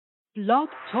Blog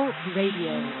Talk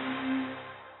Radio.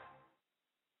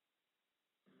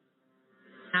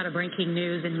 Out of breaking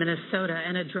news in Minnesota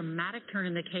and a dramatic turn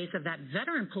in the case of that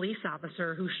veteran police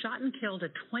officer who shot and killed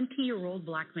a 20-year-old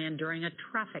black man during a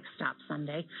traffic stop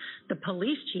Sunday. The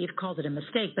police chief called it a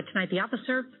mistake, but tonight the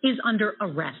officer is under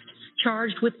arrest,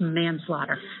 charged with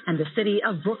manslaughter, and the city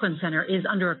of Brooklyn Center is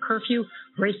under a curfew,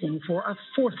 bracing for a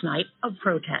fourth night of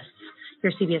protests.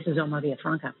 Here's CBS's Omar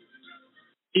Villafranca.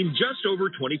 In just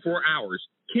over 24 hours,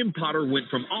 Kim Potter went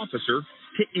from officer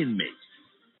to inmate.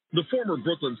 The former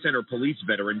Brooklyn Center police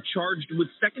veteran charged with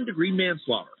second-degree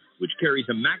manslaughter, which carries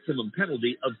a maximum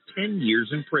penalty of 10 years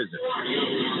in prison.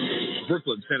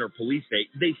 Brooklyn Center police say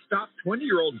they stopped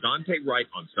 20-year-old Dante Wright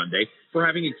on Sunday for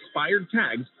having expired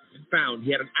tags and found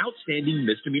he had an outstanding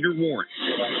misdemeanor warrant.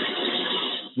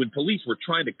 When police were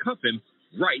trying to cuff him,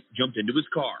 Wright jumped into his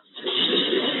car.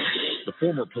 The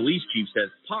former police chief says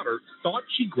Potter thought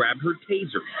she grabbed her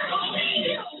taser.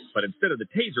 But instead of the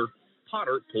taser,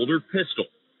 Potter pulled her pistol,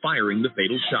 firing the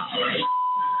fatal shot.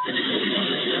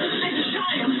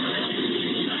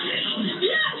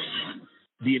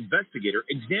 The investigator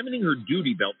examining her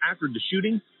duty belt after the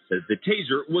shooting says the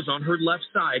taser was on her left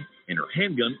side and her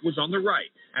handgun was on the right,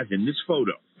 as in this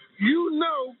photo. You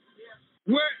know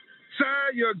what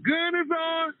side your gun is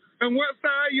on and what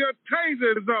side your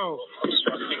taser is on.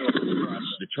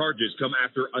 The charges come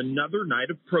after another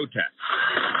night of protest.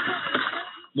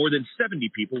 More than 70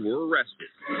 people were arrested.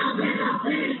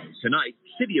 Tonight,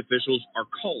 city officials are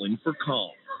calling for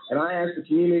calm. And I ask the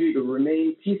community to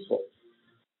remain peaceful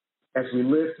as we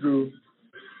live through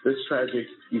this tragic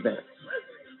event.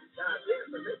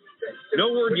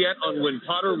 No word yet on when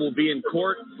Potter will be in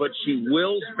court, but she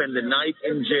will spend the night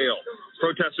in jail.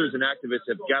 Protesters and activists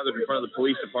have gathered in front of the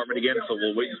police department again, so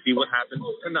we'll wait and see what happens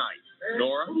tonight.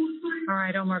 Nora? All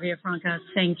right, Omar Villafranca,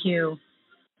 thank you.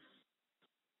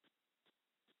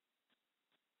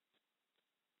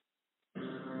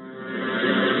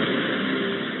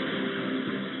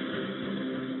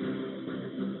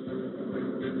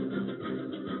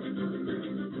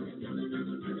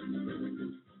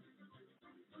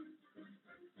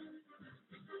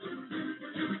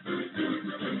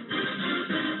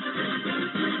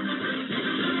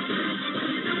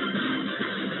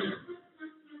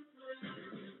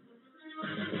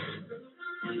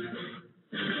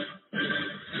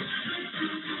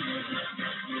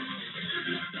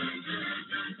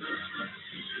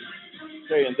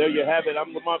 Okay, and there you have it.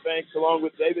 I'm Lamont Banks, along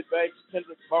with David Banks,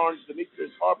 Kendrick Barnes,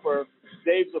 Demetrius Harper,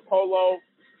 Dave Zappolo,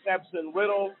 Samson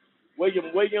Riddle,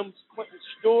 William Williams, Clinton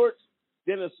Stewart,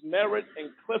 Dennis Merritt,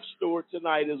 and Cliff Stewart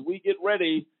tonight as we get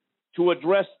ready to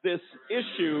address this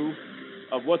issue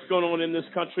of what's going on in this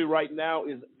country right now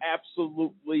is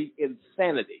absolutely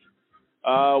insanity.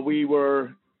 We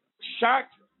were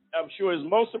shocked, I'm sure as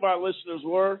most of our listeners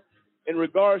were, in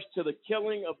regards to the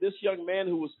killing of this young man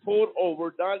who was pulled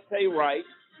over, Dante Wright,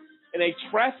 in a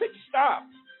traffic stop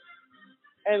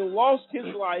and lost his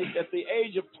life at the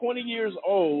age of 20 years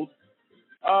old.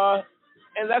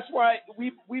 And that's why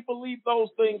we believe those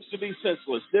things to be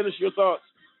senseless. Dennis, your thoughts?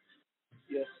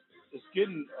 Yes, it's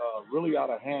getting really out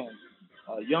of hand.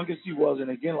 Young as he was, and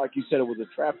again, like you said, it was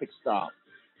a traffic stop.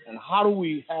 And how do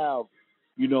we have,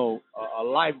 a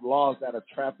life lost at a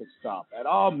traffic stop? At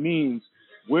all means,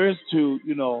 where's to,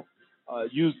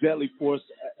 use deadly force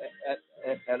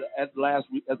as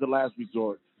the last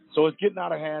resort. So it's getting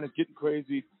out of hand. It's getting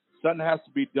crazy. Something has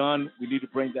to be done. We need to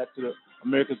bring that to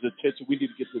America's attention. We need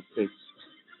to get this fixed.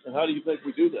 And how do you think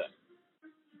we do that?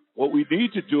 What we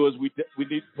need to do is we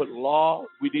need to put law.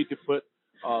 We need to put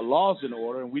laws in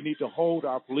order, and we need to hold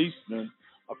our policemen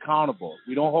accountable. If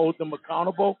we don't hold them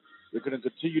accountable, they're going to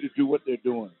continue to do what they're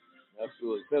doing.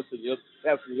 Absolutely.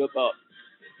 That's your thought.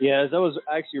 Yeah, as I was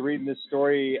actually reading this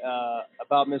story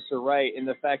about Mr. Wright, and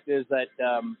the fact is that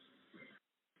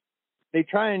they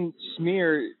try and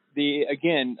smear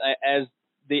as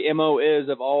the MO is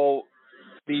of all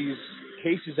these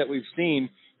cases that we've seen,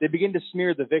 they begin to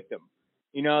smear the victim.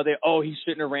 He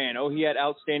shouldn't have ran. Oh, he had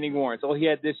outstanding warrants. Oh, he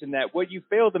had this and that. What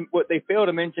they fail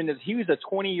to mention is he was a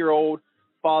 20-year-old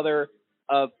father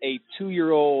of a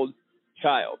 2-year-old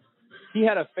child. He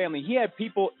had a family. He had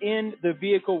people in the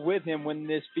vehicle with him when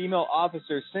this female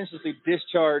officer senselessly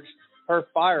discharged her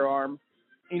firearm.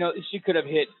 She could have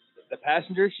hit the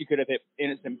passenger. She could have hit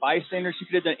innocent bystanders. She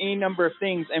could have done any number of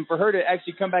things. And for her to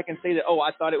actually come back and say that,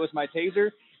 I thought it was my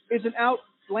taser, is an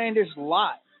outlandish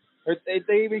lie.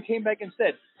 They even came back and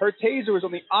said her taser was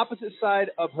on the opposite side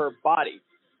of her body.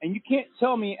 And you can't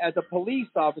tell me as a police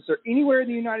officer anywhere in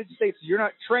the United States you're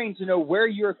not trained to know where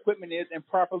your equipment is and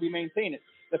properly maintain it.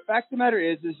 The fact of the matter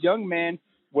is this young man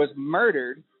was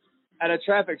murdered at a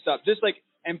traffic stop. Just like,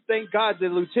 and thank God the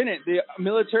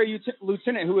military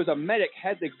lieutenant who was a medic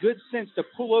had the good sense to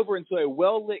pull over into a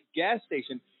well-lit gas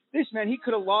station. This man, he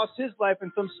could have lost his life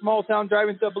in some small town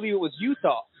driving to, I believe it was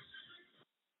Utah.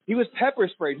 He was pepper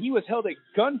sprayed. He was held at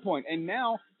gunpoint. And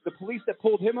now the police that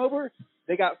pulled him over,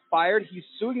 they got fired. He's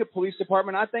suing the police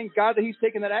department. I thank God that he's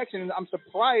taking that action. And I'm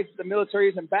surprised the military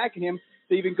isn't backing him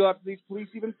to even go after these police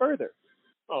even further.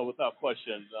 Oh, without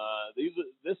question.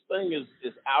 This thing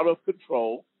is out of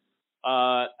control.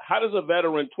 How does a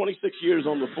veteran, 26 years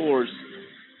on the force,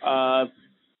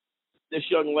 this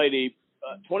young lady,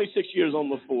 26 years on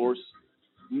the force,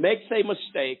 makes a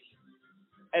mistake,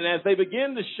 and as they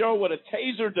begin to show what a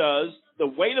taser does, the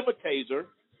weight of a taser,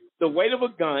 the weight of a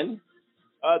gun,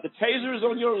 the taser is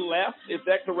on your left. Is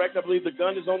that correct? I believe the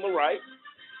gun is on the right.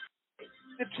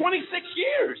 The 26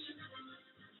 years.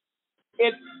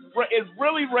 It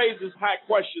really raises high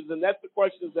questions, and that's the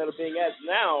questions that are being asked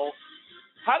now.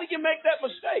 How do you make that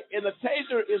mistake? And the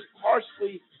taser is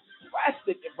partially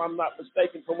plastic, if I'm not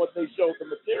mistaken, from what they showed the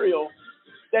material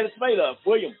that it's made of.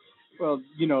 William. Well,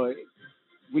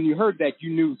 when you heard that, you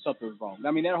knew something was wrong.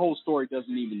 I mean, that whole story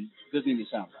doesn't even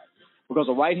sound right. Because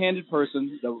a right-handed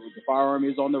person, the firearm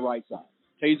is on the right side.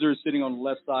 Taser is sitting on the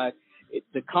left side.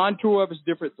 The contour of it's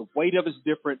different. The weight of it's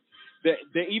different.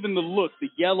 Even the look,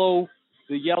 the yellow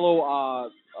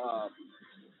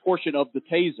portion of the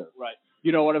taser. Right.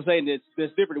 You know what I'm saying?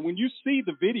 It's different. And when you see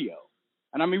the video,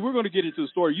 and I mean, we're going to get into the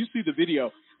story. You see the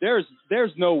video. There's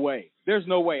no way. There's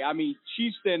no way. I mean,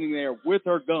 she's standing there with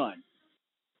her gun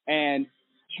and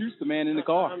shoots the man in the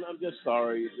car. I'm just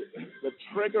sorry. The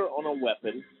trigger on a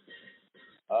weapon,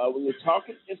 when you're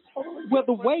talking, it's totally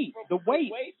the weight of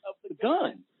the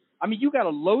gun. I mean, you got a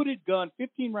loaded gun,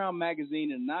 15-round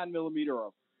magazine, and 9mm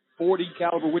or 40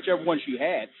 caliber, whichever one she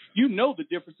had. You know the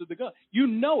difference of the gun. You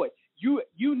know it. You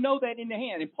know that in the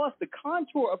hand. And plus, the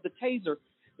contour of the taser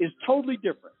is totally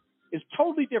different. It's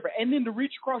totally different. And then to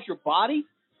reach across your body,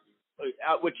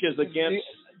 which is against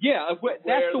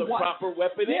that's the proper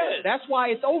weapon is. That's why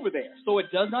it's over there, so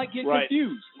it does not get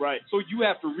confused. Right. So you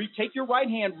have to take your right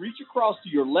hand, reach across to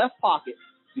your left pocket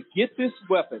to get this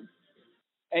weapon.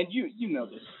 And you know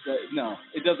this. No,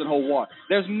 it doesn't hold water.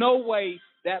 There's no way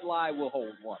that lie will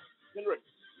hold water. Henry.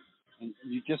 And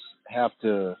you just have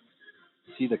to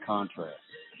see the contrast.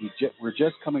 We're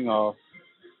just coming off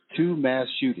 2 mass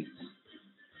shootings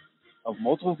of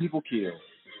multiple people killed.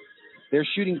 They're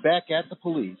shooting back at the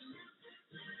police.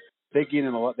 They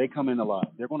come in alive.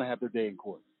 They're going to have their day in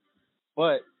court.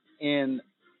 But in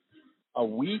a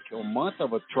week or month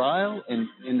of a trial in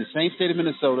the same state of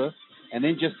Minnesota, and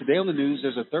then just today on the news,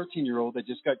 there's a 13-year-old that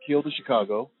just got killed in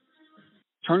Chicago.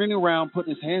 Turning around,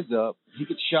 putting his hands up, he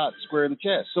gets shot square in the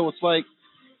chest. So it's like,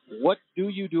 what do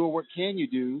you do or what can you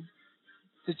do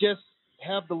to just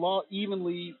have the law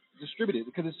evenly distributed?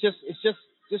 Because it's just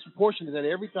disproportionate that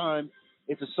every time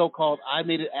it's a so-called I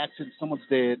made an accident, someone's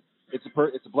dead, it's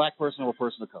a black person or a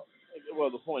person of color.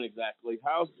 Well, the point exactly.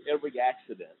 How's every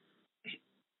accident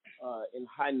in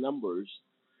high numbers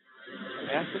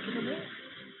African American?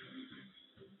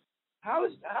 How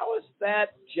is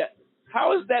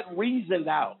that reasoned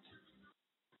out?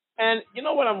 And you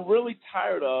know what I'm really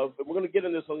tired of, and we're going to get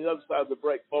into this on the other side of the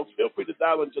break, folks. Feel free to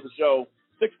dial into the show,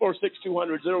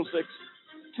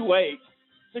 646-200-0628,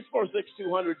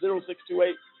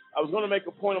 646-200-0628. I was going to make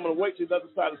a point. I'm going to wait to the other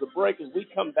side of the break as we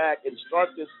come back and start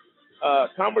this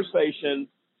conversation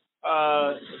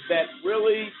that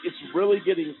it's really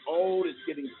getting old. It's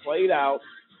getting played out.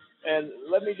 And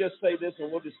let me just say this,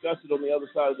 and we'll discuss it on the other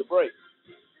side of the break.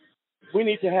 We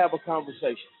need to have a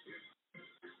conversation.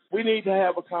 We need to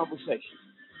have a conversation.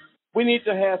 We need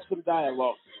to have some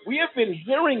dialogue. We have been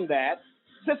hearing that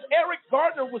since Eric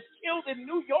Gardner was killed in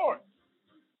New York.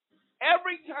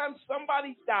 Every time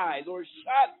somebody dies or is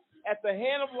shot at the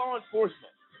hand of law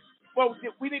enforcement, well,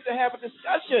 we need to have a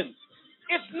discussion.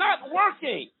 It's not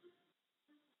working.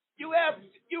 You have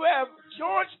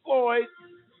George Floyd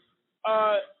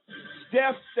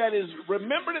death that is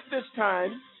remembered at this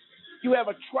time. You have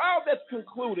a trial that's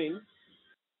concluding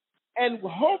and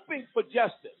hoping for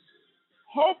justice,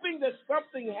 hoping that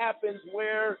something happens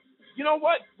where, you know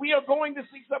what, we are going to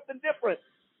see something different.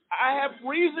 I have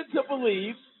reason to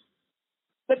believe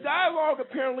the dialogue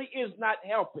apparently is not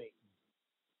helping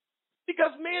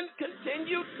because men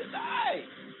continue to die.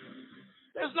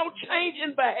 There's no change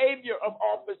in behavior of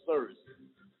officers.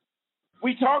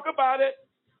 We talk about it.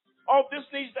 Oh, this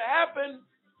needs to happen.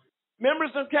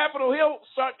 Members of Capitol Hill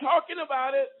start talking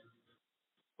about it.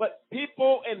 But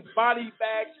people and body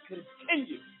bags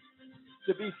continue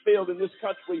to be filled in this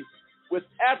country with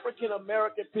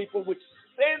African-American people, which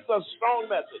sends a strong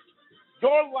message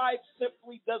Your life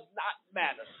simply does not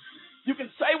matter. You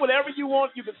can say whatever you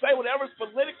want. You can say whatever is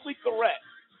politically correct.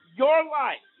 Your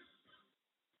life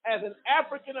as an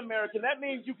African American, that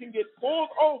means you can get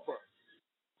pulled over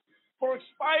for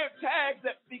expired tags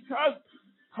that because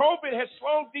COVID has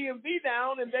slowed DMV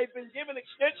down and they've been given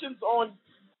extensions on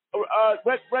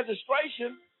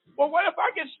registration. Well, what if I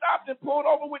get stopped and pulled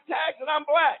over with tags and I'm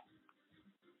black?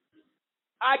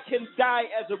 I can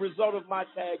die as a result of my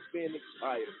tags being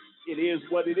expired. It is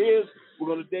what it is. We're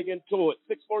going to dig into it.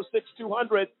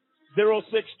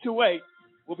 646-200-0628.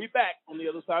 We'll be back on the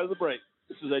other side of the break.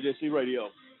 This is AJC Radio.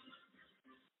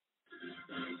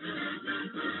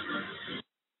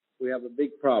 We have a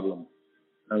big problem,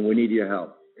 and we need your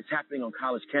help. It's happening on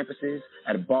college campuses,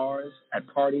 at bars, at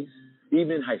parties,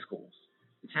 even in high schools.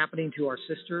 It's happening to our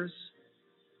sisters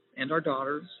and our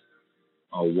daughters,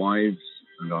 our wives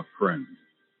and our friends.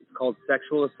 It's called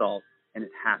sexual assault, and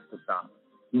it has to stop.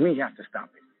 We have to stop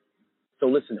it. So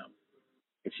listen up.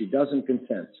 If she doesn't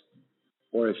consent,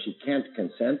 or if she can't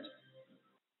consent,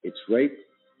 it's rape,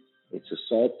 it's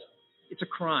assault. It's a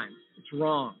crime. It's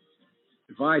wrong.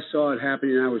 If I saw it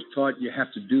happening, I was taught you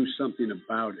have to do something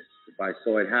about it. If I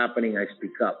saw it happening, I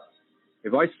speak up.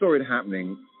 If I saw it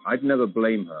happening, I'd never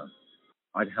blame her.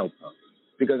 I'd help her.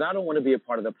 Because I don't want to be a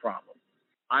part of the problem.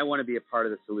 I want to be a part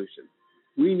of the solution.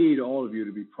 We need all of you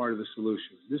to be part of the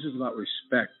solution. This is about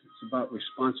respect. It's about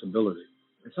responsibility.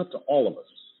 It's up to all of us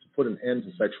to put an end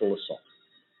to sexual assault.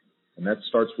 And that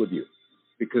starts with you.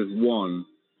 Because one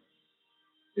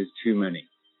is too many.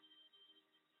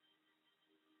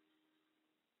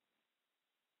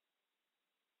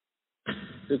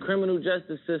 The criminal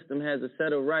justice system has a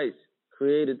set of rights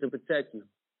created to protect you.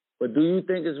 But do you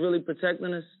think it's really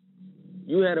protecting us?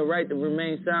 You had a right to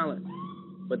remain silent,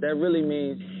 but that really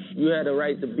means you had a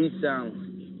right to be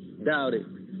silenced, doubted,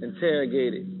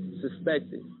 interrogated,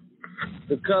 suspected.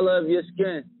 The color of your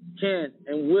skin can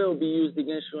and will be used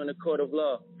against you in a court of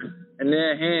law. In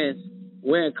their hands,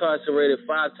 we're incarcerated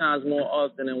 5 times more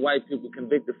often than white people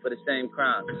convicted for the same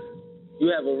crime.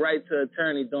 You have a right to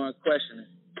attorney during questioning.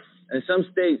 In some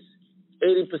states,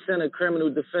 80% of criminal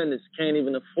defendants can't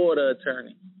even afford an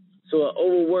attorney. So an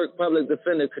overworked public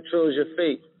defender controls your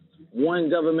fate. One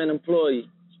government employee,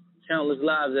 countless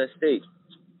lives at stake.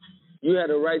 You had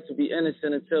a right to be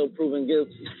innocent until proven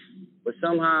guilty. But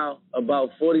somehow,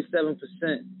 about 47%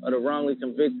 of the wrongly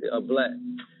convicted are black.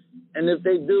 And if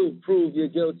they do prove you're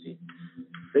guilty,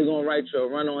 they're going to write you a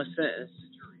run-on sentence,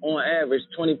 on average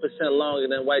 20% longer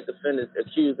than white defendants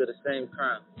accused of the same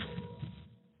crime.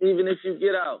 Even if you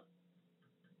get out,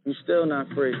 you're still not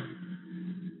free.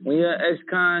 When you're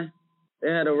ex-con, they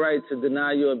had a right to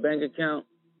deny you a bank account,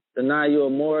 deny you a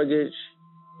mortgage,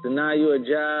 deny you a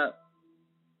job,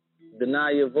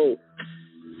 deny your vote.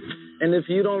 And if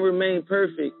you don't remain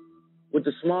perfect, with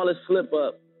the smallest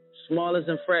slip-up, smallest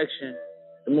infraction,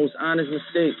 the most honest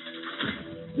mistake,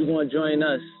 you're going to join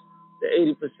us,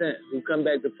 the 80% who come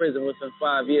back to prison within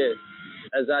 5 years,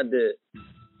 as I did.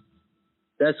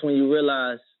 That's when you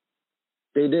realize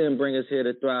they didn't bring us here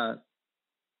to thrive.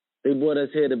 They brought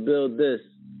us here to build this.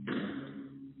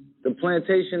 The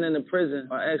plantation and the prison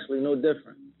are actually no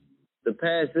different. The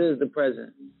past is the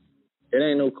present. It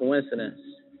ain't no coincidence.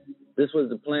 This was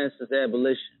the plan since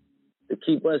abolition, to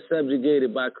keep us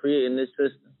subjugated by creating this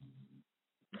system.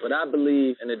 But I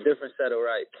believe in a different set of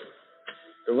rights.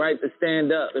 The right to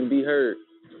stand up and be heard.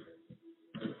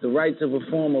 The right to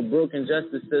reform a broken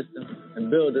justice system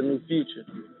and build a new future.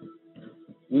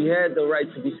 We had the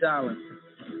right to be silent.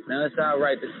 Now it's our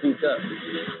right to speak up.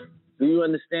 Do you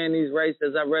understand these rights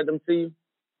as I read them to you?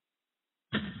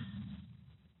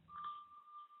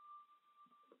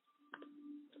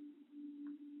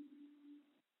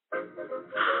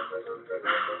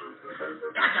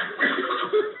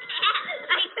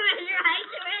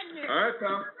 All right,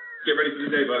 pal. Get ready for the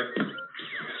day, buddy.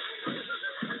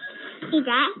 Hey,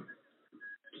 Dad.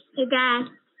 Hey, Dad.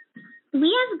 Do we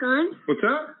have a gun? What's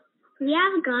that? Do we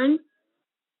have a gun?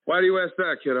 Why do you ask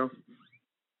that, kiddo?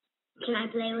 Can I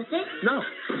play with it? No,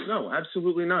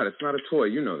 absolutely not. It's not a toy.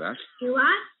 You know that. Do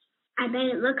I? I bet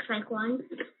it looks like one.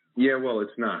 Yeah, well,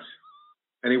 it's not.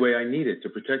 Anyway, I need it to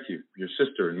protect you, your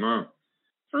sister and mom.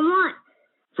 From what?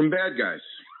 From bad guys,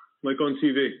 like on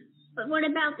TV. But what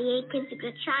about the 8 kids that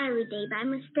get shot every day by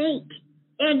mistake?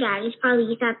 Their daddies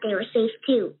probably thought they were safe,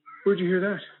 too. Where'd you hear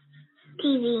that?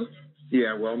 TV.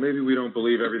 Yeah, well, maybe we don't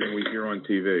believe everything we hear on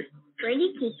TV. Where do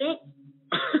you keep it?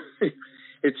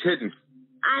 It's hidden.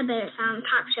 I bet it's on the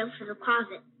top shelf of the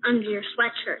closet, under your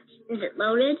sweatshirts. Is it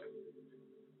loaded?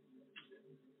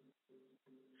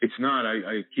 It's not.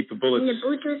 I keep the bullets... In the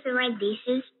boots with the red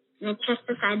laces, and the chest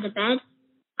beside the bed?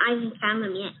 I haven't found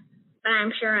them yet. but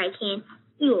I'm sure I can.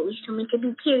 You always told me to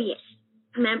be curious.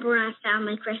 Remember when I found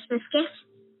my Christmas gift?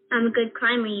 I'm a good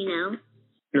climber, you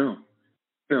know.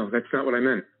 No, that's not what I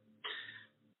meant.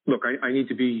 Look, I need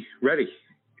to be ready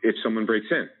if someone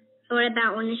breaks in. So what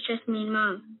about when it's just me and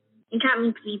Mom? You taught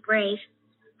me to be brave.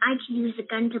 I could use a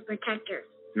gun to protect her.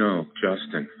 No,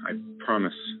 Justin, I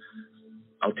promise.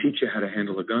 I'll teach you how to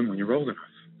handle a gun when you're old enough.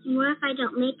 And what if I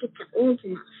don't make it to old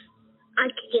enough? I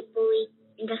could get bullied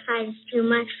and decide it's too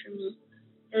much for me.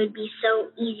 It would be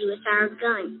so easy with our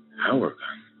gun. Our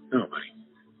gun? No, buddy.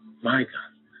 My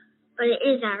gun. But it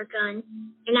is our gun.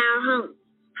 In our home.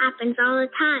 Happens all the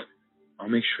time. I'll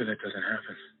make sure that doesn't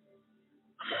happen.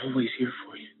 I'm always here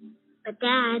for you. But,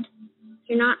 Dad,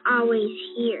 you're not always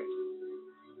here.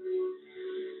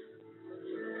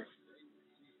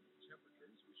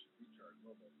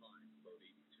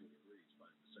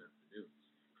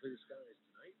 Clear skies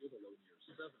tonight with a low near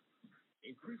 7.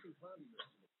 Increasing cloudiness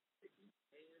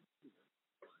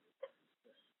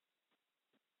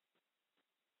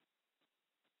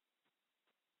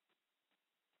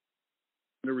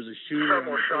and there was a shooter.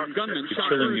 Gunman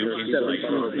shot her.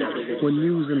 When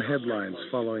news and headlines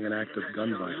following an act of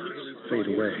gun violence fade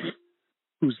away,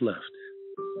 who's left?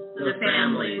 The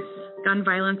families. Gun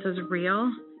violence is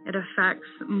real. It affects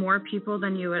more people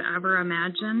than you would ever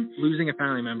imagine. Losing a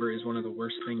family member is one of the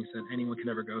worst things that anyone could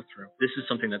ever go through. This is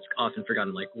something that's often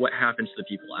forgotten, like what happens to the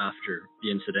people after the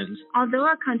incident. Although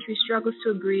our country struggles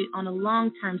to agree on a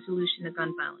long-term solution to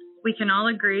gun violence, we can all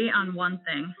agree on one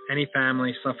thing. Any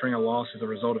family suffering a loss as a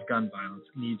result of gun violence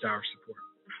needs our support.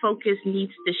 Focus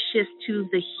needs to shift to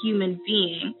the human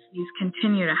being. These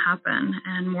continue to happen,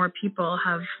 and more people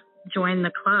have joined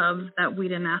the club that we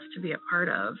didn't ask to be a part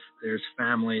of. There's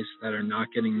families that are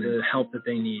not getting the help that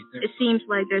they need. It seems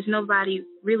like there's nobody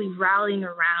really rallying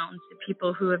around the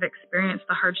people who have experienced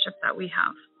the hardship that we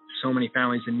have. So many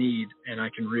families in need, and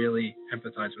I can really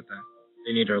empathize with that.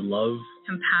 They need our love,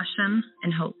 compassion,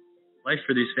 and hope. Life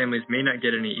for these families may not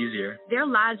get any easier. Their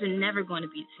lives are never going to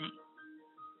be the same.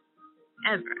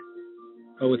 Ever.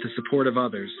 But with the support of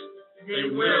others, they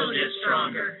will get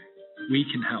stronger. We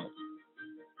can help.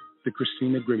 The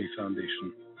Christina Grimmie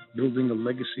Foundation, building a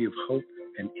legacy of hope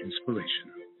and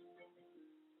inspiration.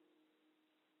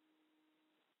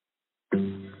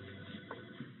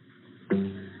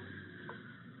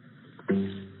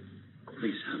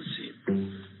 Please have a seat.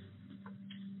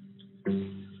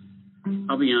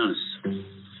 I'll be honest.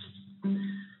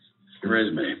 Your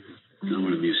resume, not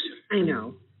what I'm used to. I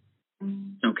know.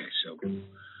 Okay, so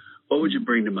what would you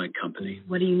bring to my company?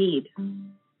 What do you need?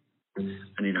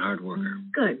 I need a hard worker.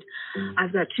 Good.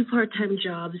 I've got 2 part-time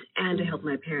jobs, and I help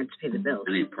my parents pay the bills.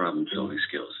 I need problem-solving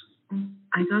skills.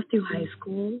 I got through high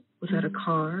school without a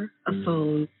car, a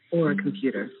phone, or a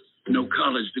computer. No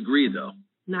college degree, though.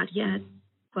 Not yet,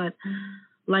 but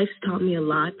life's taught me a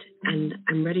lot, and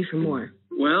I'm ready for more.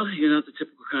 Well, you're not the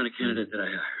typical kind of candidate that I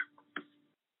hire.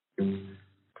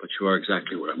 But you are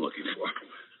exactly what I'm looking for.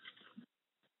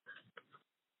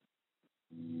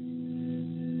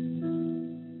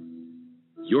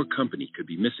 Your company could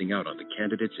be missing out on the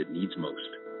candidates it needs most.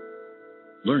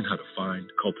 Learn how to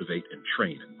find, cultivate, and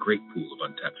train a great pool of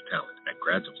untapped talent at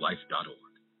gradsoflife.org.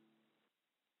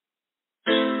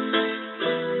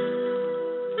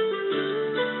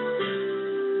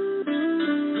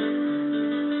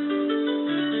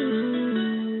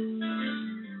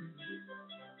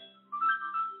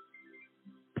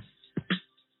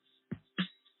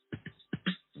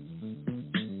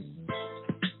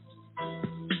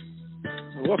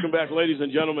 Welcome back, ladies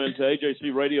and gentlemen, to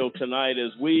AJC Radio tonight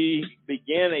as we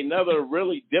begin another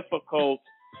really difficult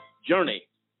journey.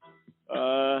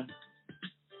 Dante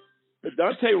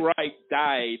Wright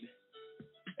died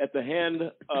at the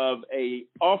hand of an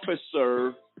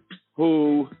officer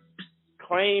who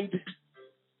claimed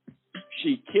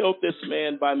she killed this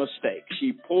man by mistake.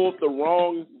 She pulled the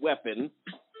wrong weapon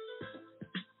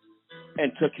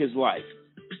and took his life.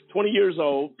 20 years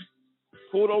old,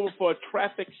 pulled over for a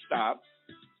traffic stop.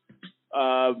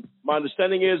 My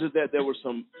understanding is that there were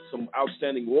some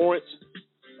outstanding warrants.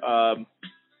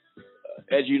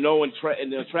 As you know, in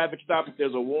a traffic stop, if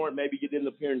there's a warrant, maybe you didn't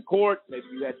appear in court, maybe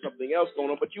you had something else going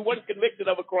on, but you weren't convicted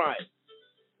of a crime.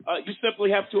 You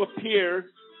simply have to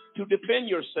appear to defend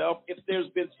yourself if there's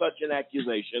been such an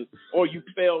accusation, or you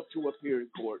failed to appear in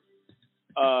court,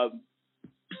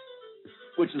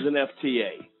 which is an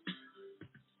FTA.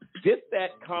 Did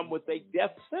that come with a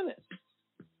death sentence?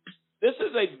 This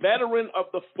is a veteran of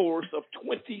the force of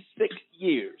 26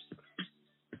 years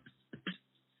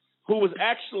who was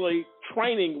actually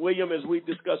training, William, as we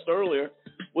discussed earlier,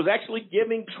 was actually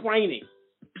giving training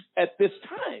at this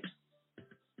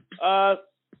time.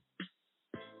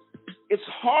 it's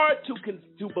hard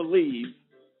to believe,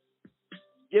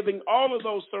 given all of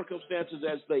those circumstances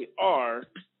as they are,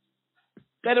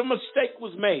 that a mistake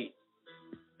was made,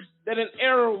 that an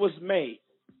error was made.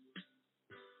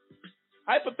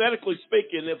 Hypothetically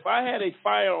speaking, if I had a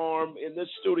firearm in this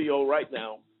studio right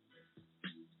now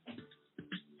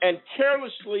and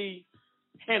carelessly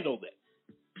handled it,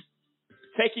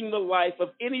 taking the life of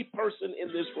any person in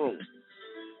this room,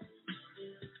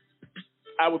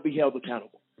 I would be held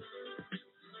accountable.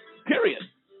 Period.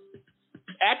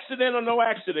 Accident or no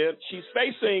accident, she's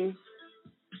facing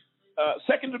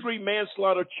second-degree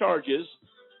manslaughter charges,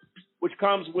 which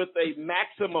comes with a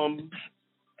maximum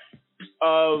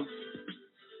of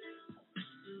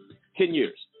 10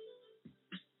 years.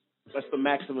 That's the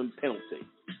maximum penalty.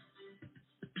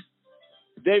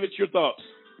 David, your thoughts?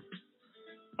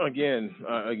 Again,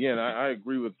 I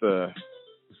agree with the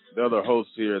other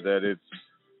hosts here that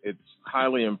it's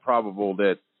highly improbable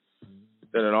that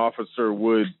an officer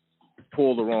would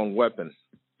pull the wrong weapon.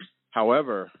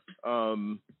 However,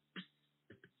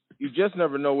 you just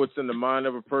never know what's in the mind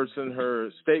of a person. Her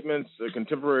statements,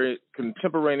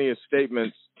 contemporaneous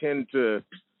statements, tend to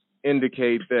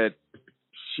indicate that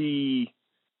she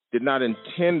did not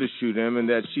intend to shoot him and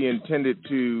that she intended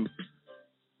to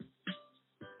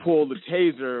pull the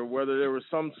taser, whether there was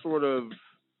some sort of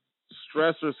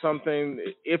stress or something.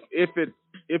 If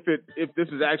this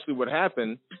is actually what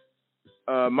happened,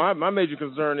 my major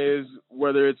concern is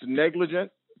whether it's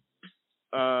negligent,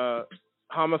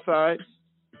 homicide,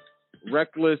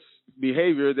 reckless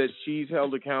behavior, that she's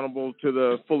held accountable to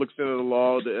the full extent of the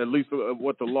law, at least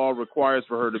what the law requires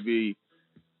for her to be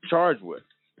charged with.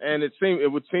 And it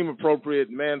would seem appropriate.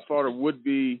 Manslaughter would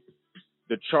be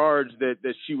the charge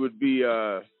that she would be,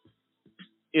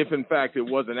 if in fact it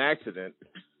was an accident.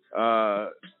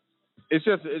 It's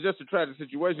just a tragic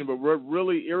situation. But what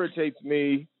really irritates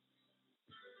me,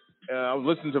 I was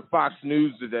listening to Fox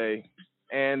News today,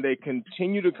 and they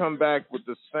continue to come back with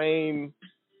the same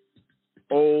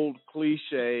old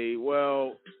cliche.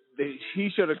 Well, he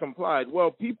should have complied.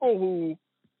 Well, people who,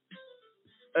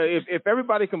 if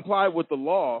everybody complied with the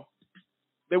law,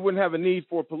 they wouldn't have a need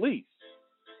for police.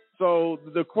 So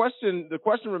the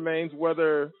question remains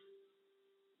whether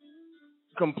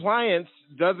compliance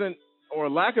doesn't, or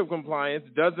lack of compliance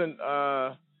doesn't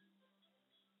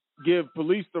give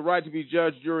police the right to be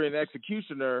judge, jury, and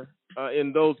executioner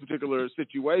in those particular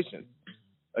situations.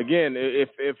 Again,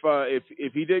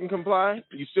 if he didn't comply,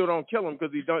 you still don't kill him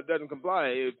because he doesn't comply.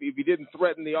 If he didn't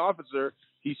threaten the officer,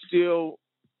 he still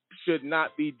should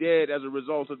not be dead as a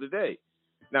result of the day.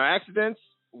 Now, accidents,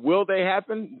 will they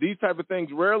happen? These type of things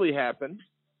rarely happen,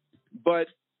 but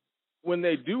when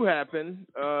they do happen,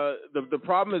 the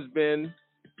problem has been,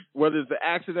 whether it's an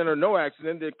accident or no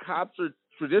accident, the cops are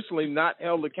traditionally not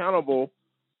held accountable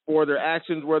for their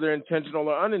actions, whether intentional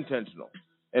or unintentional.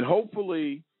 And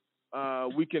hopefully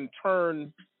we can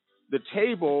turn the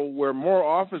table where more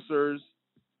officers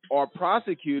are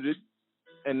prosecuted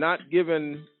and not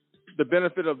given the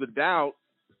benefit of the doubt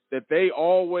that they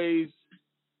always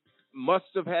must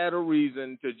have had a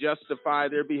reason to justify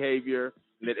their behavior,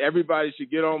 and that everybody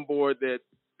should get on board that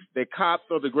cops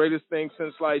are the greatest thing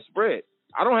since sliced bread.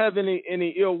 I don't have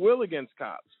any ill will against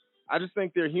cops. I just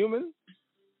think they're human,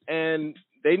 and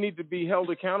they need to be held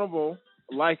accountable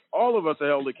like all of us are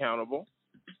held accountable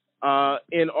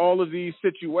in all of these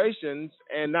situations,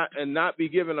 and not be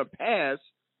given a pass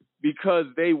because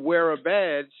they wear a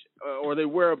badge or they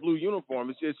wear a blue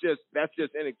uniform. That's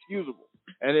just inexcusable,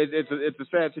 and it's a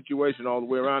sad situation all the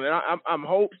way around. And I'm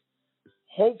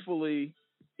hopefully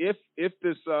if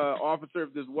this officer,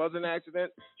 if this was an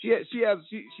accident, she has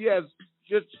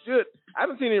should. I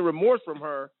haven't seen any remorse from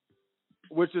her,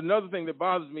 which is another thing that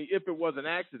bothers me. If it was an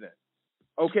accident,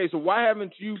 okay, so why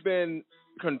haven't you been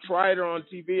contrite or on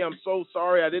TV? I'm so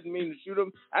sorry, I didn't mean to shoot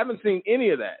him. I haven't seen any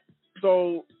of that.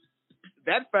 So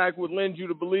that fact would lend you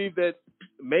to believe that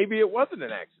maybe it wasn't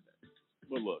an accident.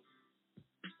 Well, look,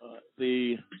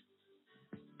 the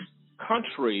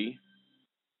country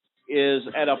is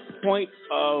at a point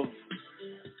of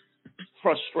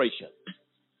frustration.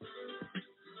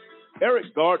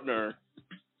 Eric Gardner,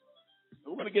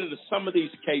 we're going to get into some of these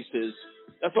cases.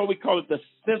 That's why we call it the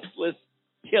senseless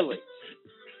killing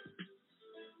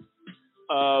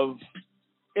of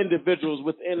individuals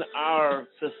within our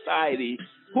society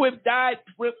who have died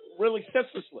really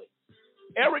senselessly.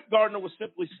 Eric Gardner was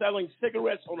simply selling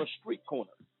cigarettes on a street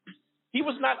corner. He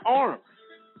was not armed.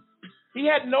 He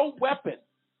had no weapon.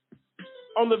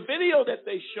 On the video that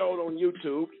they showed on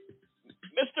YouTube,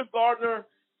 Mr. Gardner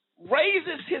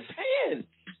raises his hand.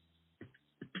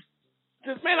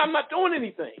 Says, man, I'm not doing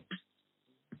anything.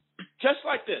 Just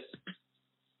like this.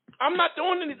 I'm not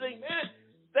doing anything, man.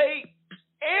 They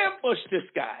ambushed this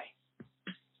guy.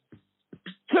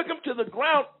 Took him to the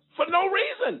ground for no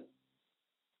reason.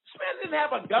 This man didn't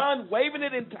have a gun waving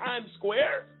it in Times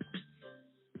Square.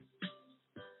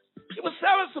 He was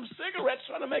selling some cigarettes,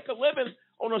 trying to make a living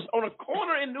on a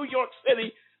corner in New York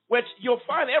City, which you'll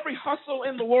find every hustle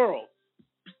in the world.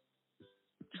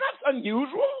 It's not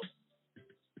unusual.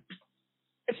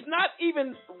 It's not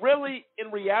even really,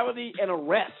 in reality, an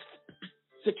arrest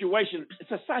situation.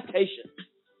 It's a citation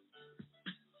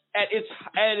at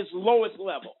its lowest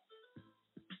level.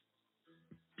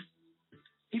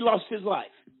 He lost his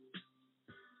life.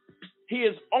 He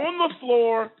is on the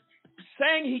floor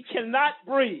saying he cannot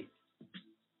breathe,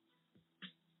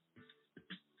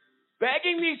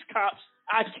 begging these cops,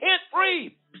 I can't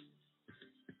breathe.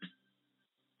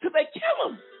 Till they kill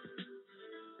him.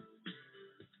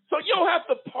 So you'll have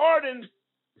to pardon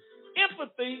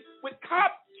empathy with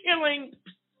cop killing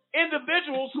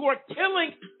individuals who are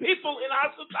killing people in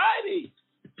our society.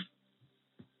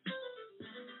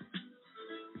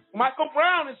 Michael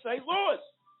Brown in St. Louis,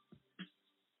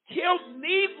 killed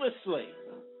needlessly.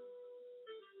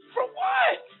 For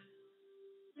what?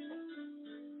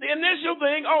 The initial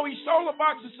thing, he sold a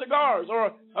box of cigars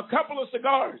or a couple of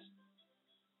cigars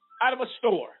out of a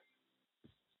store.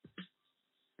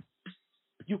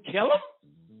 You kill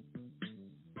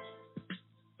him?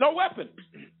 No weapon.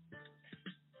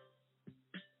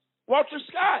 Walter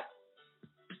Scott,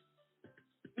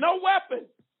 no weapon.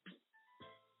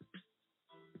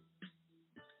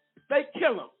 They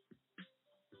kill him.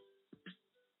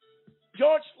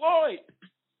 George Floyd,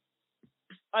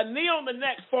 a knee on the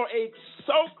neck for a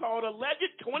so-called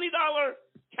alleged $20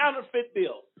 counterfeit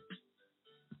bill.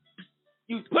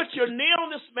 You put your knee on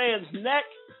this man's neck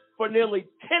for nearly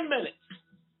 10 minutes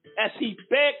as he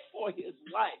begged for his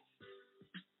life.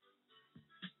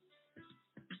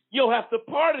 You'll have to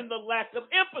pardon the lack of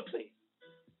empathy.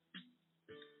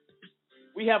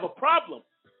 We have a problem.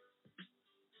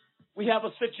 We have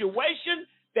a situation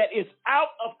that is out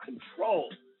of control.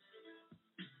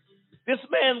 This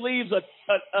man leaves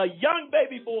a young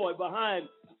baby boy behind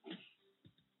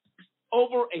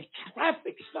over a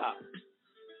traffic stop.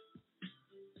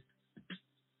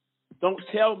 Don't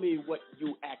tell me what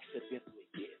you accidentally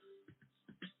did.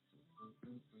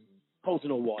 Holds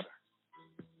no water.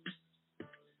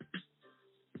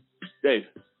 Dave.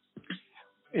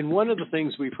 And one of the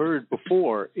things we've heard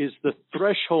before is the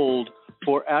threshold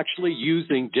for actually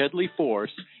using deadly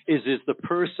force is the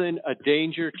person a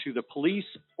danger to the police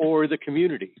or the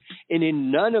community? And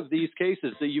in none of these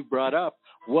cases that you brought up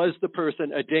was the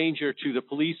person a danger to the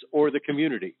police or the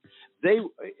community. A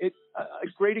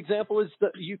great example is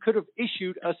that you could have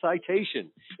issued a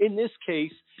citation. In this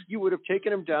case, you would have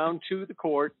taken him down to the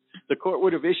court. The court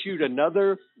would have issued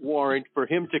another warrant for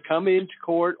him to come into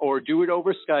court or do it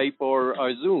over Skype or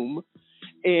Zoom,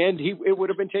 and it would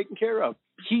have been taken care of.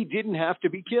 He didn't have to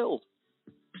be killed.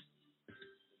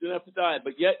 Didn't have to die,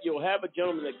 but yet you'll have a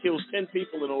gentleman that kills 10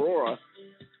 people in Aurora.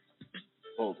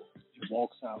 Boulder. He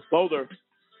walks out. Boulder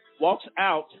walks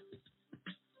out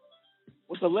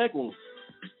with a leg wound.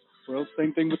 Well,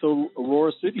 same thing with the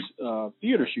Aurora City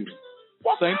theater shooting.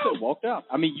 Same thing. Walked out.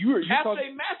 I mean, you're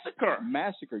talking a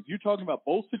massacre. You're talking about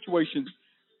both situations.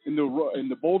 In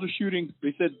the Boulder shooting,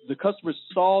 they said the customers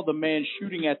saw the man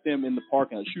shooting at them in the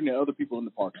parking lot, shooting at other people in the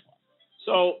parking lot.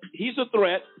 So he's a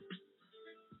threat,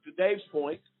 to Dave's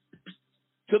point,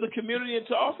 to the community and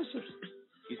to officers.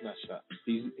 He's not shot.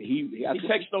 He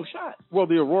takes no shot. Well,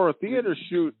 the Aurora Theater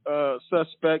shoot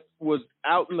suspect was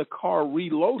out in the car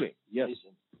reloading. Yes.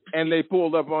 And they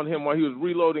pulled up on him while he was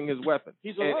reloading his weapon.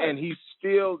 He's alive. And he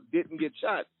still didn't get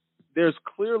shot. There's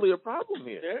clearly a problem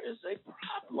here. There is a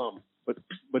problem. But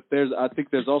I think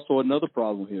there's also another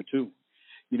problem here too.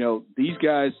 You know, these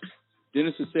guys,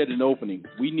 Dennis has said in the opening,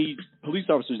 police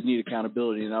officers need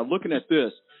accountability. And now looking at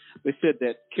this, they said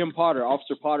that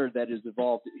Officer Potter, that is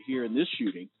involved here in this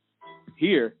shooting,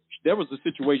 there was a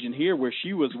situation here where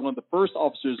she was one of the first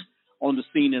officers on the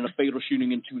scene in a fatal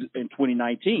shooting in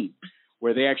 2019,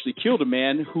 where they actually killed a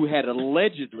man who had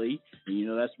allegedly,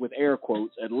 that's with air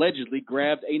quotes, allegedly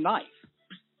grabbed a knife.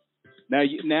 Now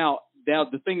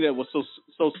the thing that was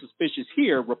so suspicious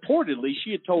here, reportedly,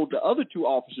 she had told the other two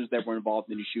officers that were involved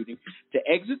in the shooting to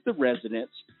exit the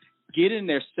residence, get in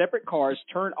their separate cars,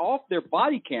 turn off their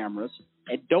body cameras,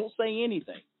 and don't say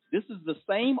anything. This is the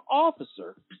same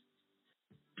officer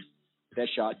that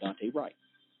shot Dante Wright.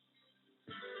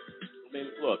 I mean,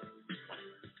 look,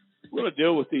 we're going to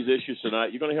deal with these issues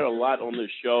tonight. You're going to hear a lot on this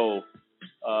show.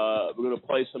 We're going to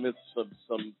play some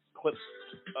clips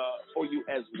for you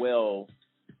as well.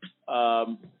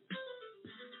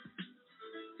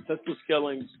 senseless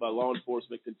killings by law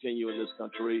enforcement continue in this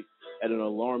country at an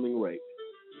alarming rate.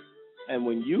 And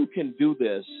when you can do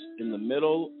this in the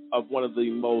middle of one of the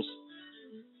most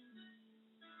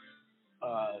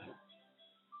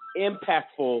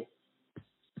impactful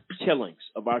killings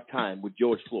of our time with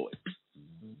George Floyd,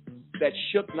 that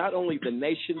shook not only the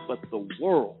nation but the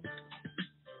world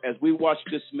as we watched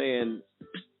this man's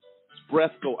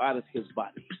breath go out of his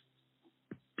body.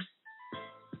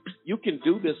 You can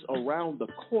do this around the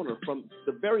corner from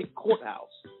the very courthouse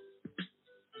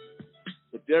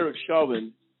that Derek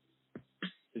Chauvin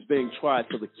is being tried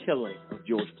for the killing of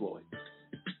George Floyd.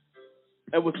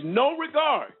 And with no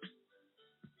regard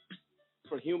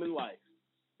for human life.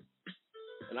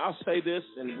 And I'll say this,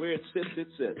 and where it sits, it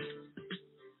sits.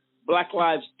 Black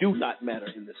lives do not matter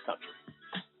in this country.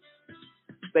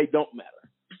 They don't matter.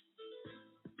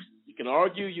 You can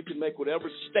argue, you can make whatever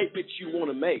statements you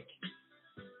want to make.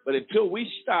 But until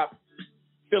we stop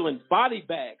filling body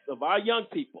bags of our young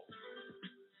people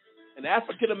and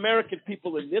African American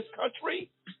people in this country,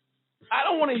 I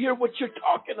don't want to hear what you're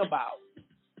talking about.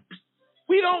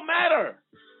 We don't matter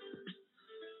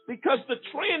because the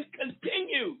trend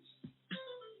continues.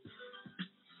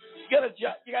 You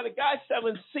got a guy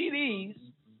selling CDs.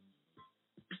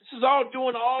 This is all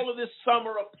doing all of this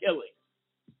summer of killing.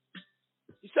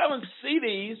 He's selling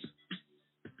CDs.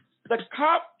 The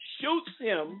cop shoots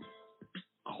him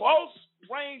close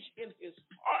range in his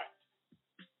heart.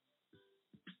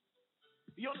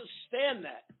 Do you understand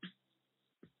that?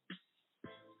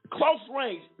 Close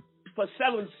range for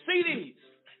selling CDs.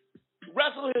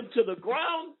 Wrestle him to the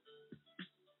ground,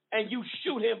 and you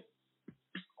shoot him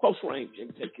close range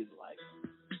and take his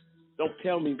life. Don't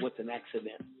tell me what's an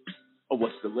accident or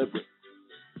what's deliberate.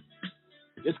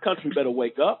 This country better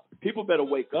wake up. People better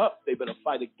wake up. They better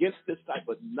fight against this type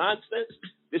of nonsense,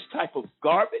 this type of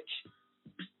garbage.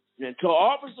 And until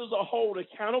officers are held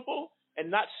accountable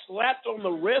and not slapped on the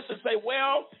wrist and say,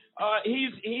 well,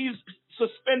 he's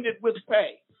suspended with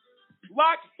pay.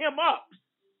 Lock him up.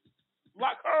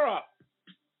 Lock her up.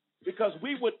 Because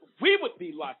we would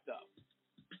be locked up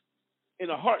in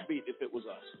a heartbeat if it was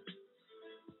us.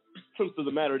 Truth of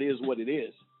the matter, it is what it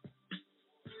is.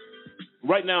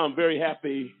 Right now, I'm very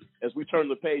happy as we turn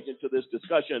the page into this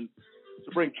discussion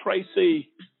to bring Tracy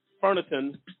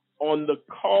Furniton on the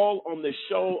call on this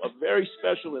show, a very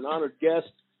special and honored guest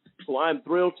who I'm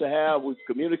thrilled to have. We've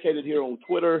communicated here on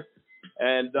Twitter,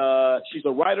 and she's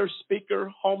a writer,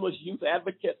 speaker, homeless youth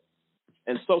advocate,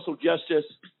 and social justice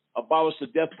abolish the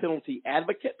death penalty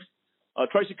advocate.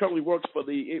 Tracy currently works for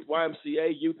the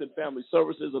YMCA Youth and Family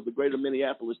Services of the greater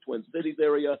Minneapolis Twin Cities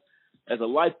area as a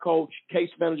life coach, case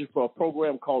manager for a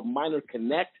program called Minor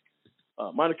Connect.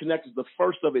 Minor Connect is the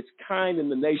first of its kind in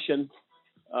the nation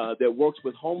that works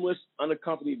with homeless,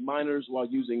 unaccompanied minors while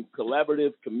using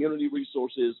collaborative community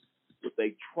resources with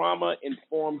a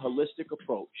trauma-informed, holistic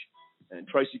approach. And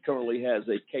Tracy currently has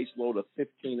a caseload of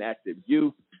 15 active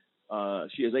youth.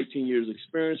 She has 18 years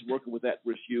experience working with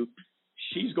at-risk youth.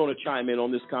 She's going to chime in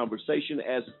on this conversation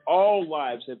as all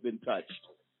lives have been touched,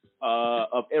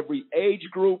 of every age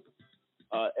group,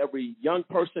 every young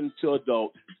person to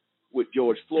adult, with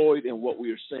George Floyd and what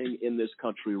we are seeing in this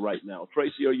country right now.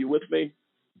 Tracy, are you with me?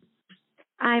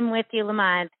 I'm with you,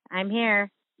 Lamont. I'm here.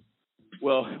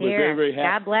 Well, we're very, very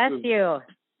happy. God bless you.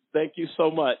 Thank you so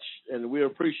much. And we're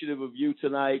appreciative of you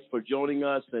tonight for joining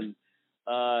us. And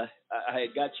I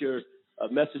got your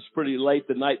message pretty late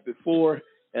the night before,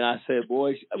 and I said,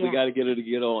 boy, we got to get her to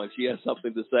get on. She has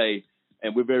something to say.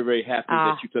 And we're very, very happy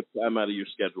that you took time out of your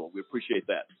schedule. We appreciate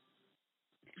that.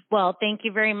 Well, thank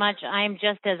you very much. I'm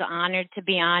just as honored to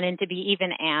be on and to be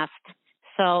even asked.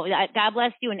 So God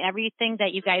bless you and everything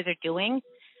that you guys are doing.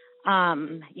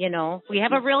 You know, we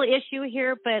have a real issue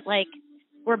here, but like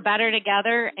we're better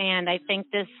together. And I think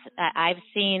this, I've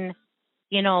seen,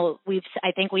 you know,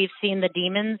 I think we've seen the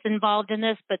demons involved in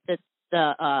this, but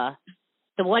the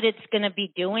what it's going to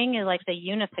be doing is like the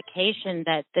unification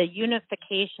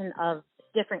of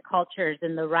different cultures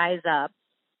and the rise up,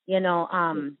 you know,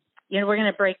 we're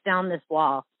going to break down this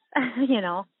wall, you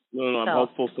know. No, I'm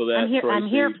hopeful for that. I'm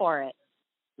here for it.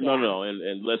 Yeah. No.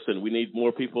 And listen, we need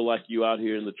more people like you out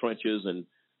here in the trenches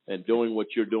and doing what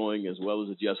you're doing, as well as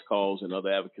the Just Cause and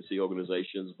other advocacy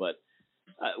organizations. But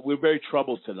we're very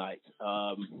troubled tonight.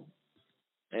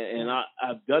 And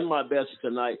I've done my best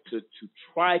tonight to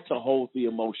try to hold the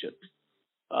emotion.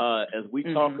 As we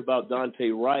talk about Dante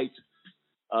Wright,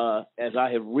 as I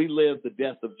have relived the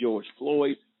death of George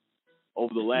Floyd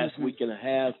over the last week and a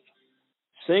half,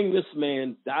 seeing this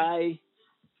man die,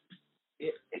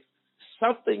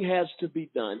 something has to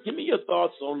be done. Give me your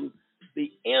thoughts on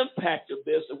the impact of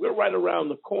this. And we're right around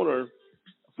the corner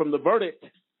from the verdict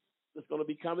that's going to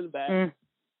be coming back,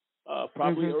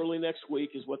 probably early next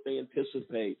week is what they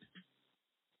anticipate.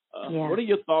 What are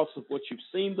your thoughts of what you've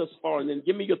seen thus far? And then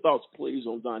give me your thoughts, please,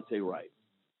 on Dante Wright.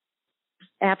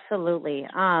 Absolutely.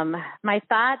 My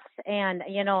thoughts, and,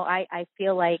 I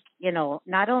feel like,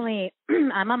 not only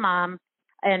I'm a mom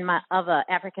of an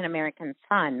African-American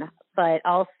son, but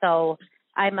also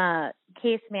I'm a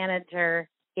case manager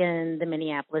in the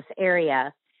Minneapolis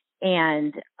area.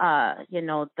 And,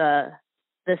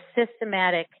 the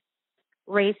systematic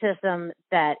racism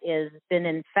that has been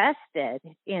infested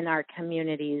in our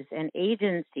communities and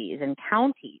agencies and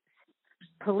counties,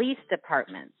 police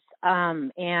departments,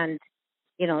 and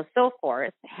so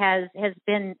forth has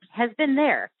been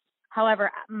there.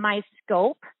 However, my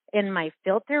scope and my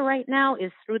filter right now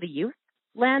is through the youth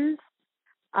lens,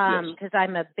 because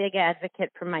I'm a big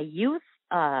advocate for my youth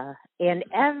and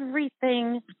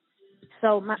everything.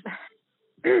 So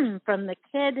from the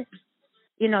kid,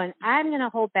 and I'm going to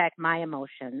hold back my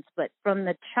emotions, but from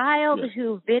the child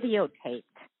who videotaped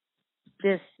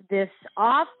this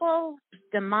awful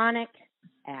demonic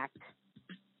act,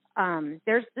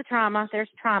 there's the trauma.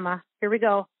 There's trauma. Here we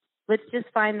go. Let's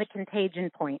just find the contagion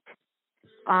point.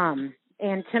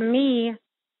 And to me,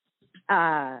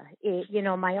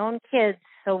 my own kids.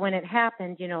 So when it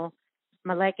happened, I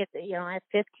have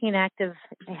 15 active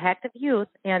youth,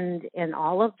 and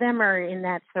all of them are in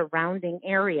that surrounding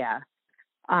area.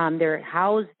 They're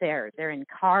housed there. They're in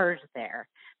cars there.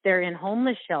 They're in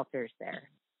homeless shelters there.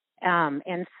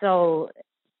 And so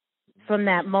from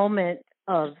that moment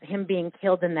of him being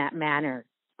killed in that manner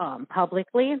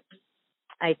publicly,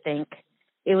 I think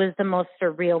it was the most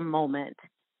surreal moment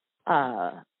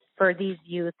for these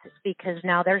youth, because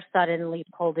now they're suddenly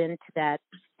pulled into that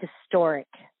historic,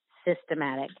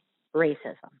 systematic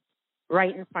racism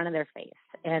right in front of their face.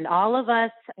 And all of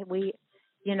us, I'm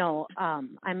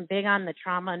big on the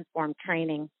trauma-informed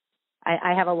training.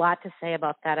 I have a lot to say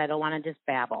about that. I don't want to just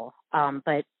babble.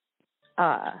 But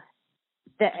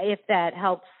if that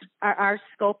helps, our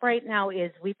scope right now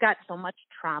is we've got so much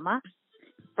trauma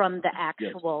from the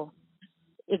actual,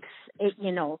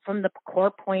 from the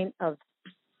core point of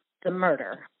the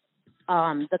murder,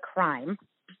 the crime,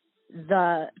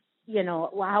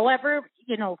 however,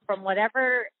 from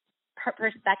whatever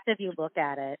perspective you look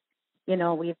at it,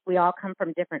 we all come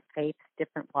from different faiths,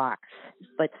 different walks,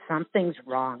 but something's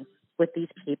wrong with these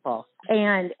people.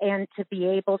 And to be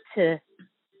able to,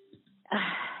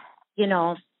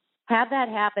 have that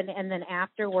happen. And then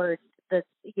afterwards,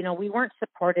 we weren't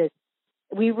supported.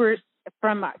 We were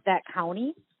from that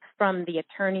county, from the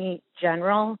Attorney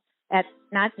General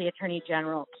not the Attorney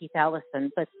General, Keith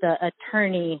Ellison, but the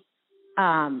attorney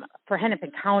for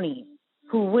Hennepin County,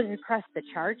 who wouldn't press the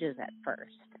charges at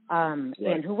first,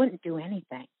 and who wouldn't do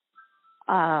anything.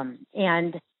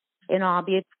 And I'll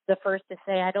be the first to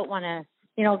say I don't want to,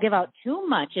 give out too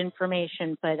much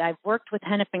information, but I've worked with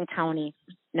Hennepin County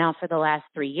now for the last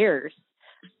 3 years,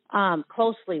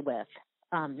 closely with,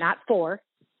 not for,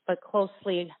 but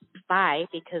closely by,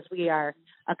 because we are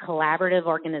a collaborative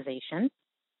organization.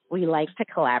 We like to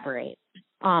collaborate.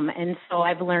 And so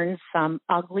I've learned some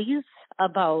uglies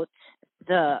about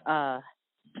the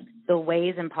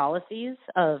ways and policies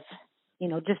of,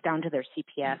 just down to their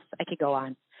CPS. I could go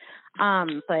on.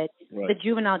 But the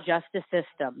juvenile justice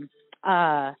system,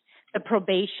 the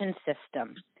probation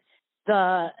system,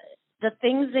 the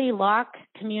things they lock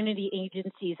community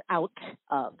agencies out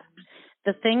of,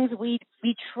 the things we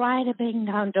try to bang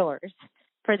down doors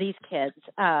for these kids,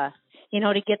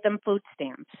 to get them food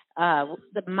stamps.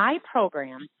 My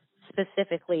program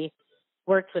specifically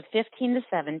works with 15 to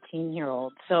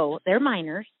 17-year-olds. So they're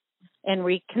minors, and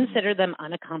we consider them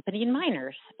unaccompanied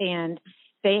minors. And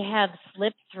they have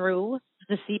slipped through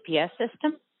the CPS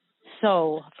system.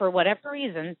 So for whatever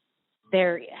reason,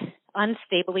 they're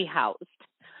unstably housed.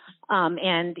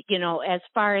 And, as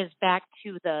far as back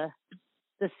to the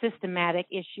systematic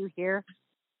issue here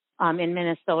in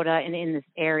Minnesota and in this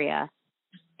area,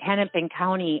 Hennepin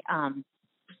County,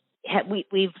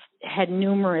 we've had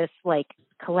numerous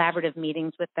collaborative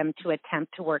meetings with them to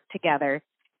attempt to work together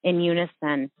in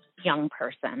unison, young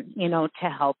person, to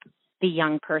help the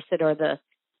young person or the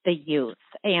youth.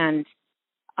 And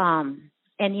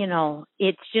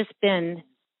it's just been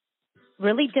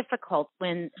really difficult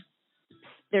when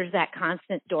there's that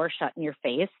constant door shut in your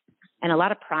face and a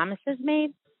lot of promises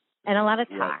made and a lot of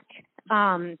talk.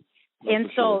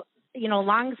 And so,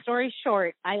 long story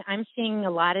short, I'm seeing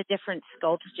a lot of different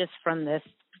scopes just from this,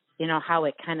 how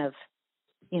it kind of,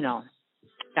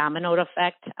 domino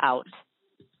effect out.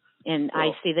 And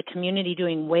I see the community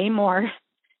doing way more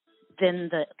than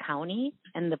the county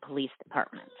and the police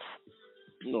departments.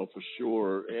 No, for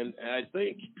sure. And I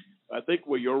think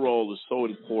where your role is so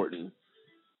important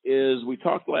is we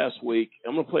talked last week.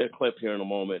 I'm going to play a clip here in a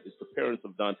moment. It's the parents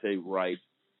of Dante Wright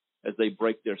as they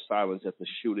break their silence at the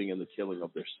shooting and the killing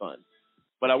of their son.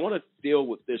 But I want to deal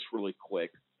with this really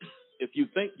quick. If you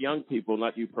think young people,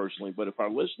 not you personally, but if our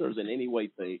listeners in any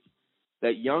way think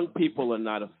that young people are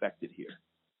not affected here,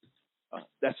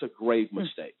 that's a grave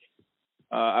mistake.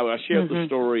 I shared the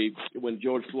story when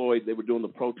George Floyd, they were doing the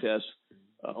protest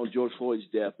on George Floyd's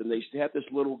death, and they had this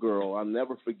little girl. I'll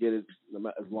never forget it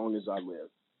as long as I live.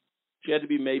 She had to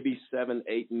be maybe 7,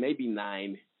 8, maybe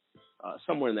 9,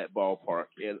 somewhere in that ballpark.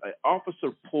 And an officer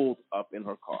pulled up in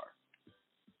her car.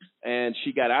 And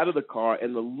she got out of the car,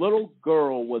 and the little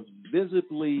girl was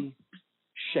visibly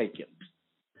shaken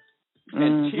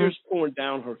and tears pouring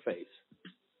down her face.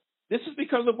 This is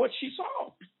because of what she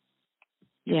saw.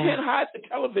 You can't hide the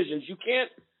televisions. You can't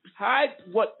hide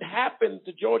what happened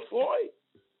to George Floyd.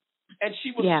 And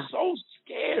she was so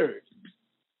scared.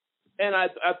 And I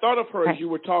thought of her as you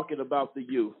were talking about the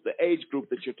youth, the age group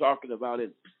that you're talking about,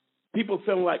 and people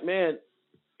feeling like, man,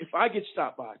 if I get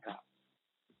stopped by a cop,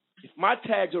 if my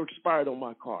tags are expired on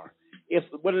my car, if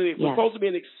when it's supposed to be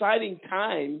an exciting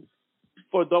time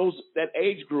for those that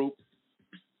age group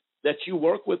that you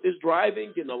work with is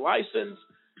driving, getting a license,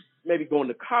 maybe going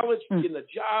to college, getting a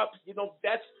job,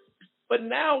 but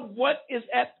now what is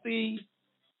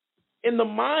in the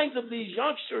minds of these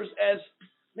youngsters as,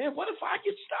 man, what if I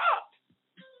get stopped?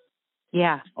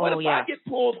 Yeah. What if I get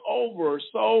pulled over?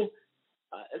 So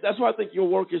that's why I think your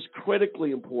work is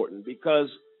critically important, because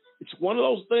it's one of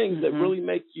those things that really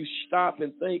make you stop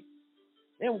and think,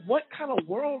 man, what kind of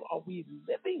world are we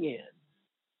living in?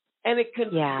 And it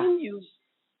continues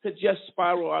to just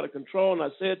spiral out of control. And I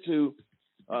said to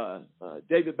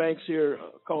David Banks here,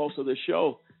 co-host of this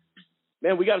show,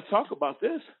 man, we got to talk about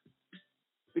this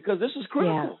because this is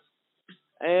critical.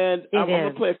 And I'm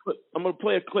going to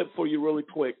play a clip for you really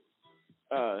quick.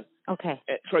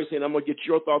 Tracy, and I'm going to get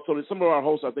your thoughts on it. Some of our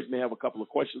hosts, I think, may have a couple of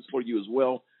questions for you as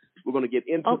well. We're going to get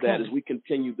into that as we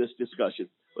continue this discussion.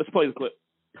 Let's play the clip.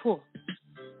 Cool.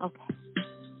 Okay.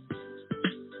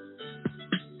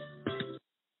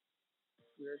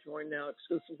 We are joined now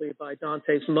exclusively by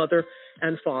Dante's mother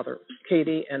and father,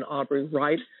 Katie and Aubrey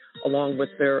Wright, along with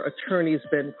their attorneys,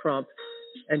 Ben Crump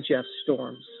and Jeff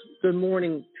Storms. Good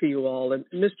morning to you all. And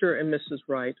Mr. and Mrs.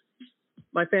 Wright,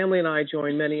 my family and I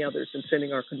join many others in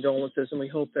sending our condolences, and we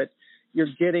hope that you're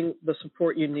getting the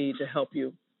support you need to help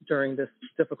you during this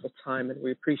difficult time. And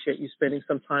we appreciate you spending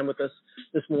some time with us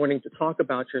this morning to talk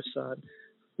about your son.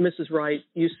 Mrs. Wright,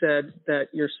 you said that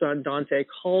your son, Dante,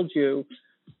 called you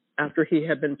after he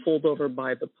had been pulled over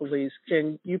by the police.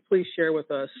 Can you please share with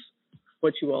us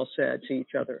what you all said to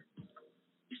each other?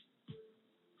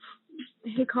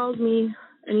 He called me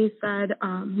and he said,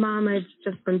 Mom, I've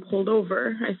just been pulled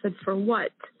over. I said, for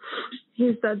what?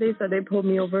 They said they pulled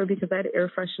me over because I had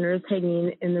air fresheners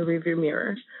hanging in the rearview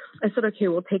mirror. I said, okay,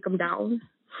 we'll take them down.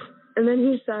 And then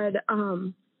he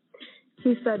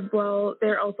said, well,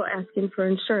 they're also asking for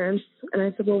insurance. And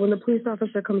I said, well, when the police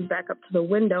officer comes back up to the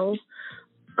window,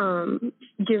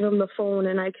 give him the phone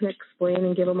and I can explain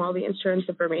and give him all the insurance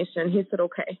information. He said,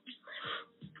 okay.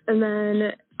 And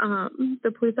then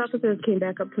the police officers came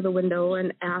back up to the window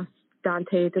and asked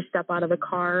Dante to step out of the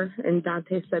car. And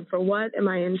Dante said, for what? Am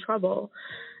I in trouble?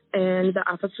 And the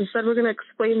officer said, we're going to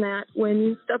explain that when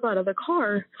you step out of the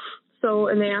car.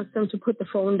 And they asked him to put the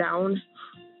phone down.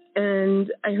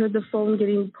 And I heard the phone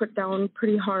getting put down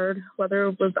pretty hard, whether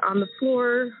it was on the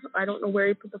floor. I don't know where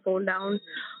he put the phone down.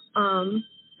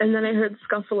 And then I heard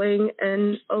scuffling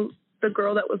and the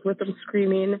girl that was with him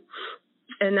screaming.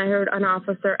 And I heard an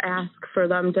officer ask for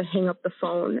them to hang up the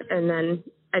phone. And then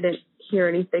I didn't hear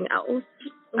anything else.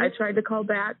 I tried to call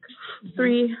back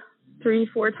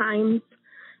 4 times.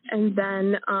 And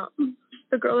then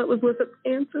the girl that was with him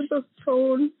answered the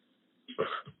phone.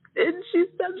 And she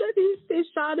said that they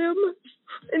shot him.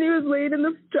 And he was laying in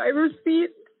the driver's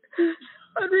seat,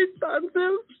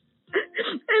 unresponsive.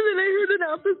 And then I heard an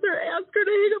officer ask her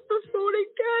to hang up the phone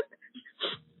again.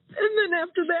 And then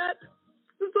after that,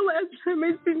 this is the last time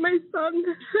I've seen my son.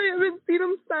 I haven't seen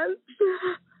him since.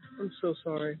 I'm so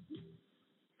sorry.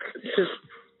 Just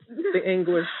the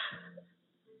anguish.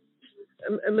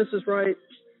 And Mrs. Wright,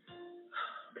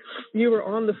 you were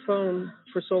on the phone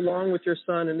for so long with your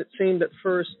son, and it seemed at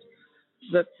first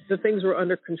that the things were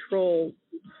under control.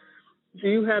 Do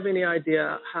you have any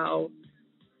idea how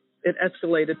it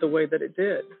escalated the way that it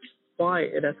did? Why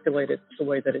it escalated the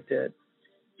way that it did?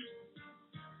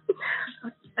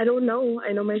 I don't know.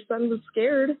 I know my son was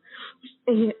scared.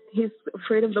 He's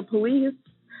afraid of the police.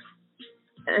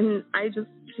 And I just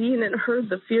seen and heard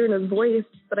the fear in his voice,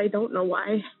 but I don't know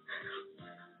why.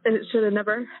 And it should have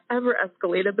never, ever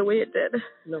escalated the way it did.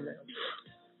 No, ma'am.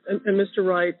 And Mr.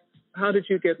 Wright, how did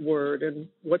you get word, and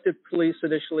what did police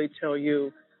initially tell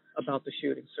you about the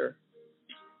shooting, sir?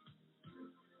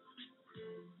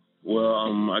 Well,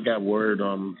 I got word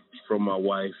from my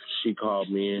wife. She called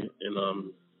me in,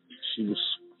 and she was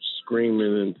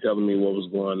screaming and telling me what was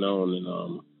going on, and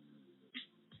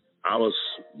I was,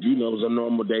 it was a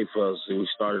normal day for us, and we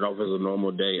started off as a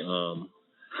normal day.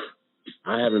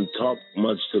 I haven't talked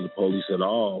much to the police at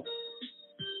all.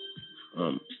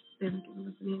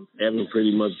 Haven't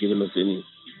pretty much given us any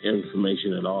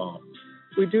information at all.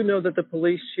 We do know that the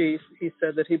police chief, he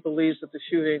said that he believes that the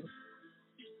shooting,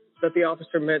 that the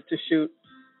officer meant to shoot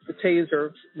the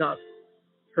taser, not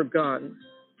her gun,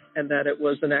 and that it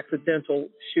was an accidental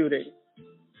shooting.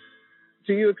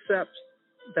 Do you accept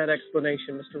that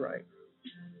explanation, Mr. Wright?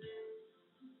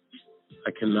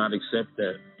 I cannot accept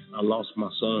that. I lost my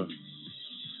son.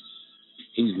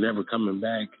 He's never coming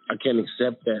back. I can't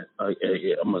accept that.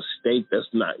 A mistake, that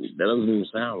doesn't even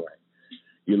sound right.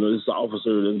 This is an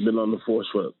officer that's been on the force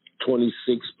for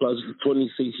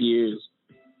 26 years.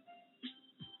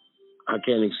 I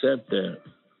can't accept that.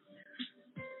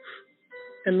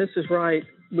 And Mrs. Wright,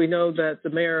 we know that the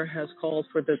mayor has called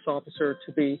for this officer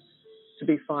to be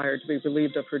fired, to be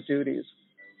relieved of her duties.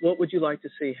 What would you like to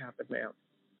see happen, ma'am?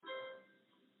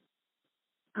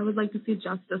 I would like to see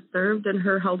justice served and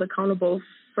her held accountable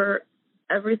for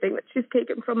everything that she's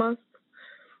taken from us.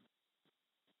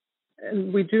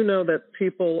 And we do know that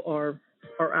people are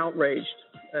outraged,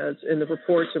 as in the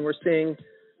reports, and we're seeing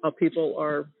how people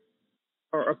are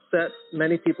upset.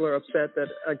 Many people are upset that,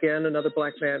 again, another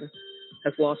black man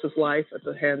has lost his life at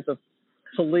the hands of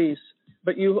police.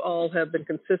 But you all have been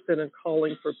consistent in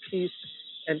calling for peace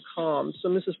and calm. So,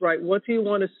 Mrs. Wright, what do you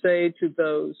want to say to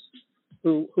those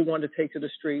who want to take to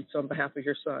the streets on behalf of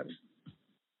your son?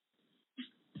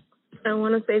 I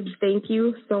want to say thank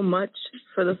you so much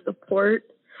for the support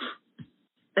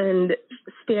and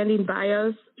standing by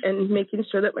us and making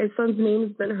sure that my son's name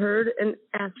has been heard, and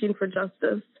asking for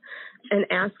justice and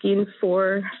asking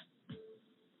for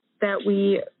that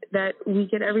we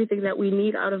get everything that we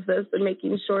need out of this, and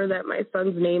making sure that my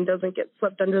son's name doesn't get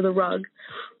swept under the rug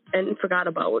and forgot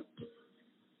about.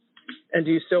 And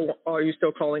are you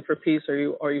still calling for peace?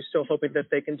 Are you still hoping that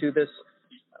they can do this,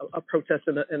 a protest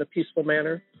in a peaceful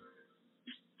manner?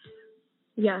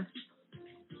 Yes.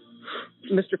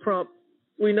 Mr. Crump,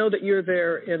 we know that you're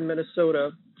there in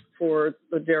Minnesota for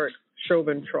the Derek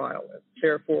Chauvin trial,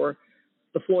 there for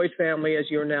the Floyd family, as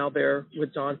you're now there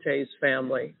with Dante's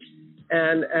family.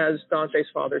 And as Dante's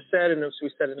father said, and as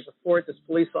we said in the report, this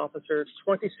police officer,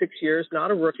 26 years,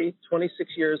 not a rookie, 26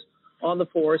 years on the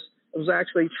force, was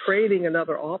actually training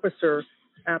another officer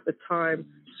at the time.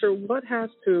 Sir, what has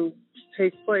to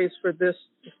take place for this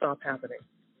to stop happening?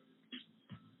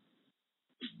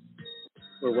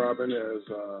 Well, Robin, as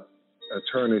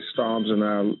Attorney Storms and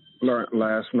I learned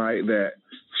last night, that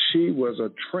she was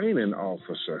a training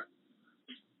officer.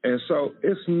 And so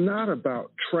it's not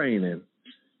about training.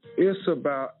 It's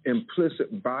about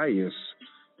implicit bias.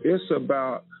 It's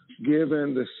about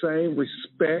giving the same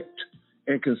respect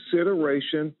and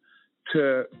consideration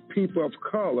to people of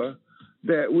color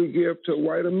that we give to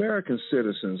white American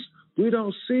citizens. We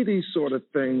don't see these sort of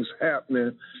things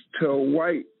happening to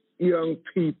white young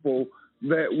people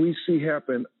that we see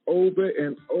happen over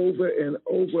and over and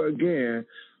over again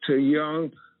to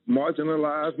young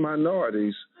marginalized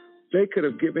minorities. They could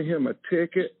have given him a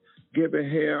ticket, given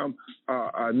him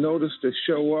a notice to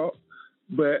show up,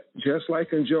 but just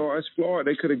like in George Floyd,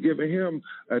 they could have given him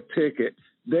a ticket.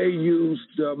 They use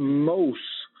the most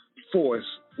force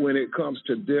when it comes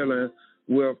to dealing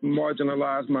with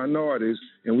marginalized minorities,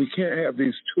 and we can't have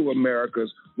these two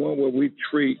Americas, one where we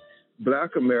treat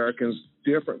black Americans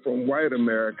different from white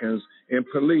Americans in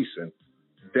policing.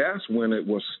 That's when it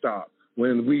will stop,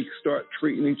 when we start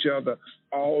treating each other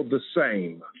all the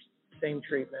same. Same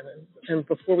treatment. And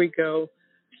before we go,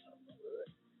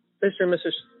 Mr. and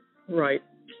Mrs. Wright,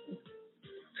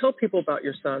 tell people about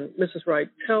your son. Mrs. Wright,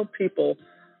 tell people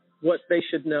what they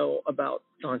should know about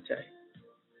Dante.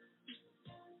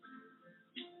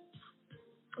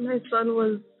 My son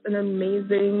was an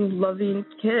amazing, loving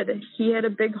kid. He had a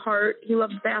big heart. He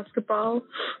loved basketball.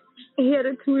 He had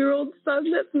a 2-year-old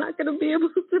son that's not going to be able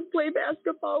to play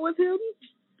basketball with him.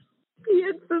 He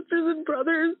had sisters and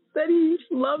brothers that he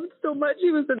loved so much. He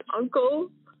was an uncle,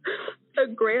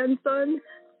 a grandson.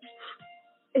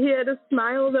 He had a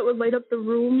smile that would light up the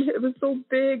room. It was so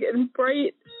big and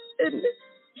bright. And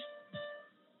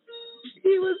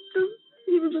he was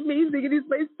amazing. And he's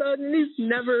my son. And he's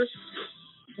never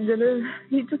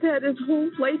He just had his whole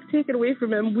life taken away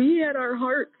from him. We had our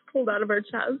hearts pulled out of our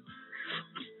chests.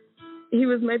 He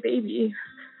was my baby.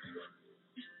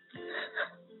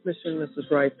 Mr. and Mrs.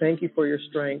 Wright, thank you for your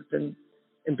strength and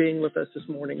being with us this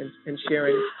morning and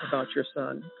sharing about your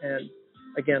son. And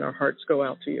again, our hearts go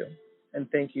out to you. And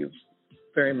thank you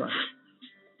very much.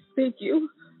 Thank you.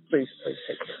 Please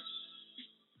take care.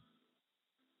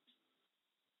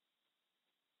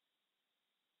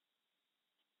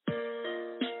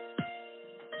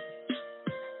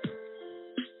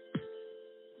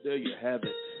 There you have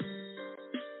it.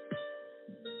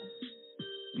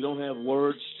 You don't have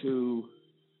words to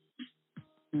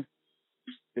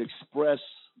express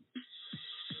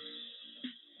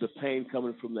the pain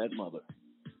coming from that mother.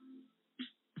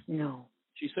 No.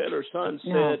 She said her son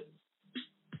said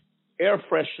air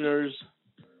fresheners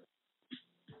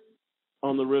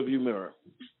on the rearview mirror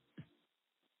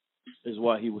is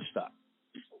why he was stopped.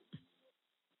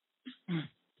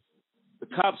 The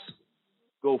cops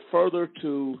go further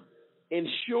to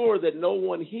ensure that no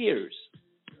one hears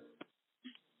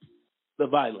the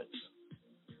violence.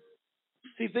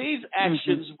 See, these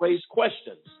actions raise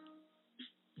questions.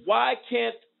 Why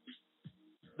can't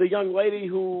the young lady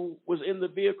who was in the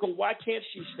vehicle, why can't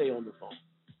she stay on the phone?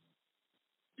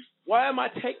 Why am I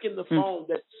taking the phone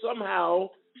that somehow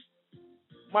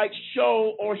might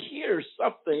show or hear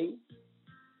something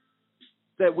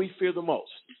that we fear the most?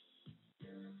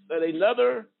 That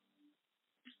another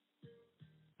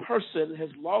person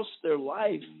has lost their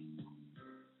life,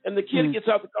 and the kid gets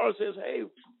out the car and says, hey,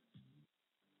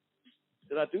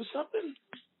 did I do something?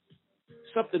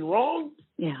 Something wrong?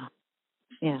 Yeah.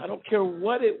 I don't care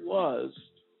what it was.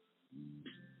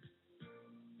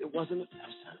 It wasn't a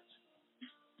death sentence.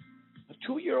 A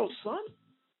 2-year-old son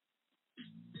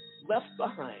left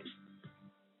behind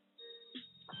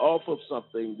off of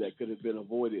something that could have been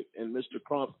avoided. And Mr.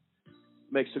 Crump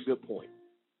makes a good point.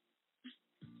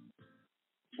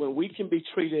 When we can be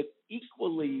treated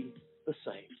equally the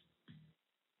same.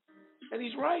 And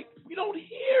he's right. We don't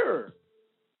hear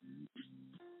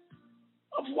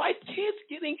of white kids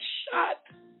getting shot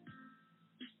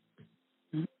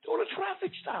during a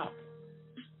traffic stop.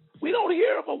 We don't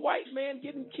hear of a white man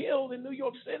getting killed in New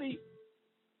York City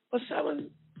for selling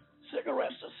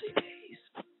cigarettes or CDs.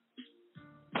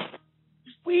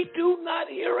 We do not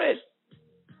hear it.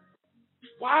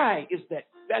 Why is that?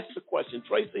 That's the question.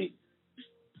 Tracy,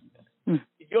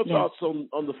 your thoughts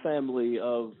on the family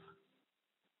of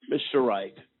Mr.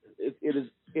 Wright. It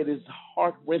is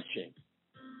heart-wrenching.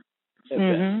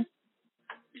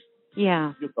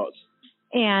 Yeah. Your thoughts?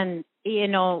 And, you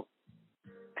know,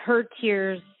 her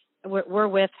tears, we're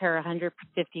with her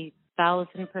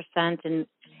 150,000%.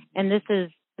 And this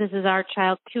is our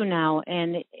child too now.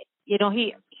 And, you know,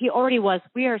 he already was.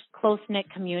 We are a close-knit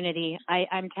community.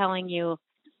 I'm telling you,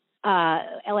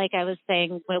 like I was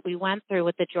saying, what we went through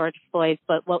with the George Floyd,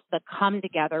 but what the come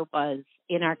together was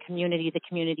in our community, the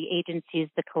community agencies,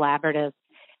 the collaborative,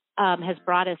 has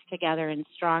brought us together and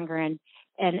stronger. And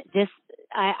this,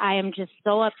 I am just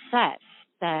so upset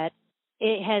that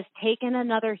it has taken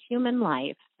another human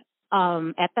life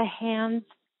at the hands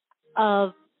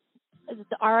of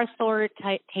our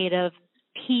authoritative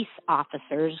peace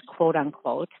officers, quote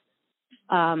unquote.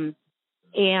 And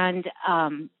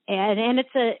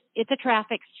it's a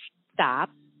traffic stop.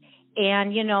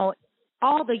 And, you know,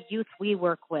 all the youth we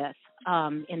work with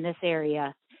in this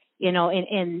area, you know,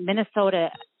 in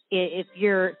Minnesota, if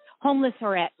you're homeless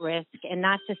or at risk, and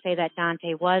not to say that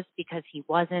Dante was, because he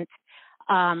wasn't,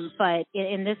 but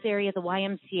in this area, the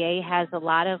YMCA has a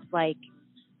lot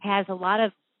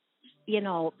of, you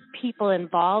know, people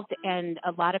involved, and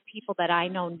a lot of people that I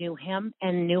know knew him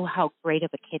and knew how great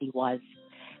of a kid he was.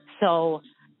 So,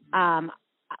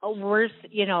 we're,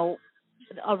 you know,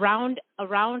 around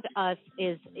us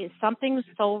is something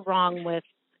so wrong with,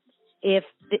 if,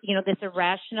 you know, this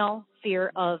irrational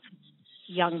fear of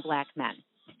young black men.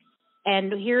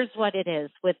 And here's what it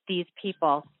is with these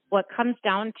people. What comes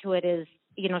down to it is,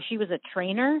 you know, she was a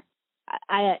trainer.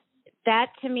 That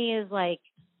to me is like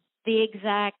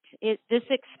this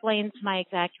explains my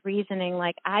exact reasoning.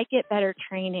 Like, I get better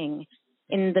training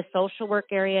in the social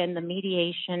work area, in the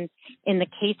mediation, in the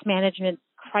case management,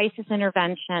 crisis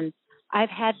intervention. I've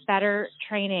had better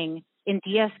training in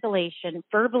de-escalation,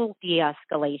 verbal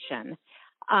de-escalation,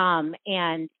 and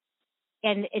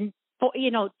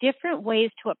you know, different ways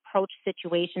to approach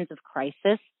situations of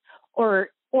crisis or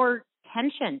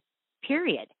tension,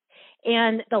 period.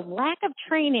 And the lack of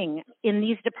training in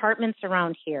these departments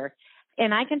around here,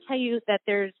 and I can tell you that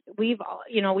we've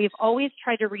always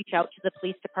tried to reach out to the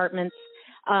police departments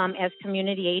as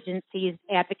community agencies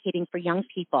advocating for young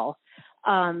people.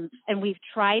 And we've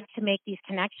tried to make these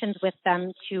connections with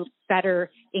them to better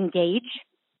engage,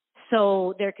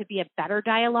 so there could be a better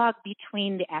dialogue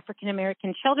between the African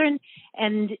American children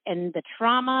and the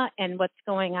trauma and what's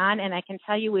going on. And I can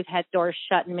tell you, we've had doors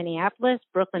shut in Minneapolis,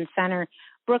 Brooklyn Center,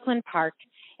 Brooklyn Park,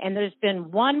 and there's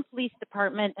been one police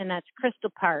department, and that's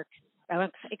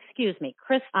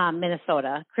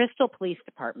Minnesota, Crystal Police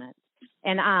Department.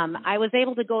 And I was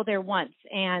able to go there once,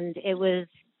 and it was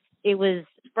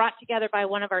brought together by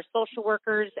one of our social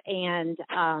workers and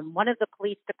one of the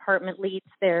police department leads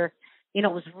there. You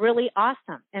know, it was really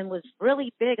awesome and was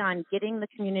really big on getting the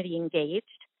community engaged.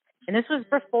 And this was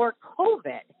before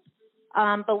COVID,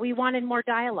 but we wanted more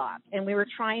dialogue, and we were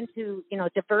trying to,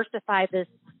 diversify this,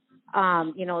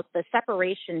 the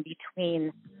separation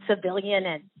between civilian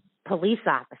and police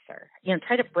officer,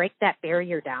 try to break that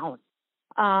barrier down.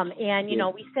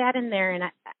 We sat in there, and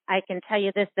I can tell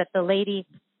you this, that the lady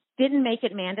didn't make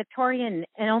it mandatory, and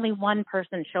only one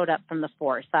person showed up from the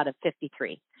force out of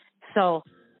 53. So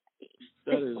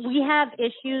we have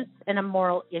issues and a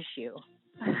moral issue.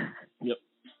 Yep.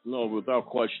 No, without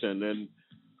question. And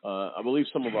I believe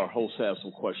some of our hosts have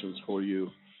some questions for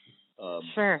you.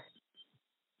 Sure.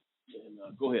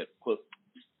 And, go ahead, Cliff.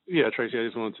 Yeah, Tracy, I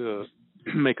just wanted to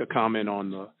make a comment on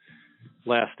the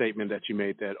last statement that you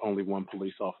made that only one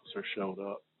police officer showed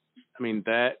up. I mean,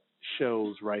 that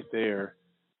shows right there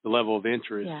the level of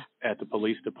interest at the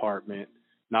police department,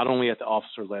 not only at the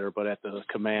officer level, but at the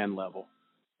command level,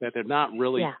 that they're not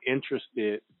really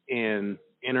interested in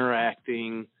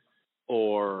interacting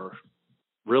or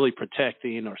really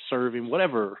protecting or serving,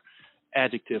 whatever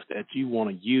adjective that you want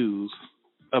to use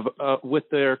with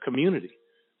their community.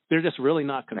 They're just really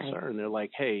not concerned. Right. They're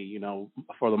like, hey,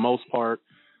 for the most part,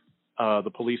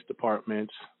 the police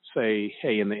departments say,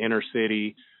 hey, in the inner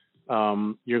city,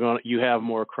 you have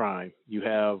more crime. You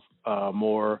have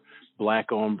more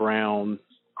black on brown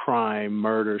crime,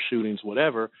 murder, shootings,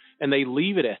 whatever, and they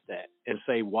leave it at that and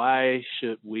say, why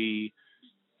should we,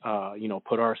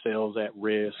 put ourselves at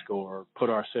risk or put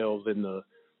ourselves in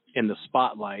the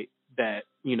spotlight that,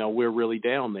 we're really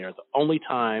down there. The only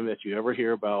time that you ever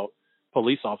hear about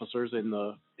police officers in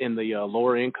the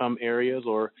lower income areas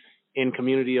or in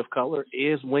community of color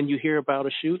is when you hear about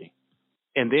a shooting.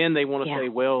 And then they want to say,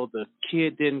 well, the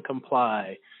kid didn't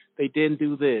comply. They didn't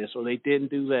do this or they didn't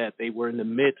do that. They were in the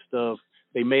midst of,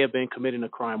 they may have been committing a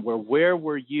crime. Where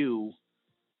were you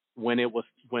when it was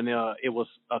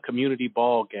a community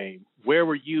ball game? Where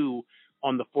were you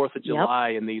on the 4th of July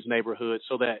in these neighborhoods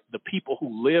so that the people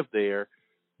who live there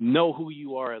know who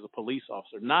you are as a police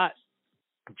officer, not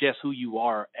just who you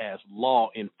are as law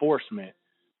enforcement,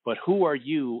 but who are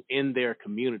you in their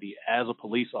community as a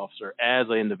police officer, as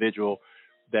an individual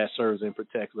that serves and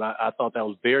protects. I thought that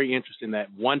was very interesting that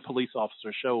one police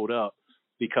officer showed up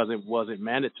because it wasn't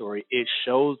mandatory. It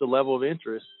shows the level of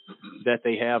interest that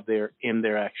they have there in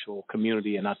their actual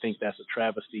community, and I think that's a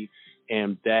travesty,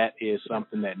 and that is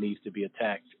something that needs to be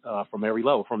attacked from every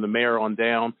level, from the mayor on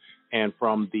down and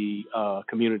from the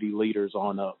community leaders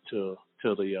on up to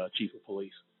the chief of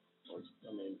police.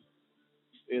 I mean,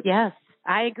 yes,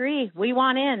 I agree. We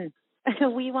want in.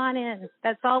 We want in.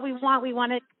 That's all we want. We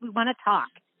want to talk.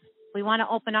 We want to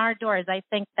open our doors. I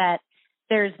think that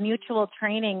there's mutual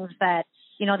trainings that,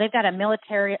 they've got a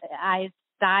militarized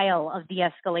style of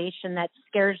de-escalation that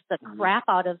scares the crap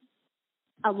out of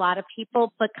a lot of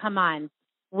people. But come on,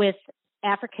 with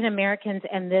African Americans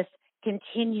and this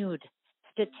continued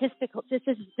statistical, this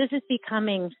is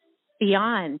becoming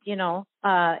beyond,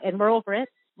 and we're over it.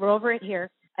 We're over it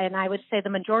here. And I would say the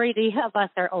majority of us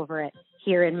are over it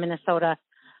here in Minnesota.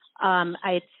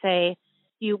 I'd say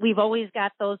we've always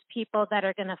got those people that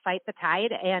are going to fight the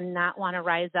tide and not want to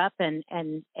rise up and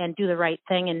do the right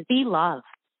thing and be love.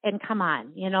 And come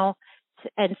on,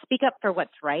 and speak up for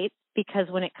what's right. Because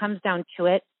when it comes down to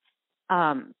it,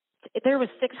 there was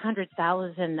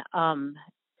 600,000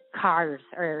 cars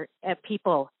or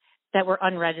people that were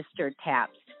unregistered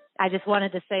taps. I just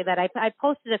wanted to say that I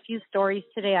posted a few stories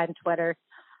today on Twitter.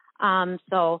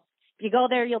 So if you go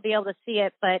there, you'll be able to see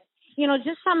it. But,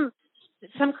 just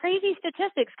some crazy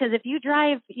statistics, because if you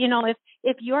drive,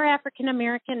 if you're African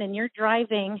American and you're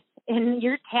driving and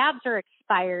your tabs are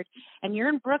expired and you're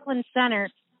in Brooklyn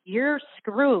Center, you're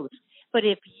screwed. But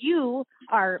if you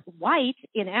are white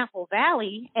in Apple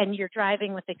Valley and you're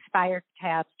driving with expired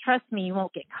tabs, trust me, you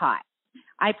won't get caught.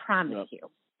 I promise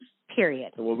you.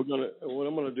 Period. Well, what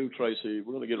I'm gonna do, Tracy,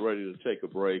 we're gonna get ready to take a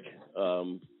break.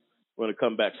 We're gonna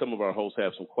come back. Some of our hosts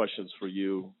have some questions for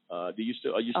you. Are you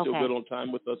still good on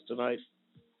time with us tonight?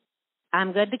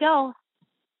 I'm good to go.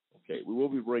 Okay, we will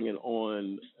be bringing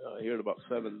on here at about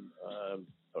 7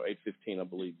 or 8:15, I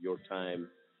believe, your time.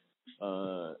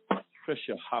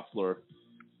 Tricia Hoffler,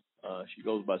 she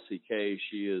goes by CK.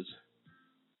 She is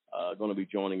going to be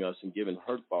joining us and giving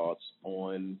her thoughts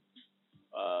on,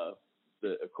 of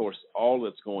course, all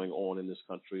that's going on in this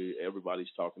country.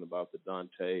 Everybody's talking about the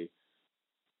Dante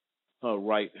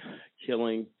Wright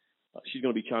killing. She's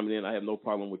going to be chiming in. I have no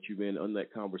problem with you being on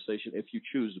that conversation if you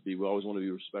choose to be. We always want to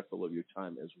be respectful of your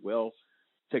time as well.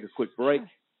 Take a quick break.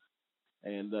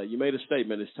 And you made a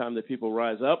statement. It's time that people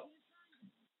rise up.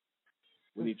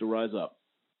 We need to rise up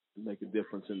and make a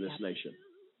difference in this nation.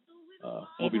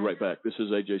 We'll be right back. This is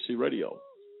AJC Radio.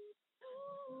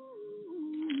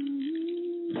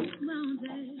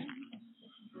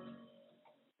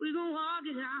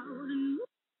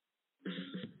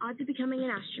 Odds of becoming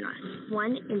an astronaut,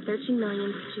 1 in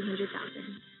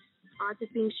 13,200,000. Odds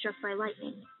of being struck by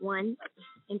lightning, 1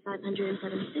 in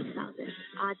 576,000.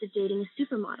 Odds of dating a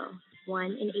supermodel, 1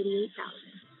 in 88,000.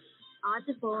 Odds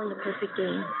of bowling a perfect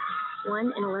game,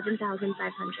 1 in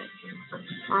 11,500.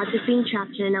 Odds of being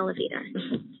trapped in an elevator,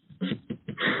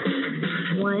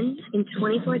 1 in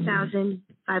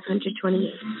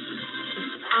 24,528.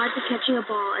 Odds of catching a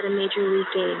ball at a major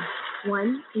league game,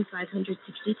 1 in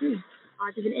 563.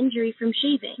 Odds of an injury from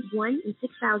shaving, 1 in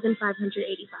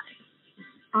 6,585.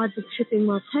 Odds of tripping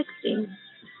while texting,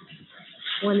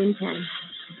 1 in 10.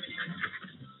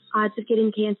 Odds of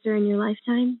getting cancer in your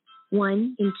lifetime,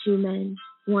 1 in 2 men,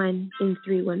 1 in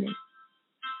 3 women.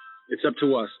 It's up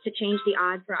to us. To change the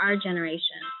odds for our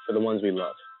generation. For the ones we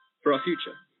love. For our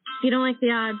future. If you don't like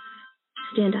the odds,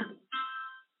 stand up.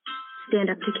 Stand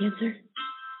up to cancer.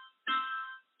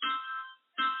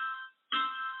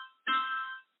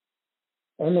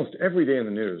 Almost every day in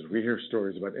the news, we hear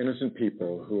stories about innocent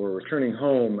people who are returning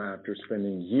home after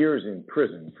spending years in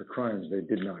prison for crimes they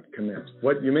did not commit.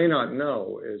 What you may not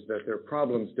know is that their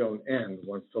problems don't end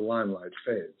once the limelight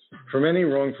fades. For many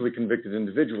wrongfully convicted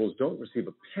individuals don't receive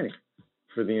a penny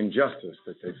for the injustice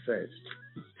that they faced.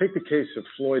 Take the case of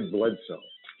Floyd Bledsoe.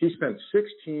 He spent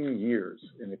 16 years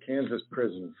in a Kansas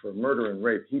prison for murder and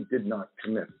rape he did not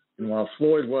commit. And while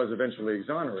Floyd was eventually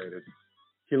exonerated,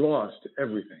 he lost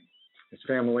everything. His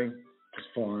family, his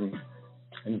farm,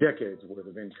 and decades worth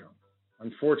of income.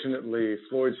 Unfortunately,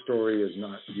 Floyd's story is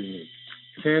not unique.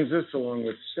 Kansas, along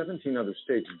with 17 other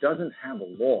states, doesn't have a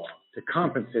law to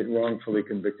compensate wrongfully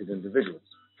convicted individuals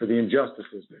for the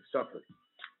injustices they've suffered.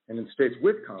 And in states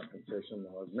with compensation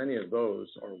laws, many of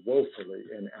those are woefully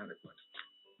inadequate.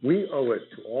 We owe it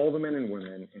to all the men and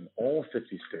women in all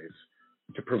 50 states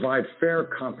to provide fair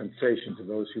compensation to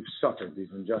those who've suffered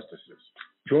these injustices.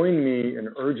 Join me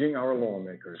in urging our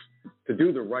lawmakers to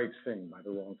do the right thing by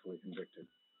the wrongfully convicted.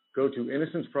 Go to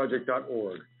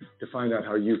innocenceproject.org to find out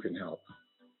how you can help.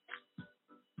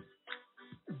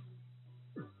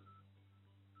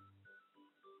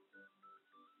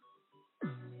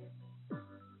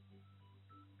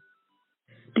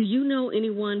 Do you know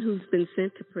anyone who's been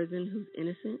sent to prison who's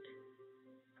innocent?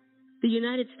 The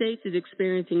United States is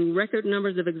experiencing record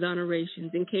numbers of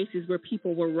exonerations in cases where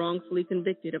people were wrongfully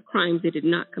convicted of crimes they did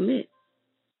not commit.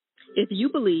 If you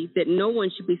believe that no one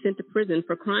should be sent to prison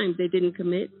for crimes they didn't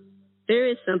commit, there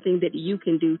is something that you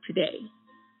can do today.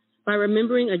 By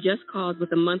remembering a just cause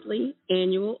with a monthly,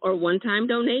 annual, or one-time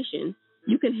donation,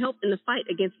 you can help in the fight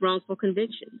against wrongful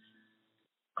convictions.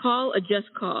 Call a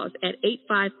just cause at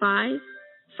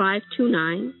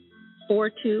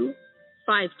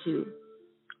 855-529-4252.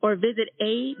 or visit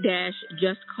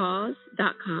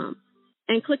a-justcause.com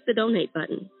and click the donate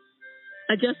button.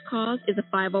 A Just Cause is a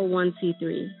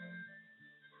 501c3.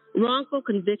 Wrongful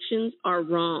convictions are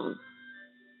wrong.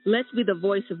 Let's be the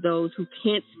voice of those who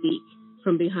can't speak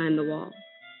from behind the wall.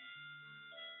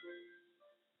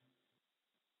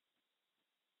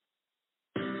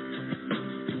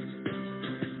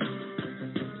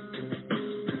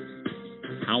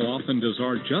 How often does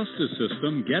our justice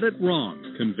system get it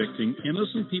wrong, convicting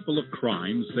innocent people of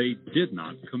crimes they did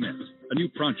not commit? A new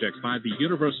project by the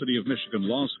University of Michigan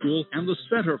Law School and the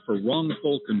Center for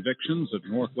Wrongful Convictions at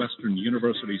Northwestern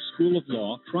University School of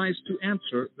Law tries to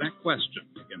answer that question.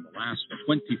 In the last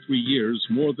 23 years,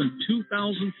 more than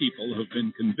 2,000 people have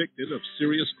been convicted of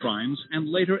serious crimes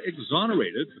and later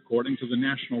exonerated, according to the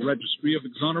National Registry of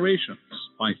Exonerations.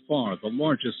 By far, the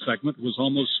largest segment was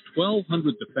almost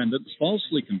 1,200 defendants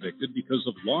falsely convicted because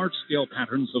of large-scale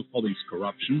patterns of police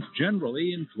corruption,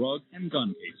 generally in drug and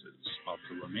gun cases. Of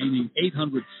the remaining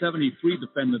 873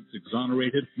 defendants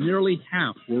exonerated, nearly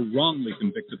half were wrongly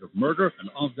convicted of murder, and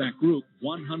of that group,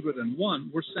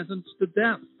 101 were sentenced to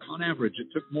death. On average, it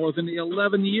took more than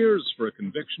 11 years for a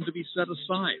conviction to be set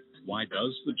aside. Why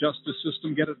does the justice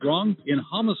system get it wrong? In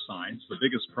homicides, the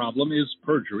biggest problem is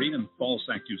perjury and false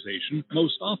accusation,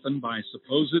 most often by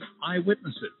supposed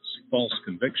eyewitnesses. False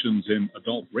convictions in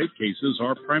adult rape cases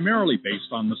are primarily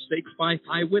based on mistakes by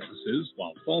eyewitnesses,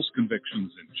 while false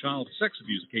convictions in child sex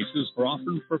abuse cases are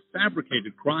often for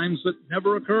fabricated crimes that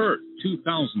never occurred.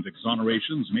 2,000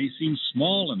 exonerations may seem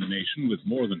small in the nation with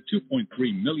more than 2.3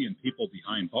 million people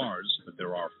behind bars, but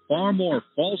there are far more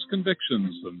false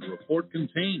convictions than the report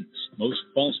contains. Most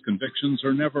false convictions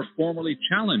are never formally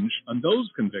challenged, and those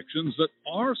convictions that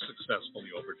are successfully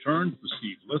overturned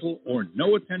receive little or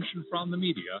no attention from the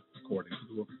media, according to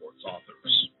the report's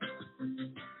authors.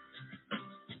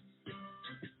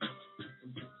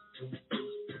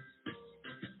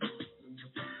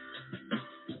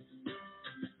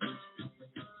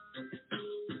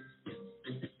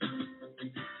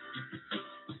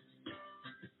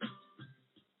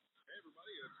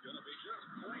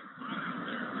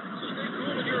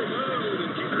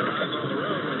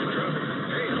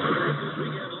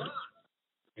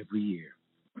 Every year,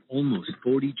 almost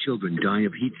 40 children die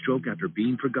of heat stroke after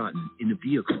being forgotten in a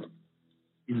vehicle.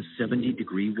 In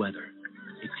 70-degree weather,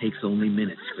 it takes only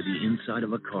minutes for the inside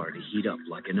of a car to heat up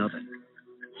like an oven.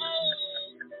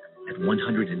 At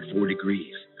 104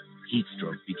 degrees, heat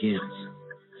stroke begins,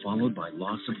 followed by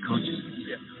loss of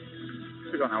consciousness.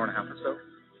 It's about an hour and a half or so.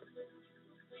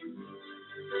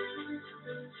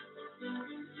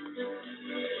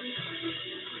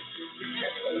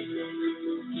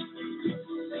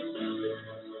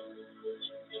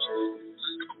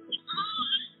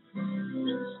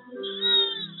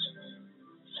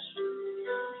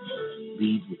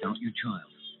 Leave without your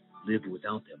child. Live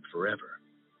without them forever.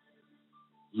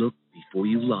 Look before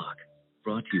you lock.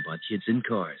 Brought to you by Kids in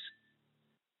Cars.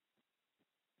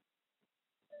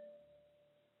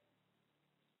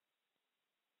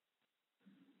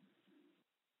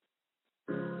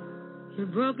 You're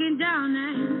broken down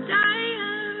and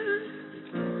tired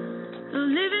of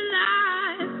living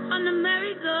life on the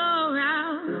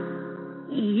merry-go-round.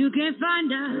 You can't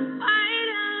find a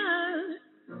fighter,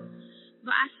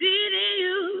 but I see it in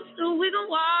you, so we can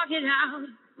walk it out.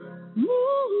 Move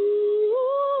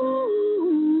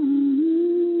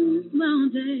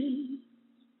mountains,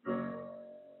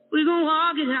 we can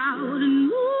walk it out and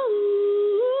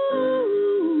move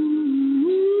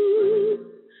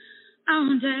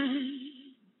mountains.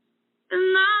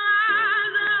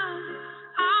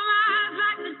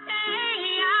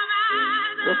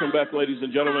 Welcome back, ladies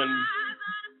and gentlemen.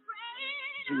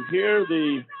 To hear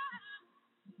the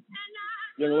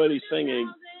young lady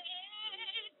singing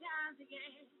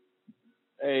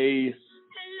a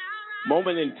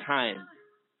moment in time,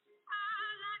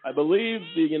 I believe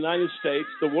the United States,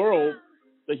 the world,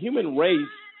 the human race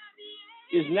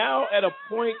is now at a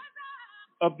point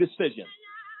of decision.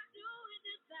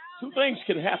 Two things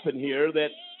can happen here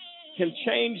that can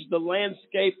change the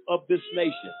landscape of this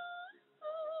nation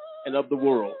and of the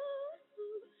world.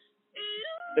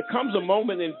 There comes a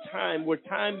moment in time where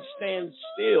time stands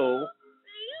still,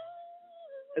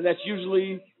 and that's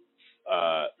usually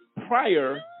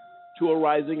prior to a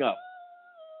rising up.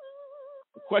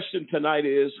 The question tonight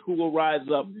is, who will rise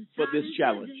up for this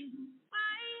challenge?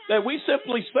 That we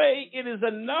simply say it is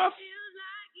enough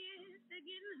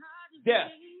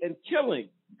death and killing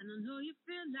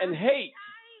and hate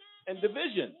and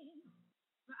division.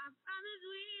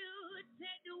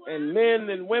 And men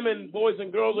and women, boys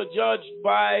and girls are judged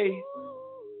by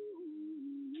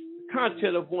the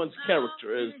content of one's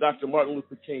character, as Dr. Martin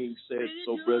Luther King said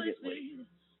so brilliantly.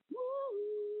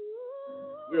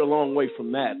 We're a long way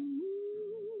from that.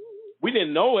 We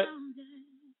didn't know it.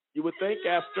 You would think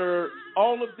after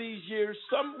all of these years,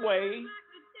 some way,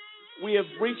 we have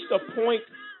reached a point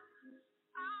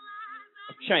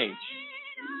of change.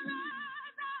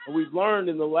 And we've learned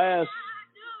in the last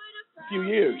few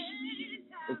years,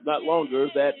 if not longer,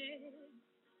 that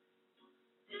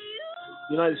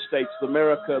the United States,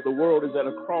 America, the world is at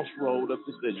a crossroad of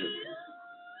decision.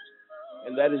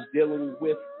 And that is dealing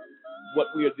with what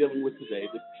we are dealing with today.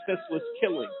 The senseless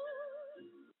killing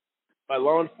by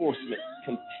law enforcement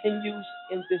continues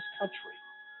in this country.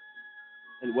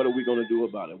 And what are we going to do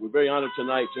about it? We're very honored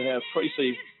tonight to have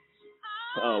Tracy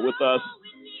with us,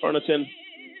 Furniton,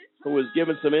 who has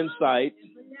given some insight,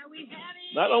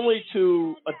 not only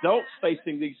to adults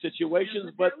facing these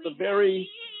situations, but the very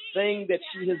thing that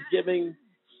she has given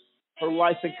her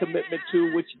life and commitment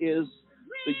to, which is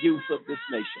the youth of this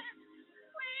nation.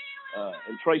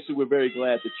 And Tracy, we're very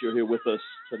glad that you're here with us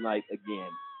tonight again.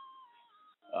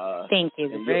 Thank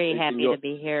you. And Very happy to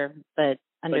be here, but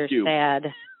under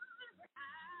sad.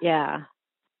 Yeah.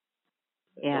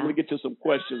 Yeah. I'm going to get to some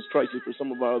questions, Tracy, for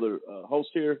some of our other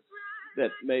hosts here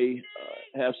that may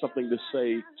have something to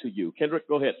say to you. Kendrick,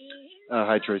 go ahead.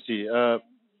 Hi, Tracy. I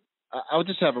would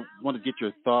just want to get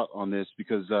your thought on this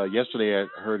because yesterday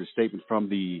I heard a statement from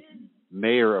the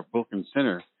mayor of Brooklyn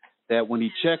Center that when he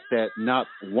checked that not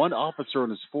one officer on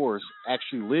his force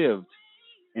actually lived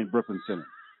in Brooklyn Center.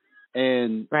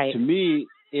 And to me,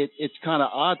 it's kind of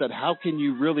odd that how can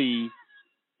you really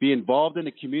be involved in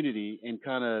the community and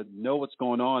kind of know what's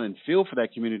going on and feel for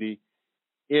that community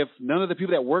if none of the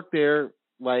people that work there, it's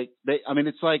like,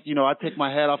 I take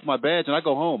my hat off my badge and I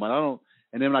go home and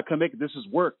and then when I come back, this is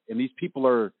work. And these people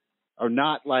are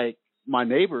not like my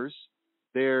neighbors.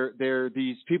 They're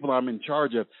these people I'm in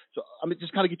charge of. So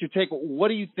just kind of get your take. What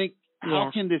do you think?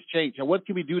 How can this change? And what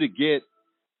can we do to get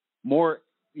more,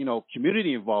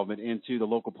 community involvement into the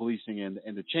local policing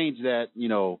and to change that,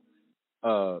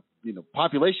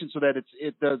 population so that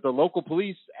the local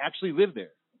police actually live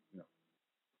there.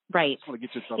 Right. I just want to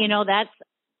get your thoughts.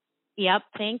 Yep.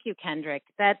 Thank you, Kendrick.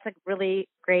 That's a really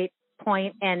great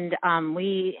point. And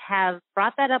we have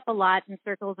brought that up a lot in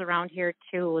circles around here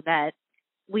too, that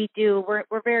we're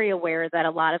very aware that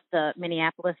a lot of the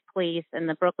Minneapolis police and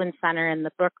the Brooklyn Center and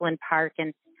the Brooklyn Park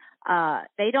and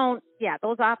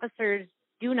those officers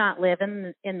do not live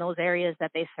in those areas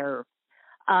that they serve.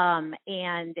 And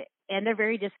they're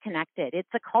very disconnected.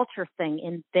 It's a culture thing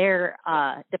in their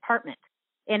department.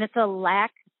 And it's a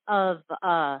lack of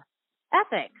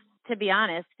ethics, to be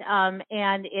honest. And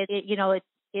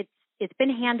it's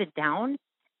been handed down,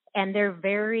 and they're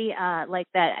very like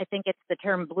that. I think it's the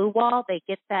term blue wall. They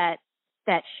get that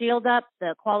shield up,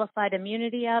 the qualified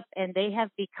immunity up, and they have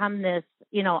become this,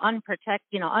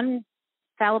 unprotected,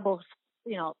 unfallible,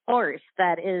 force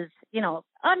that is,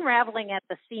 unraveling at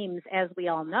the seams, as we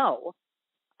all know.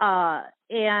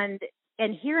 And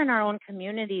here in our own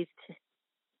communities,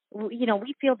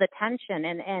 we feel the tension,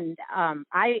 and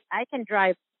I can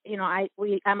drive.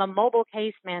 I'm a mobile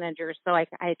case manager, so I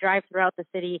drive throughout the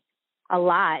city a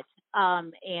lot,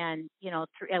 and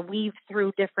and weave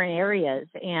through different areas,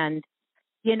 and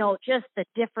just the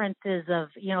differences of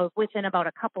within about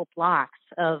a couple blocks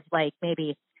of like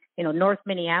maybe North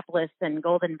Minneapolis and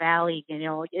Golden Valley.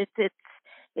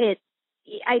 It's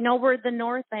I know we're the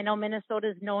North. I know Minnesota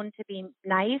is known to be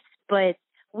nice, but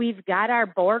we've got our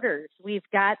borders. We've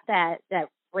got that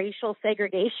racial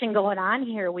segregation going on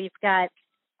here. We've got,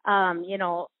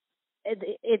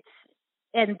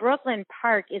 and Brooklyn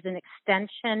Park is an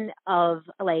extension of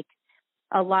like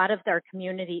a lot of our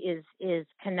community is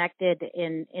connected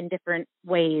in different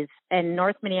ways. And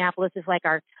North Minneapolis is like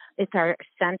our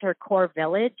center core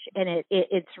village, and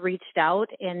it's reached out.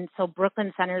 And so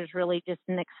Brooklyn Center is really just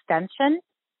an extension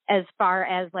as far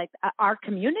as like our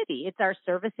community. It's our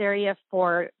service area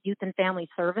for youth and family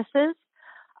services.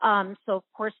 So of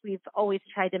course we've always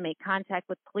tried to make contact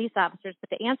with police officers, but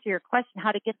to answer your question,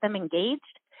 how to get them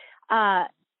engaged, I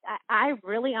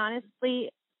really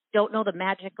honestly don't know the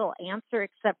magical answer,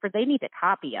 except for they need to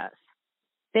copy us.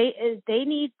 They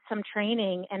need some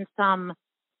training and some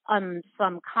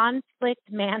conflict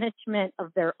management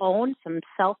of their own, some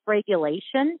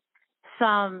self-regulation,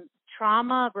 some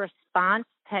trauma response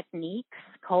techniques,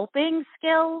 coping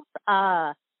skills,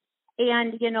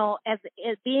 and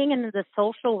as being in the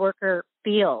social worker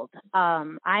field,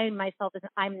 I myself,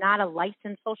 I'm not a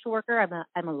licensed social worker.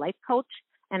 I'm a life coach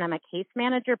and I'm a case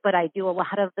manager, but I do a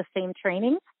lot of the same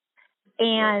trainings.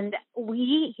 And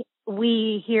we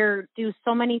here do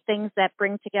so many things that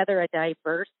bring together a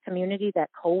diverse community, that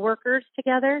co-workers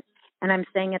together. And I'm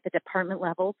saying at the department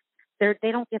levels,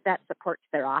 they don't give that support to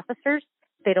their officers.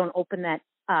 They don't open that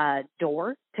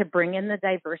door to bring in the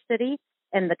diversity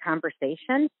and the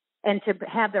conversation, and to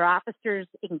have their officers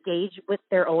engage with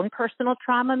their own personal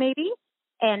trauma maybe,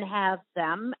 and have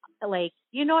them, like,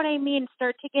 you know what I mean,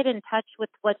 start to get in touch with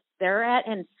what they're at.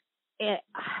 And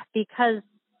because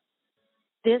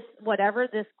this, whatever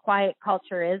this quiet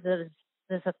culture is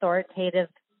this authoritative,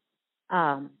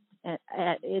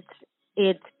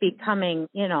 it's becoming,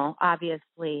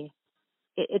 obviously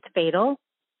it's fatal,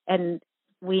 and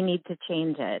we need to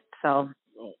change it. So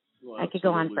I could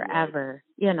go on forever,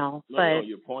 right. But no,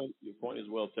 your point is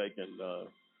well taken,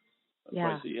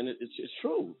 Tracy, and it's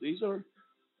true. These are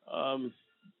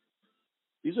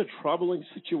troubling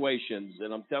situations,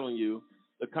 and I'm telling you,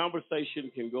 the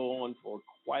conversation can go on for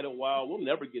quite a while. We'll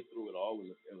never get through it all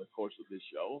in the course of this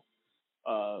show,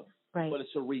 right. But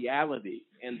it's a reality,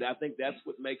 and I think that's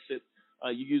what makes it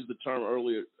You used the term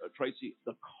earlier, Tracy,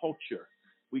 the culture.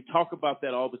 We talk about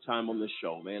that all the time on this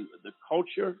show, man. The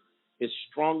culture is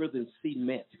stronger than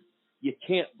cement. You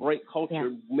can't break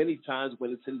culture many times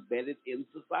when it's embedded in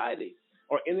society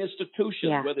or in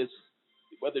institutions,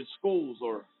 whether it's schools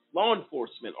or law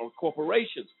enforcement or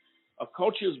corporations. A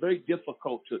culture is very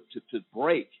difficult to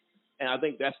break, and I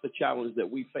think that's the challenge that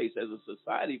we face as a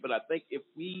society. But I think if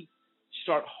we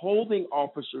start holding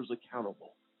officers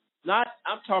accountable,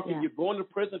 I'm talking you're going to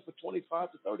prison for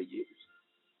 25 to 30 years.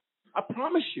 I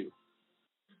promise you,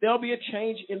 there'll be a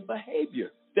change in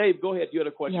behavior. Dave, go ahead. You had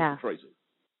a question for Tracy.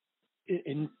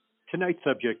 And tonight's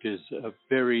subject is a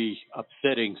very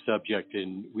upsetting subject,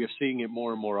 and we're seeing it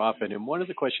more and more often. And one of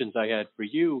the questions I had for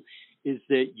you is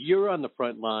that you're on the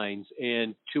front lines,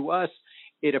 and to us,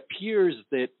 it appears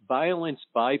that violence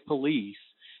by police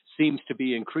seems to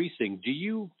be increasing. Do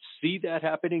you see that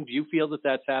happening? Do you feel that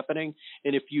that's happening?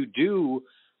 And if you do,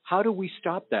 how do we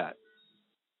stop that?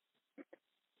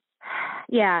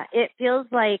 Yeah, it feels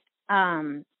like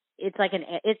to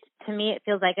me it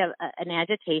feels like an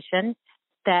agitation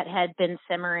that had been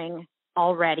simmering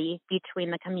already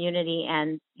between the community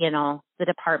and the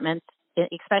departments,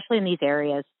 especially in these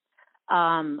areas.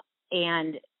 And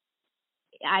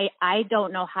I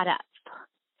don't know how to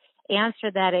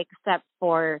answer that except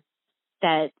for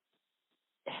that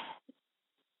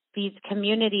these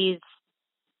communities,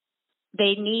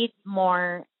 they need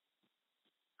more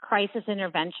crisis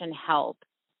intervention help,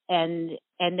 and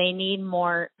they need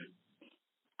more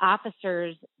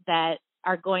officers that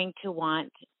are going to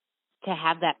want to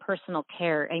have that personal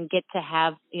care and get to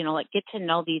have, get to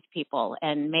know these people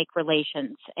and make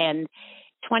relations. And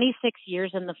 26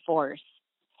 years in the force,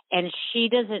 and she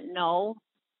doesn't know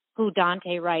who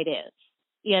Dante Wright is,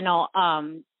 and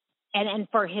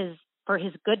for his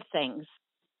good things,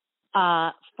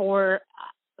 for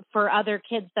other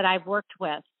kids that I've worked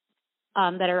with,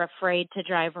 that are afraid to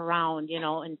drive around,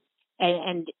 and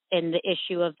the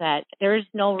issue of that, there is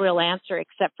no real answer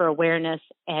except for awareness,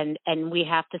 and we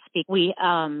have to speak. We,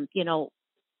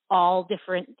 all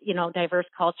different, diverse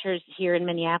cultures here in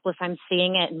Minneapolis, I'm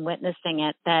seeing it and witnessing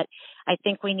it, that I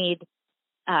think we need,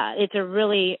 I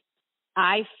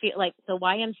feel like the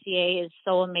YMCA is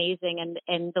so amazing,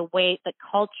 and the way, the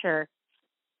culture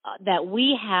that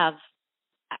we have,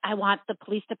 I want the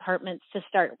police departments to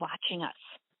start watching us.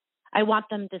 I want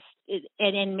them to,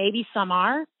 and maybe some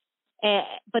are,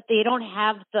 but they don't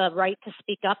have the right to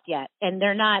speak up yet. And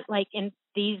they're not like in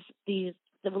these,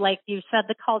 like you said,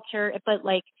 the culture, but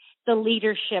like the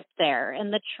leadership there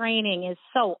and the training is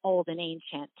so old and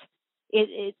ancient.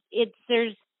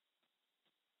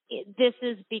 This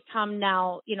has become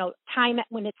now, time,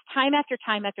 when it's time after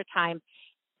time after time.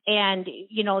 And,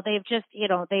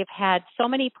 they've had so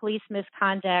many police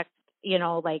misconduct,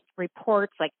 like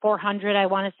reports, like 400, I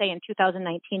want to say, in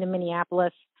 2019 in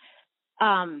Minneapolis.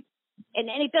 And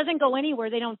it doesn't go anywhere.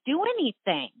 They don't do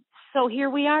anything. So here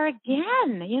we are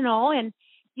again, and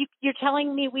you're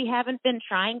telling me we haven't been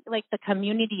trying, like the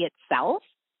community itself.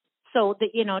 So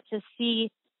that, to see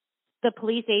the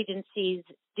police agencies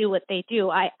do what they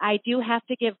do. I do have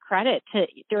to give credit to,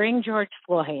 during George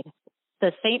Floyd,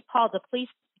 the St. Paul, the police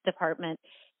department,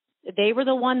 they were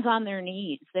the ones on their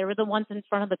knees. They were the ones in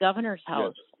front of the governor's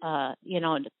house. Yes.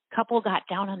 And a couple got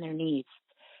down on their knees.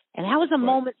 And that was a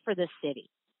moment for the city.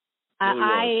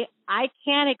 Really I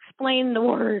can't explain the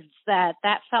words that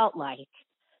felt like.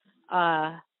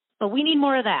 But we need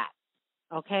more of that.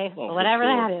 Okay? Oh, whatever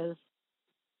that is.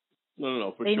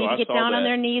 No, for they sure. They need to get down on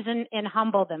their knees and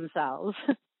humble themselves.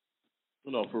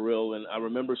 No, for real. And I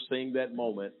remember seeing that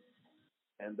moment,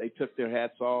 and they took their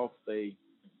hats off. They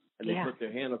put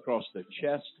their hand across their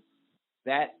chest.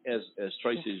 That, as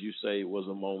Tracy, as you say, was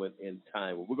a moment in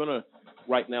time. We're going to,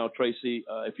 right now, Tracy,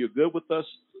 if you're good with us,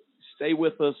 stay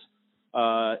with us.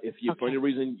 If you, for any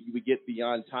reason, we get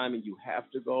beyond time and you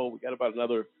have to go, we got about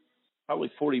another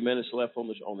probably 40 minutes left on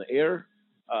the air.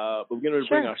 But we're going to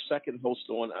bring our second host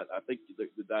on. I think the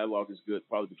dialogue is good,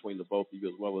 probably between the both of you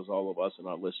as well as all of us and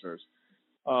our listeners.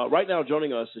 Right now,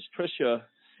 joining us is Tricia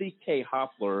C.K.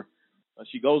 Hoffler.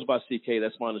 She goes by C.K.,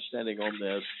 that's my understanding on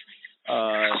this.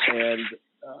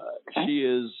 She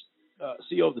is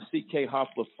CEO of the C.K.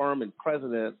 Hoffler firm and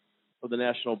president of the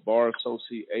National Bar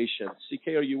Association.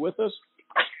 C.K., are you with us?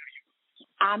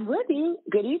 I'm with you.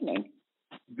 Good evening.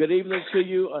 Good evening to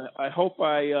you. I hope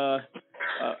I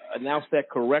announced that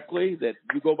correctly, that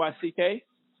you go by C.K.?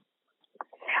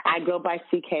 I go by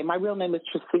C.K. My real name is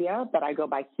Tricia, but I go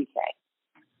by C.K.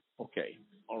 Okay.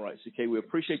 All right, C.K., we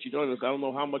appreciate you joining us. I don't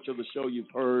know how much of the show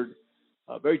you've heard.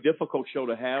 A very difficult show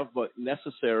to have, but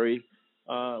necessary.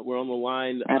 We're on the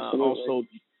line. Also,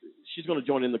 she's going to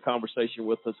join in the conversation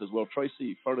with us as well.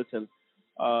 Tracy Furniton,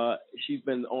 she's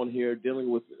been on here dealing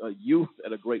with youth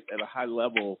at a high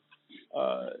level,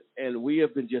 and we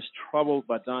have been just troubled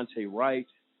by Daunte Wright,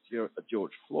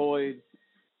 George Floyd,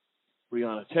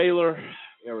 Breonna Taylor,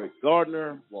 Eric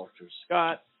Gardner, Walter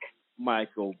Scott,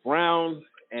 Michael Brown,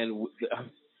 and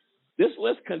this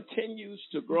list continues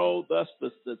to grow. Thus,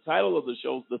 the title of the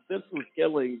show is "The Senseless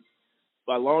Killings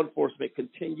by Law Enforcement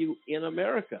Continue in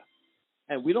America,"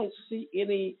 and we don't see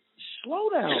any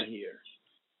slowdown here.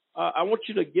 I want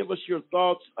you to give us your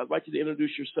thoughts. I'd like you to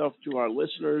introduce yourself to our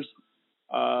listeners,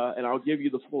 and I'll give you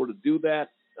the floor to do that.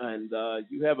 And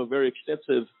you have a very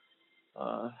extensive,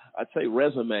 I'd say,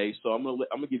 resume. So I'm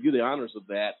gonna give you the honors of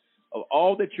that, of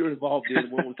all that you're involved in.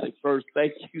 We want to say first,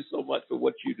 thank you so much for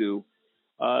what you do.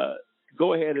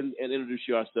 Go ahead and introduce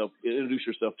yourself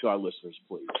to our listeners,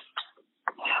 please.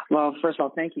 Well, first of all,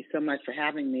 thank you so much for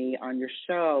having me on your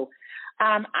show.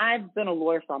 I've been a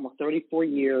lawyer for almost 34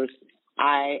 years.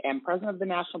 I am president of the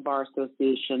National Bar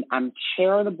Association. I'm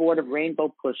chair of the board of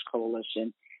Rainbow Push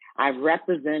Coalition. I've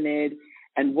represented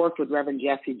and worked with Reverend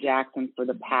Jesse Jackson for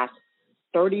the past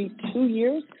 32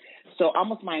 years. So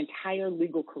almost my entire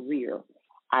legal career,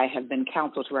 I have been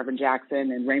counsel to Reverend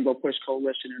Jackson and Rainbow Push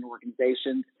Coalition and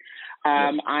organizations.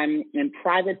 I'm in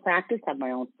private practice, have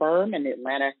my own firm in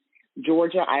Atlanta,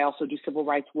 Georgia. I also do civil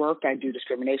rights work. I do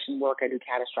discrimination work. I do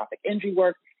catastrophic injury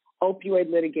work, opioid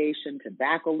litigation,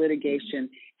 tobacco litigation,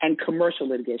 and commercial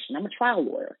litigation. I'm a trial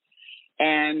lawyer.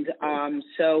 And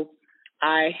so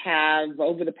I have,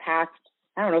 over the past,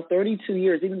 32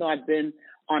 years, even though I've been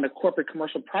on a corporate,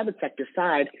 commercial, private sector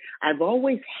side, I've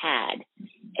always had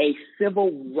a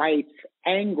civil rights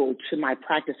angle to my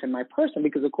practice and my person,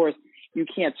 because, of course, you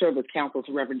can't serve as counsel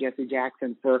to Reverend Jesse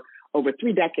Jackson for over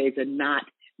 3 decades and not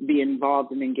be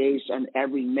involved and engaged on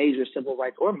every major civil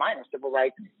rights or minor civil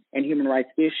rights and human rights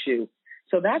issue.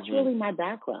 So that's really my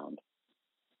background.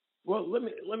 Well, let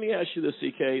me ask you this,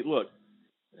 CK. Look,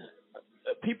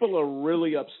 people are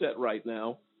really upset right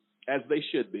now, as they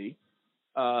should be.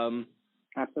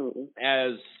 Absolutely.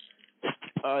 As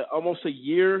almost a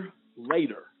year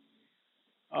later,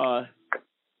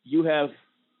 you have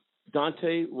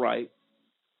Daunte Wright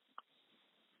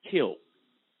killed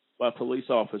by police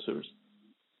officers,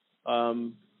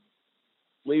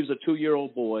 leaves a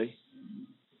 2-year-old boy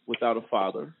without a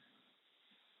father,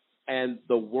 and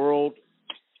the world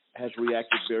has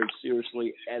reacted very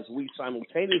seriously as we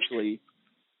simultaneously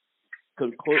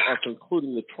are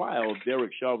concluding the trial of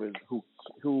Derek Chauvin,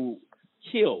 who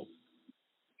killed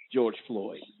George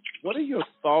Floyd. What are your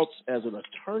thoughts as an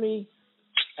attorney,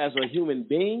 as a human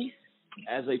being,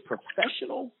 as a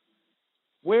professional?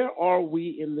 Where are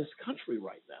we in this country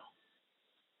right now?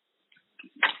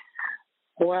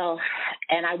 Well,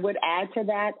 and I would add to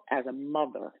that, as a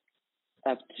mother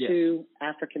of 2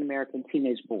 African-American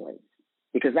teenage boys,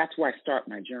 because that's where I start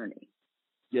my journey.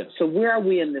 Yes. So where are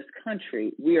we in this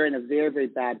country? We are in a very, very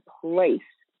bad place,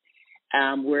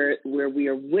 where we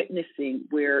are witnessing,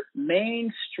 where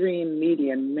mainstream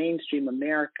media and mainstream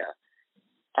America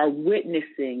are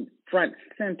witnessing front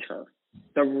center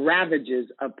the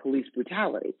ravages of police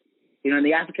brutality. In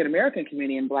the African-American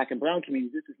community and Black and brown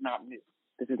communities, this is not new.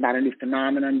 This is not a new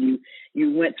phenomenon.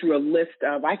 You went through a list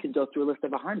of, I could go through a list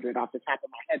of 100 off the top of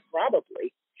my head,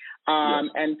 probably.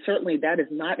 And certainly that is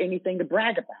not anything to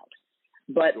brag about.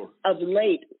 But of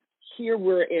late, here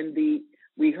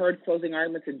we heard closing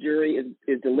arguments. The jury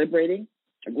is deliberating,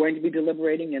 are going to be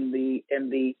deliberating in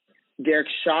the Derek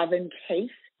Chauvin case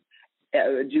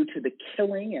due to the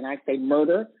killing, and I say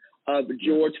murder, of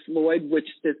George Floyd, which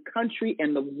this country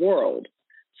and the world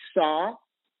saw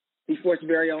before its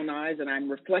very own eyes. And I'm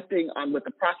reflecting on what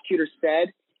the prosecutor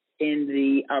said in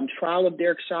the trial of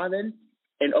Derek Chauvin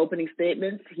in opening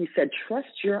statements. He said,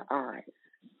 "Trust your eyes."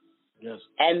 Yes.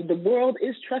 And the world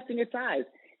is trusting its eyes.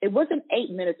 It wasn't 8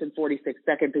 minutes and 46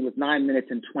 seconds. It was 9 minutes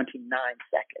and 29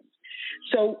 seconds.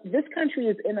 So this country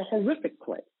is in a horrific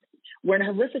place. We're in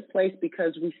a horrific place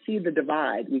because we see the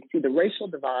divide. We see the racial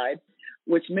divide,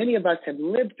 which many of us have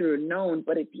lived through and known,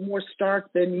 but it's more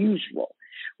stark than usual.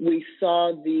 We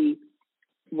saw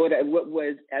what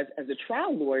was, as a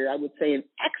trial lawyer, I would say an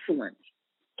excellent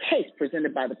case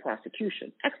presented by the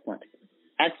prosecution.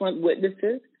 Excellent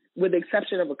witnesses, with the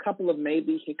exception of a couple of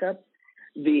maybe hiccups,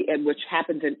 which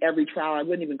happens in every trial. I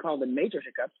wouldn't even call them major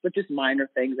hiccups, but just minor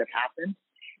things that happen.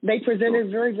 They presented a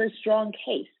very, very strong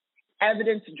case,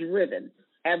 evidence-driven.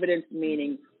 Evidence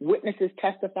meaning witnesses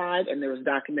testified, and there was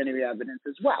documentary evidence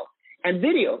as well. And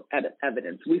video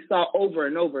evidence. We saw over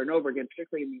and over and over again,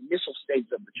 particularly in the initial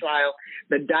stages of the trial,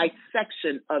 the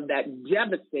dissection of that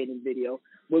devastating video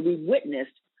where we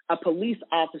witnessed a police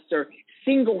officer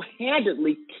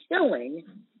single-handedly killing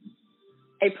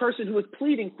a person who is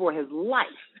pleading for his life.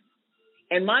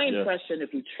 And my impression,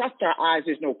 if we trust our eyes,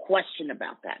 there's no question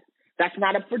about that. That's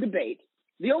not up for debate.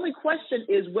 The only question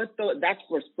is that's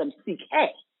for some CK.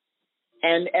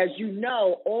 And as you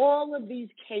know, all of these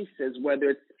cases, whether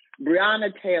it's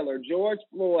Breonna Taylor, George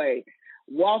Floyd,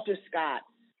 Walter Scott,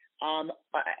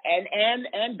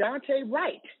 and Dante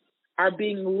Wright, are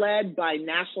being led by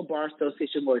National Bar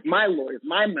Association lawyers,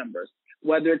 my members,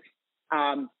 whether it's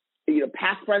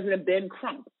past President Ben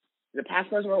Crump, the past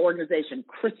president of our organization,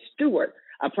 Chris Stewart,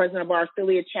 a president of our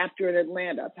affiliate chapter in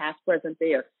Atlanta, a past president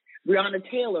there. Breonna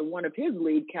Taylor, one of his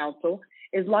lead counsel,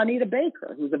 is Lanita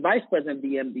Baker, who's the vice president of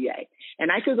the NBA.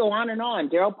 And I could go on and on.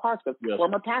 Daryl Parks, the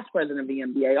former past president of the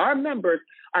NBA. Our members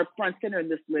are front center in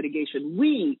this litigation.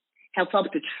 We have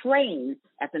helped to train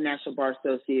at the National Bar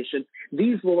Association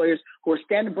these lawyers who are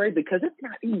standing brave, because it's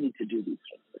not easy to do these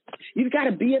cases. You've got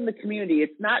to be in the community.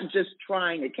 It's not just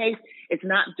trying a case. It's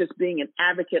not just being an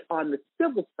advocate on the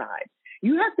civil side.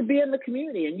 You have to be in the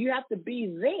community, and you have to be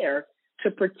there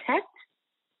to protect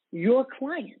your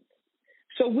clients.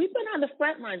 So we've been on the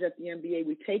front lines at the NBA.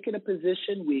 We've taken a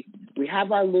position. We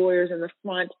have our lawyers in the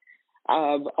front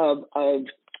of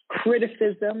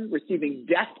criticism, receiving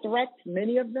death threats,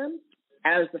 many of them,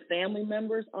 as the family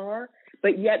members are,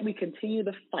 but yet we continue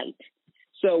to fight.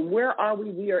 So where are we?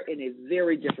 We are in a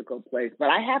very difficult place. But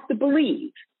I have to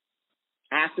believe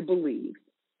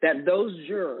that those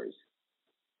jurors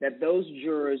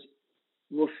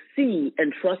will see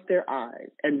and trust their eyes.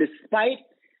 And despite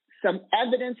some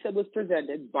evidence that was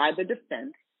presented by the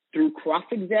defense through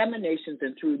cross-examinations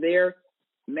and through their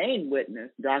main witness,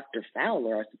 Dr.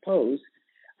 Fowler, I suppose,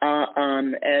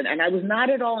 and I was not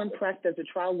at all impressed as a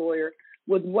trial lawyer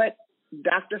with what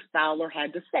Dr. Fowler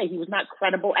had to say. He was not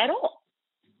credible at all.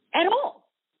 At all.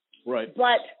 Right.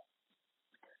 But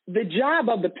the job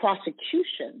of the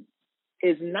prosecution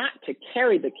is not to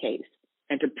carry the case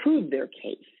and to prove their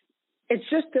case. It's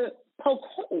just to poke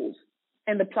holes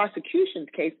in the prosecution's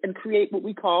case and create what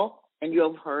we call, and you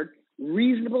have heard,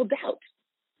 reasonable doubt.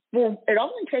 Well, it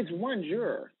only takes one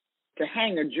juror to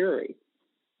hang a jury.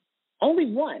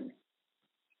 Only one.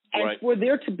 And for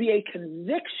there to be a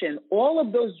conviction, all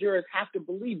of those jurors have to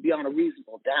believe beyond a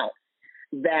reasonable doubt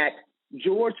that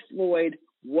George Floyd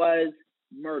was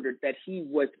murdered, that he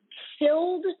was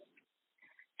killed,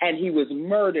 and he was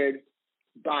murdered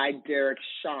by Derek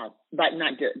Chauvin,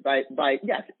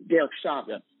 Derek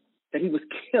Chauvin, that he was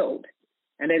killed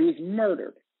and that he was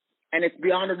murdered. And it's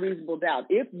beyond a reasonable doubt.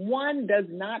 If one does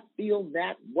not feel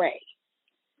that way,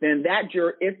 then that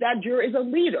juror, if that juror is a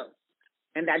leader,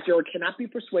 and that juror cannot be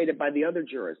persuaded by the other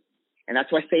jurors, and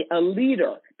that's why I say a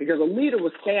leader, because a leader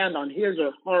will stand on his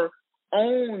or her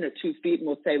own 2 feet and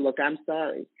will say, look, I'm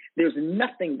sorry. There's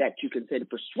nothing that you can say to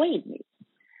persuade me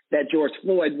that George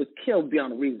Floyd was killed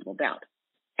beyond a reasonable doubt.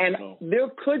 And there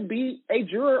could be a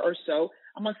juror or so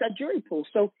amongst that jury pool.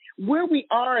 So where we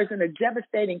are is in a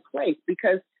devastating place,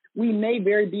 because we may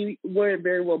very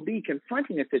well be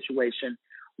confronting a situation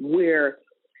where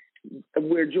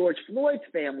George Floyd's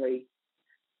family,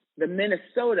 the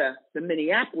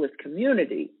Minneapolis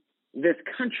community, this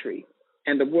country,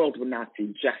 and the world will not see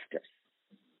justice.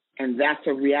 And that's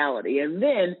a reality. And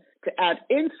then to add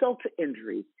insult to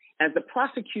injury, as the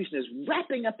prosecution is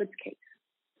wrapping up its case,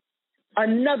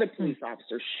 another police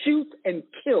officer shoots and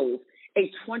kills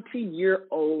a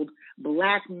 20-year-old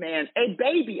Black man, a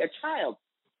baby, a child.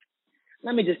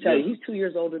 Let me just tell you, he's 2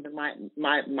 years older than my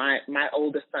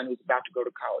oldest son, who's about to go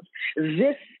to college.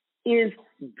 This is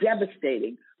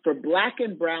devastating for Black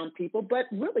and brown people, but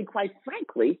really, quite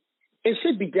frankly, it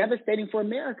should be devastating for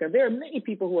America. There are many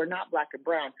people who are not Black and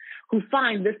brown who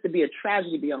find this to be a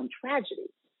tragedy beyond tragedy,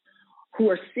 who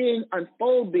are seeing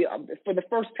unfold for the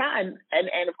first time.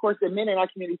 And of course, the men in our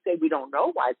community say we don't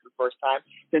know why it's the first time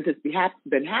since it's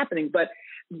been happening. But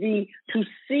to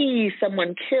see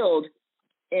someone killed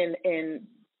in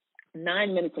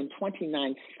 9 minutes and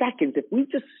 29 seconds, if we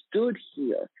just stood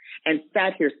here and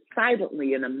sat here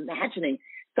silently and imagining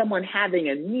someone having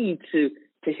a knee to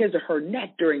his or her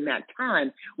neck during that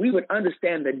time, we would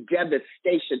understand the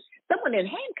devastation. Someone in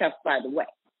handcuffs, by the way,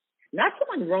 not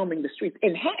someone roaming the streets,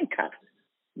 in handcuffs,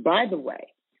 by the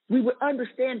way, we would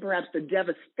understand perhaps the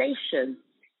devastation.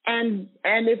 And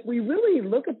if we really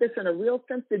look at this in a real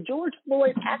sense, did George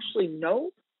Floyd actually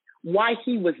know why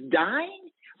he was dying,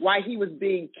 why he was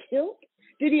being killed?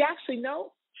 Did he actually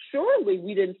know? Surely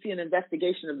we didn't see an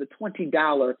investigation of the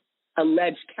 $20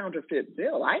 alleged counterfeit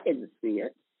bill. I didn't see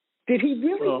it. Did he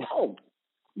really know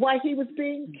why he was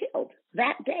being killed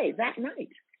that day, that night?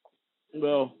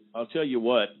 Well, I'll tell you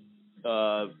what.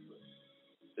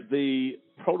 the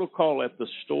protocol at the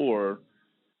store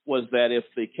was that if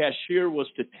the cashier was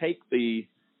to take the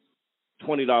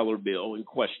 $20 bill in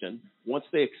question, once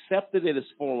they accepted it as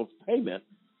form of payment,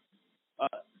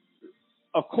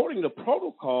 according to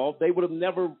protocol, they would have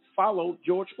never followed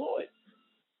George Floyd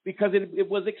because it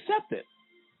was accepted.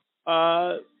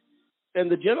 And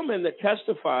the gentleman that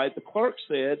testified, the clerk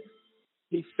said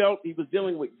he felt he was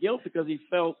dealing with guilt because he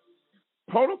felt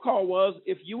protocol was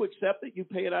if you accept it, you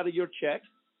pay it out of your check.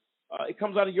 It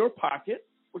comes out of your pocket.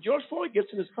 Well, George Floyd gets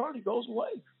in his car and he goes away.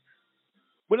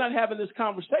 We're not having this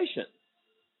conversation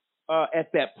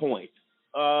at that point.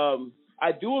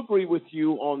 I do agree with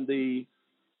you on the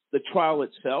trial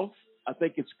itself. I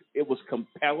think it was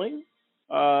compelling.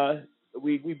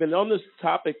 We've been on this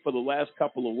topic for the last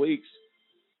couple of weeks,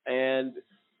 and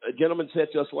a gentleman said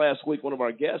to us last week, one of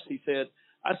our guests,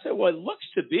 I said, well, it looks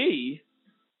to be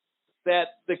that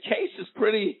the case is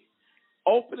pretty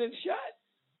open and shut,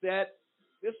 that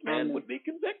this man would be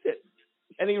convicted.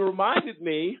 And he reminded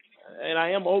me, and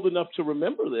I am old enough to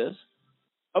remember this,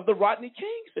 of the Rodney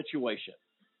King situation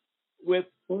with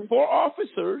 4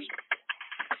 officers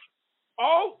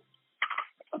all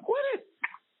acquitted.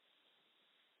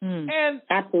 And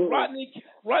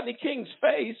Rodney King's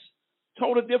face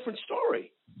told a different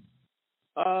story.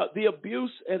 The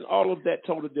abuse and all of that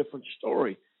told a different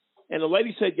story. And the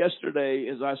lady said yesterday,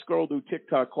 as I scroll through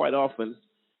TikTok quite often,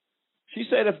 she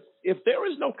said, if there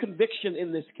is no conviction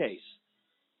in this case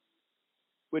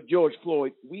with George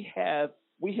Floyd, we have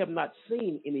not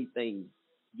seen anything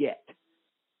yet.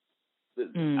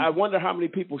 I wonder how many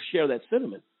people share that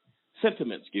sentiment.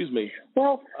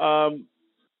 Well,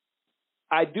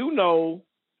 I do know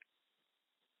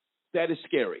that is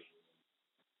scary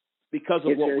because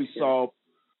of what we saw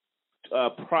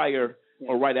prior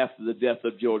or right after the death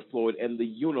of George Floyd and the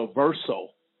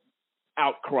universal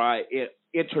outcry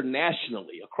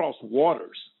internationally across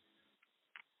waters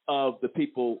of the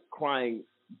people crying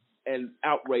and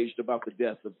outraged about the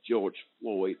death of George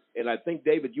Floyd. And I think,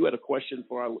 David, you had a question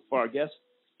for our guest?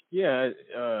 Yeah,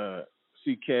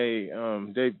 CK,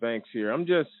 Dave Banks here. I'm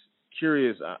just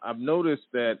curious. I've noticed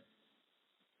that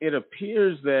it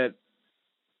appears that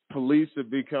police have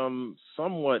become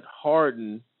somewhat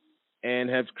hardened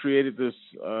and have created this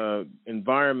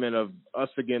environment of us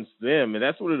against them. And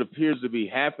that's what it appears to be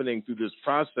happening through this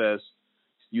process.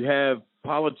 You have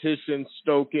politicians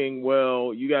stoking,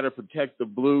 well, you got to protect the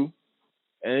blue.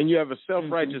 And then you have a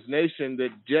self-righteous nation that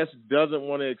just doesn't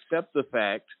want to accept the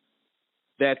fact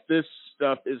that this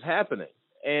stuff is happening.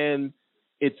 And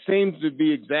it seems to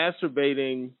be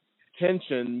exacerbating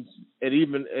tensions at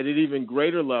an even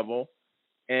greater level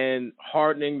and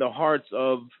hardening the hearts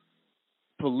of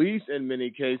police in many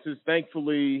cases.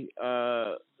 Thankfully,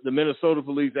 the Minnesota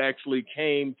police actually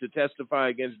came to testify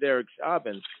against Derek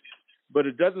Chauvin, but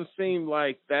it doesn't seem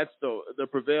like that's the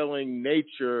prevailing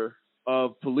nature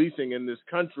of policing in this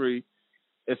country,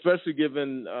 especially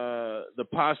given the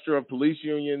posture of police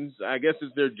unions. I guess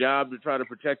it's their job to try to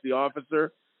protect the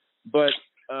officer, but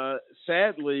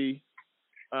sadly,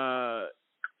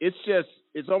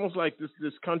 it's almost like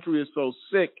this country is so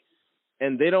sick,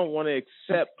 and they don't want to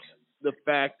accept the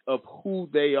fact of who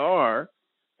they are.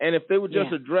 And if they would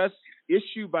just address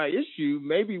issue by issue,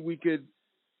 maybe we could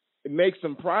make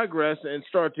some progress and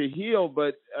start to heal.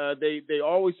 But they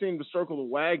always seem to circle the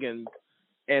wagon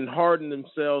and harden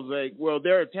themselves. Like, well,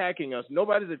 they're attacking us.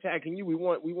 Nobody's attacking you. We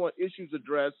want issues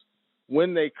addressed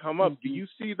when they come up. Do you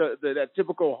see that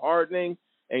typical hardening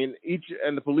and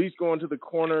the police going to the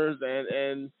corners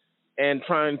and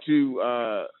trying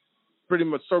to pretty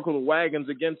much circle the wagons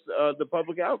against the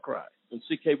public outcry? And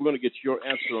CK, we're going to get your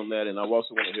answer on that, and I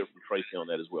also want to hear from Tracy on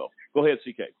that as well. Go ahead,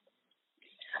 CK.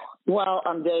 Well,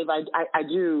 Dave, I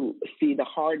do see the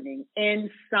hardening in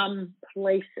some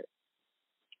places.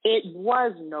 It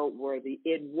was noteworthy.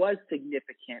 It was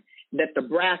significant that the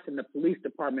brass in the police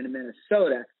department in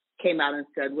Minnesota came out and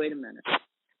said, wait a minute.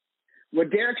 What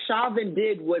Derek Chauvin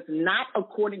did was not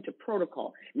according to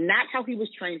protocol, not how he was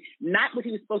trained, not what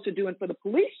he was supposed to do, and for the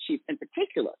police chief in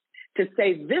particular, to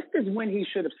say this is when he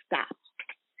should have stopped.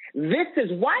 This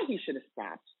is why he should have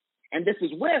stopped, and this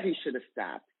is where he should have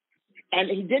stopped. And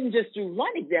he didn't just do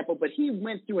one example, but he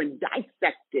went through and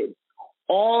dissected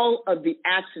all of the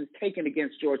actions taken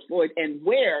against George Floyd and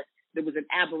where there was an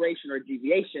aberration or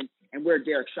deviation and where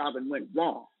Derek Chauvin went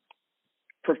wrong.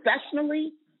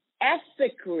 Professionally,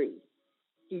 ethically,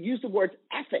 he used the words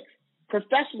ethics,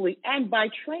 professionally and by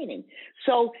training.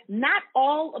 So not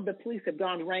all of the police have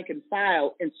gone rank and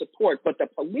file in support, but the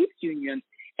police unions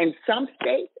in some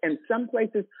states and some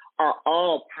places are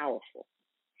all powerful.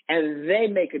 And they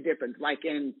make a difference, like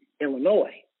in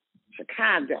Illinois.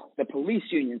 Chicago, the police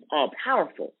unions, all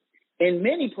powerful. In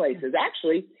many places,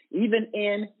 actually, even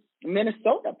in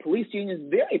Minnesota, police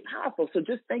unions very powerful. So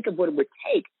just think of what it would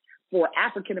take for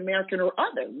African American or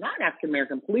other non-African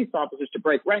American police officers to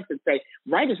break ranks and say,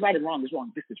 right is right and wrong is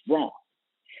wrong. This is wrong.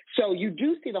 So you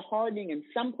do see the hardening in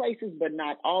some places, but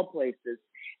not all places.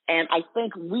 And I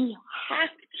think they have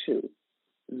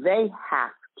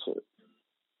to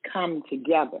come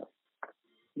together,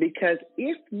 because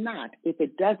if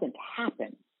it doesn't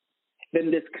happen,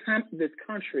 then this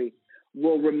country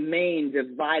will remain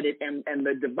divided, and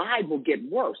the divide will get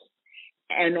worse.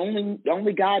 And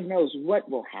only God knows what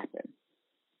will happen.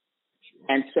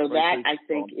 And so that, I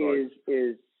think,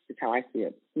 is how I see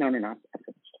it. No.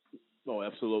 No,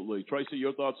 absolutely. Tracy,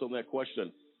 your thoughts on that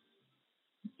question?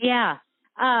 Yeah.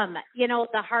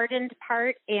 The hardened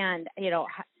part, and,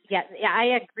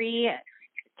 I agree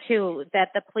too that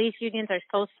the police unions are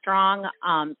so strong,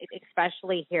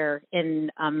 especially here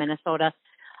in Minnesota.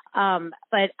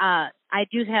 But I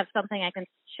do have something I can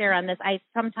share on this. I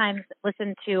sometimes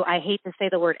listen to, I hate to say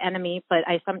the word enemy, but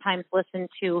I sometimes listen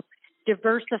to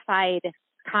diversified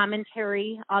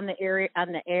commentary on the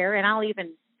air, and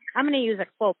I'm going to use a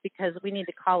quote because we need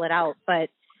to call it out. But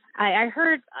I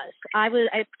heard,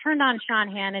 I turned on Sean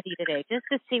Hannity today just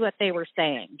to see what they were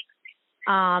saying.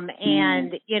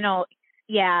 And,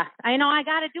 yeah, I know I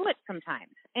got to do it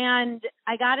sometimes, and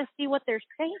I got to see what they're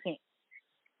saying.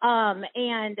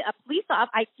 And a police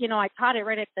officer, I caught it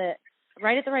right at the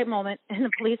right moment, and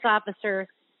the police officer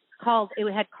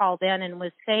had called in and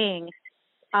was saying,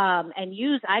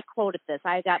 I quoted this,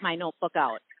 I got my notebook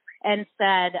out, and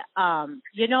said,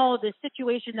 the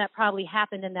situation that probably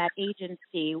happened in that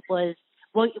agency was,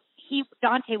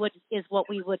 Dante is what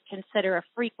we would consider a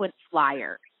frequent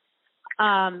flyer.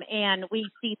 And we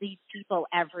see these people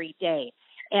every day.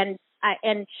 And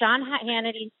Sean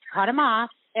Hannity cut him off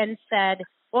and said,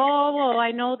 whoa,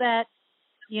 I know that,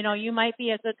 you might be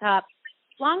a good cop.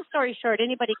 Long story short,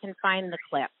 anybody can find the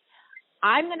clip.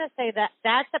 I'm going to say that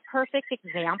that's a perfect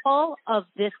example of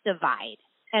this divide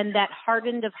and that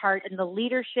hardened of heart and the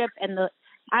leadership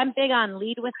I'm big on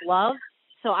lead with love.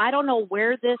 So I don't know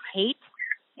where this hate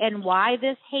and why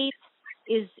this hate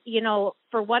is,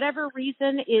 for whatever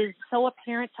reason, is so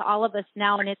apparent to all of us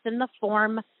now, and it's in the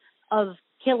form of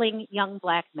killing young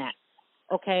black men.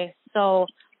 Okay, so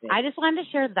I just wanted to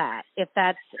share that, if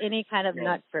that's any kind of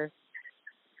nut for.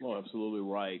 Well, absolutely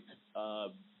right.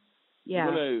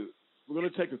 Yeah. We're gonna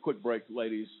take a quick break,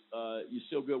 ladies. You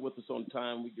still good with us on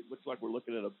time? Looks like we're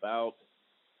looking at about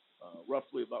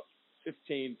roughly about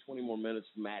 15, 20 more minutes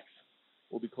max.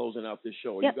 We'll be closing out this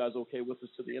show. Are you guys okay with us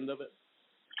to the end of it?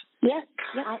 Yes.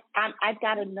 I've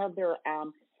got another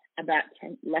about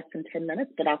less than 10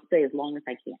 minutes, but I'll stay as long as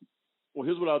I can. Well,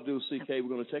 here's what I'll do, CK. We're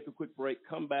going to take a quick break,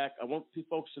 come back. I want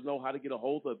folks to know how to get a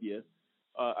hold of you.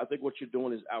 I think what you're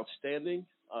doing is outstanding.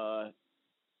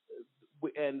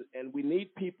 And we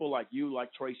need people like you,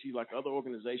 like Tracy, like other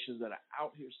organizations that are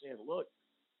out here saying, look,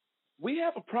 we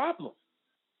have a problem.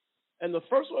 And the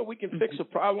first way we can fix a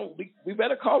problem, we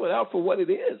better call it out for what it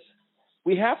is.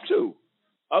 We have to.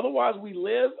 Otherwise, we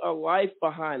live a life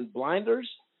behind blinders,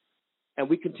 and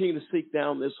we continue to seek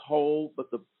down this hole. But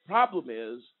the problem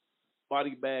is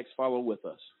body bags follow with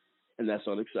us, and that's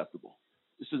unacceptable.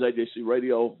 This is AJC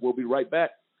Radio. We'll be right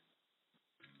back.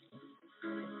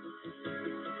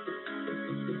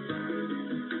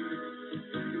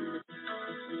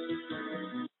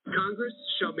 Congress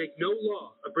shall make no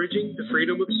law abridging the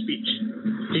freedom of speech.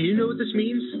 Do you know what this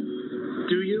means?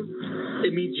 Do you?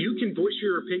 It means you can voice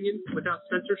your opinion without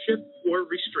censorship or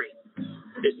restraint.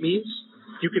 It means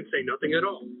you can say nothing at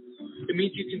all. It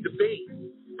means you can debate,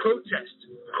 protest,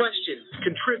 question,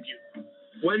 contribute,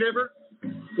 whenever,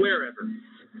 wherever.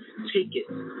 Take it.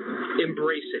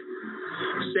 Embrace it.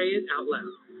 Say it out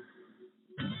loud.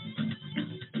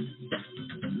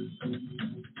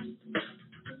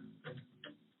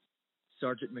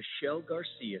 Sergeant Michelle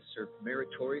Garcia served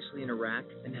meritoriously in Iraq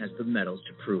and has the medals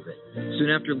to prove it.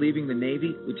 Soon after leaving the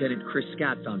Navy, Lieutenant Chris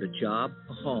Scott found a job,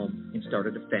 a home, and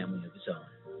started a family of his own.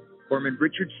 Corpsman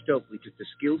Richard Stokely took the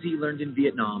skills he learned in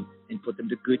Vietnam and put them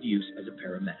to good use as a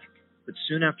paramedic. But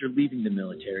soon after leaving the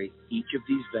military, each of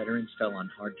these veterans fell on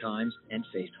hard times and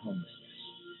faced homelessness.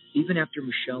 Even after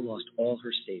Michelle lost all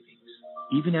her savings,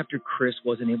 even after Chris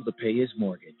wasn't able to pay his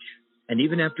mortgage, and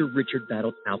even after Richard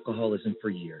battled alcoholism for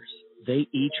years, they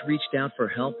each reached out for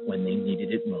help when they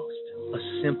needed it most. A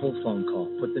simple phone call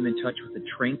put them in touch with a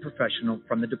trained professional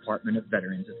from the Department of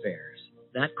Veterans Affairs.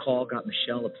 That call got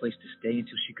Michelle a place to stay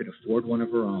until she could afford one of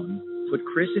her own, put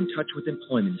Chris in touch with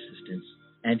employment assistance,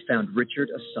 and found Richard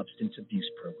a substance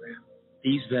abuse program.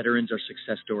 These veterans are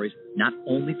success stories not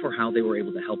only for how they were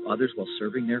able to help others while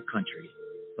serving their country,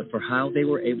 but for how they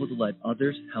were able to let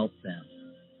others help them.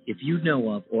 If you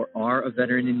know of or are a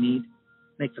veteran in need,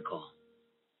 make the call.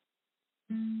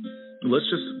 Let's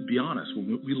just be honest.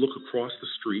 When we look across the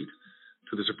street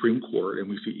to the Supreme Court and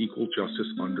we see equal justice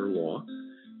under law,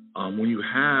 when you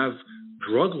have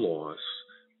drug laws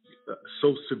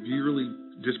so severely,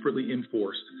 disparately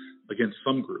enforced against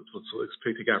some groups, let's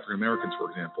take African Americans, for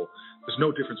example, there's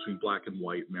no difference between black and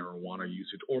white marijuana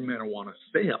usage or marijuana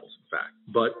sales, in fact.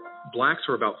 But blacks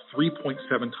are about 3.7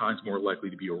 times more likely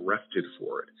to be arrested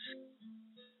for it.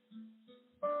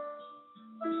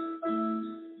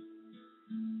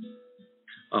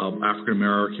 African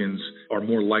Americans are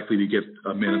more likely to get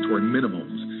mandatory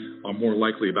minimums, are more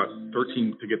likely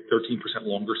to get 13%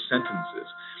 longer sentences.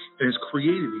 And it's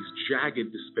created these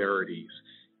jagged disparities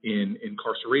in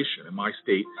incarceration. In my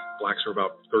state, blacks are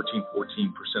about 13,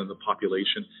 14% of the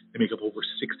population. They make up over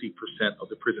 60% of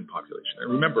the prison population.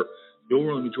 And remember, the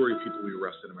overwhelming majority of people we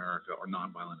arrest in America are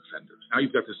nonviolent offenders. Now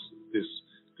you've got this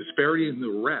disparity in the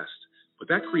arrest, but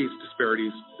that creates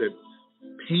disparities that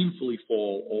painfully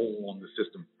fall all along the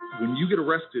system. When you get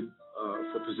arrested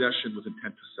for possession with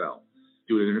intent to sell,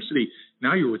 do it in inner city,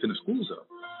 now you're within a school zone.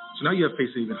 So now you have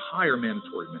faced an even higher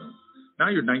mandatory minimum. Now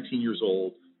you're 19 years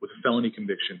old with a felony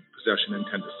conviction, possession, and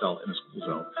intent to sell in a school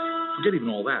zone. Forget even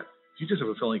all that. If you just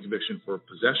have a felony conviction for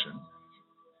possession,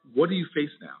 what do you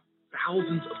face now?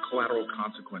 Thousands of collateral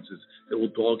consequences that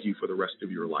will dog you for the rest of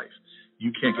your life.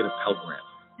 You can't get a Pell Grant.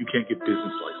 You can't get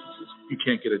business licenses. You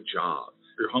can't get a job.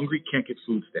 You're hungry, can't get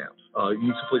food stamps. You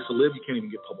need a place to live, you can't even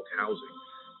get public housing.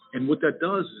 And what that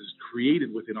does is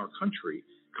created within our country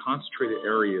concentrated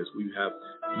areas where you have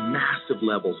massive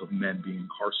levels of men being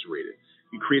incarcerated.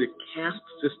 You create a caste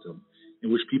system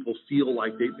in which people feel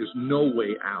like there's no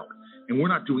way out. And we're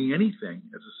not doing anything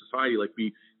as a society like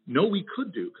we know we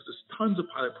could do, because there's tons of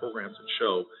pilot programs that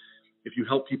show if you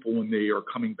help people when they are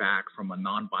coming back from a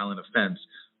nonviolent offense,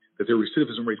 that their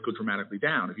recidivism rates go dramatically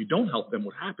down. If you don't help them,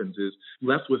 what happens is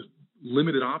left with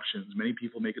limited options. Many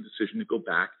people make a decision to go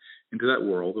back into that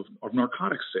world of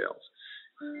narcotics sales.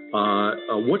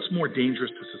 What's more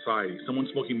dangerous to society? Someone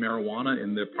smoking marijuana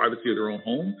in the privacy of their own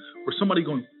home, or somebody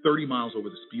going 30 miles over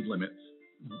the speed limit,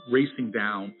 racing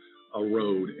down a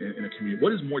road in a community?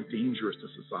 What is more dangerous to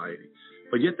society?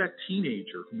 But yet that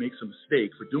teenager who makes a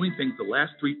mistake for doing things the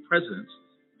last 3 presidents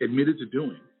admitted to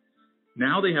doing,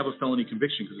 now they have a felony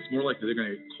conviction because it's more likely they're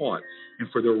going to get caught. And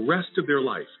for the rest of their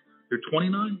life, they're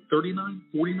 29, 39,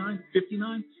 49,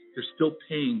 59, they're still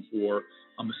paying for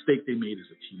a mistake they made as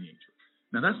a teenager.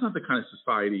 Now, that's not the kind of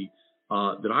society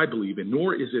that I believe in,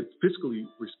 nor is it fiscally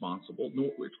responsible, nor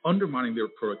it's undermining their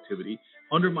productivity,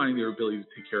 undermining their ability to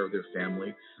take care of their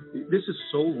family. This is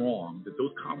so wrong that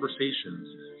those conversations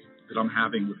that I'm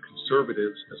having with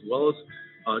conservatives as well as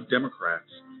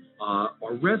Democrats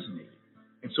are resonating.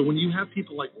 And so when you have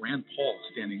people like Rand Paul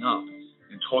standing up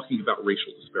and talking about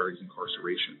racial disparities in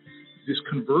incarceration, this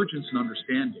convergence and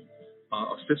understanding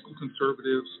of fiscal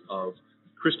conservatives, of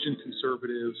Christian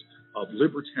conservatives, of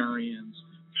libertarians,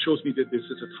 shows me that this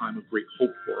is a time of great hope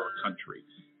for our country.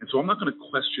 And so I'm not going to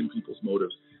question people's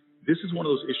motives. This is one of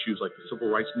those issues like the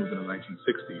civil rights movement in the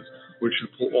 1960s, where it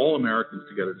should pull all Americans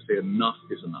together to say enough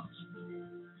is enough.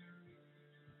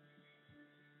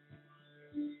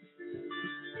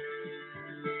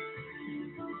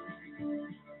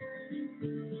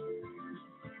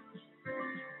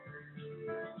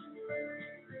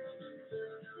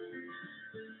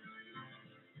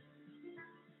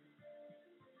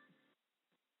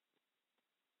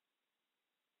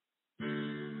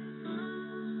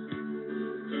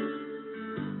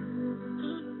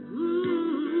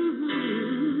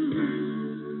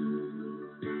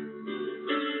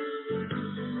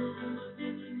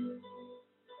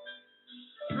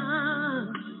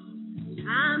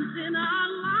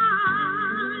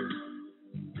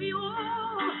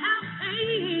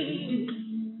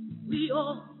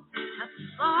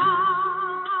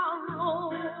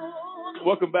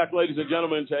 Welcome back, ladies and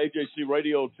gentlemen, to AJC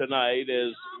Radio tonight,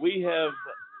 as we have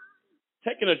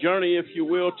taken a journey, if you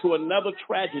will, to another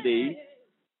tragedy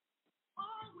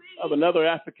of another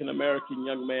African-American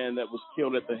young man that was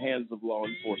killed at the hands of law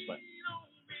enforcement.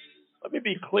 Let me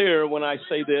be clear when I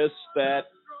say this, that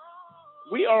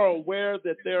we are aware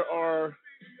that there are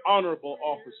honorable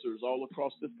officers all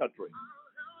across this country.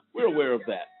 We're aware of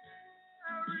that.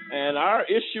 And our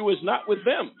issue is not with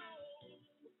them.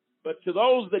 But to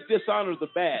those that dishonor the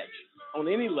badge on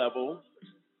any level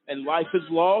and life is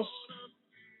lost,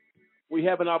 we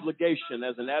have an obligation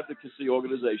as an advocacy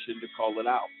organization to call it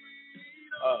out.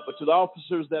 But to the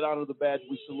officers that honor the badge,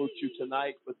 we salute you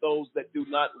tonight. For those that do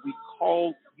not, we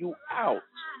call you out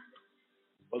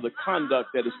for the conduct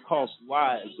that has cost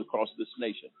lives across this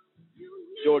nation.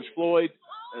 George Floyd,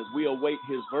 as we await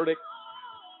his verdict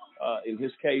in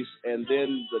his case, and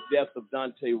then the death of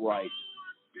Dante Wright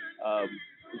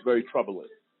is very troubling.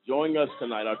 Joining us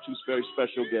tonight, our two very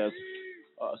special guests,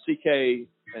 CK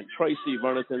and Tracy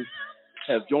Vernathan,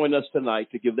 have joined us tonight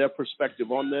to give their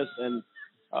perspective on this. And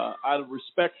out of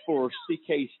respect for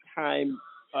CK's time,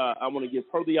 I want to give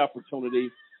her the opportunity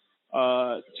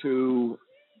to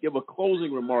give a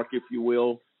closing remark, if you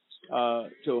will,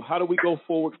 to how do we go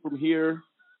forward from here.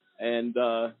 And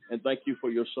thank you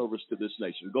for your service to this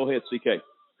nation. Go ahead, CK.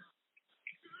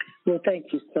 Well, thank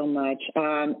you so much.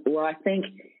 Well, I think,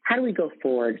 how do we go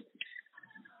forward?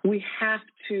 We have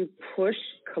to push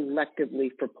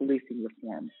collectively for policing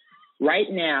reform. Right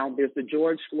now, there's the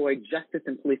George Floyd Justice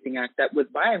and Policing Act that was,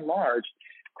 by and large,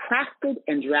 crafted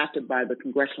and drafted by the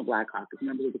Congressional Black Caucus,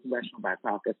 members of the Congressional Black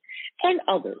Caucus, and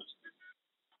others.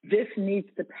 This needs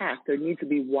to pass. There needs to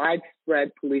be widespread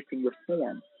policing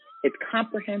reform. It's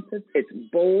comprehensive, it's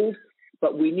bold,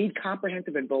 but we need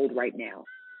comprehensive and bold right now.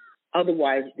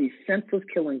 Otherwise, these senseless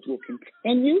killings will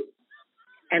continue,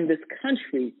 and this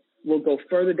country will go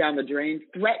further down the drain,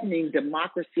 threatening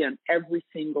democracy on every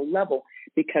single level,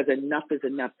 because enough is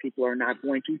enough. People are not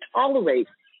going to tolerate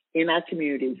in our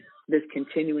communities this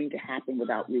continuing to happen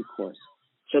without recourse.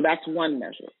 So that's one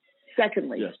measure.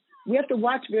 Secondly, yes, we have to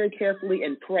watch very carefully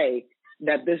and pray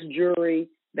that this jury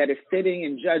that is sitting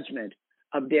in judgment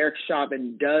of Derek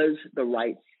Chauvin does the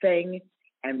right thing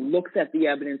and looks at the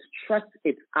evidence, trusts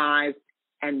its eyes,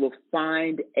 and will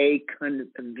find a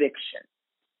conviction.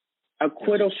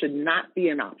 Acquittal should not be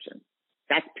an option.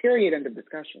 That's period, end of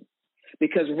discussion.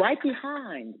 Because right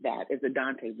behind that is the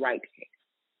Dante Wright case.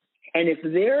 And if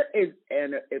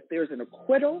there's an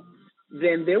acquittal,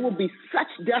 then there will be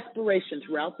such desperation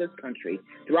throughout this country,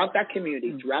 throughout that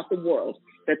community, throughout the world,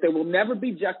 that there will never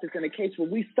be justice in a case where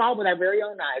we saw with our very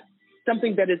own eyes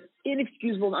something that is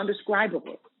inexcusable and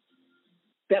undescribable,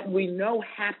 that we know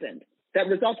happened, that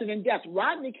resulted in death.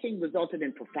 Rodney King resulted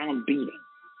in profound beating.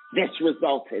 This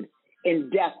resulted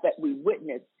in death that we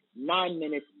witnessed 9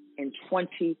 minutes and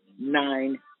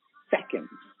 29 seconds.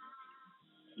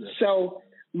 Yes. So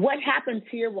what happens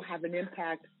here will have an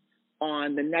impact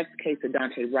on the next case, the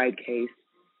Dante Wright case.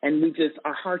 And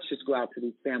our hearts just go out to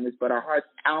these families, but our hearts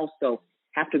also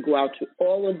have to go out to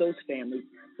all of those families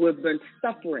who have been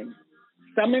suffering,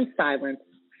 some in silence,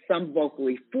 some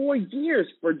vocally, for years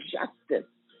for justice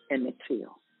in the field.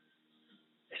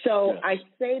 So yes, I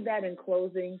say that in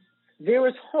closing, there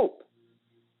is hope.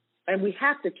 And we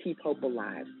have to keep hope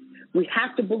alive. We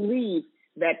have to believe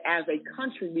that as a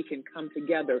country we can come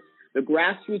together. The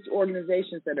grassroots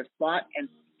organizations that have fought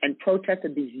and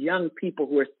protested, these young people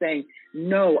who are saying,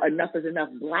 no, enough is enough,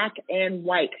 black and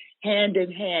white, hand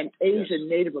in hand, Asian,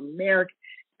 Native American,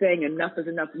 saying enough is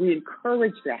enough. We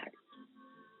encourage that.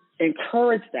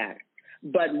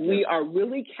 But we are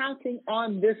really counting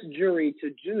on this jury to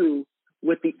do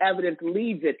what the evidence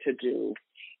leads it to do.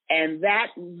 And that,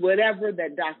 whatever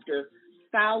that Dr.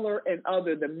 Fowler and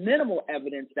the minimal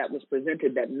evidence that was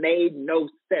presented that made no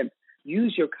sense,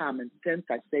 use your common sense,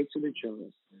 I say to the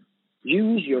jurors.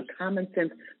 Use your common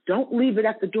sense. Don't leave it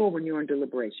at the door when you're in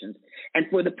deliberations. And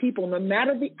for the people, no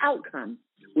matter the outcome,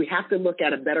 we have to look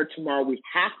at a better tomorrow. We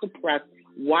have to press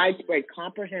widespread,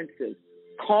 comprehensive.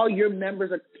 Call your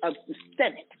members of the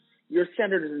Senate, your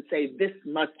senators, and say, this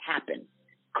must happen.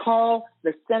 Call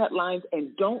the Senate lines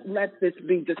and don't let this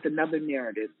be just another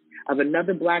narrative of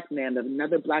another black man, of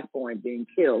another black boy being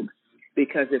killed,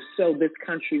 because if so, this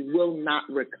country will not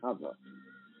recover.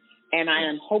 And I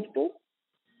am hopeful.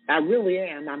 I really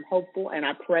am. I'm hopeful, and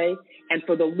I pray. And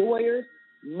for the lawyers,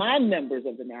 my members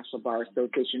of the National Bar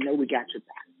Association, know we got your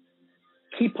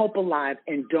back. Keep hope alive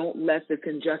and don't let this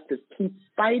injustice. Keep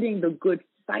fighting the good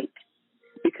fight,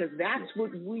 because that's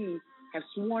what we have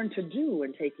sworn to do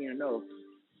in taking an oath,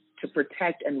 to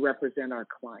protect and represent our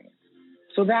clients.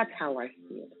 So that's how I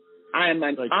see it. I am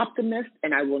an optimist,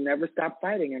 and I will never stop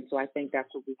fighting, and so I think that's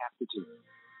what we have to do.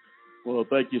 Well,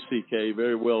 thank you, CK.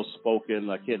 Very well spoken.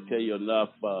 I can't tell you enough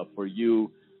for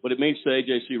you, what it means to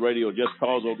AJC Radio, Just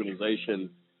Cause organization,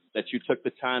 that you took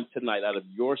the time tonight out of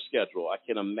your schedule. I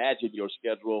can imagine your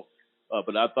schedule,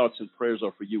 but our thoughts and prayers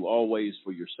are for you always,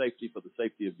 for your safety, for the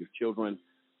safety of your children.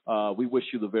 We wish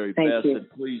you the very best. And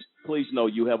please know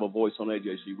you have a voice on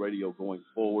AJC Radio going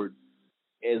forward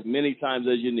as many times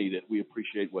as you need it. We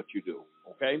appreciate what you do.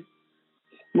 Okay?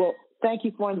 Well, thank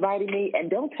you for inviting me.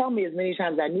 And don't tell me as many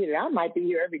times I need it. I might be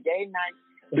here every day and night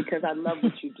because I love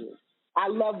what you do. I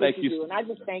love what Thank you you. do, and I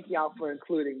just thank y'all for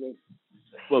including me.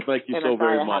 Well, thank you And so I'm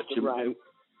sorry very I much. have to run.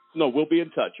 No, we'll be in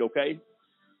touch, okay?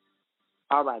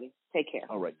 All righty. Take care.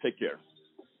 All right. Take care.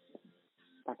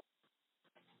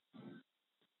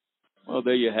 Well,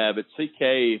 there you have it.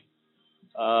 CK,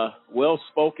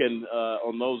 well-spoken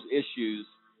on those issues.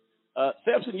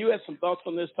 Samson, you had some thoughts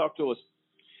on this. Talk to us.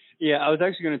 Yeah, I was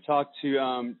actually going to talk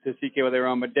to CK while they were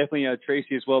on, but definitely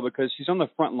Tracy as well, because she's on the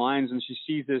front lines and she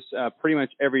sees this pretty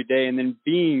much every day. And then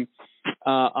being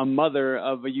a mother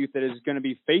of a youth that is going to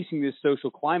be facing this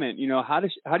social climate, you know, how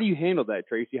do you handle that,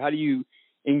 Tracy? How do you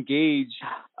engage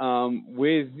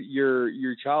with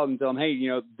your child and tell them, hey, you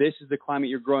know, this is the climate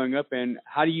you're growing up in?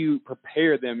 How do you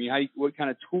prepare them? You know, what kind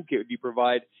of toolkit do you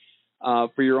provide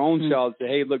for your own child to say,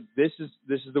 hey, look, this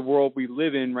is the world we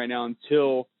live in right now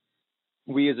until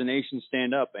we as a nation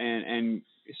stand up and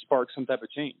spark some type of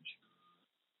change?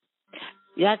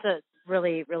 Yeah, that's a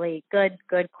really, really good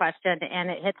question, and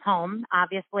it hits home,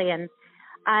 obviously, and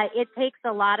it takes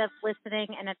a lot of listening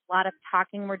and it's a lot of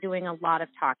talking. We're doing a lot of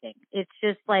talking. It's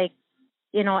just like,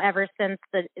 you know, ever since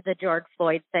the George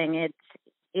Floyd thing,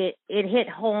 it hit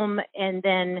home, and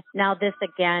then now this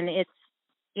again. It's,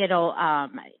 you know,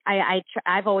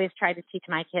 I've always tried to teach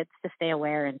my kids to stay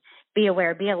aware and be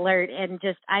aware, be alert, and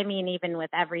just, I mean, even with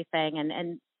everything.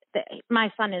 And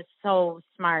my son is so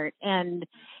smart,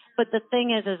 but the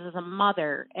thing is as a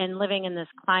mother and living in this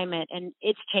climate, and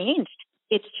it's changed.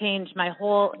 It's changed my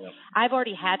whole. I've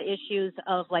already had issues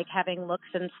of like having looks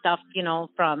and stuff, you know,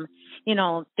 from, you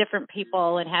know, different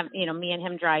people, and have, you know, me and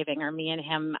him driving or me and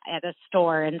him at a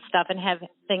store and stuff, and have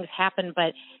things happen.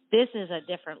 But this is a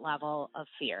different level of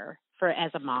fear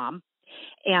as a mom.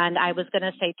 And I was going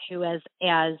to say too, as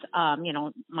you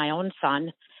know, my own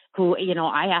son, who, you know,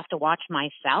 I have to watch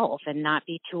myself and not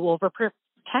be too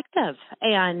overprotective.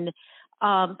 And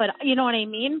but you know what I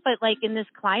mean? But like in this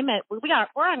climate, we're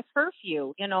on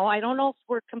curfew, you know. I don't know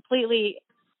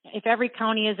if every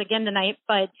county is again tonight,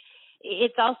 but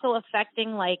it's also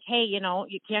affecting like, hey, you know,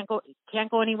 you can't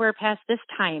go anywhere past this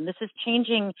time. This is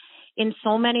changing in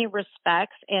so many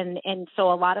respects. And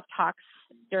so a lot of talks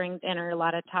during dinner, a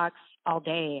lot of talks all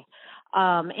day.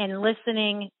 And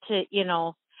listening to, you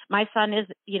know, my son is,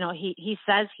 you know, he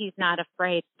says he's not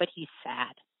afraid, but he's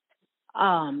sad.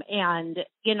 And,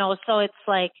 you know, so it's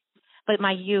like, but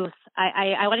my youth,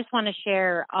 I just want to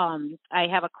share, I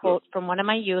have a quote from one of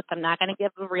my youth. I'm not going to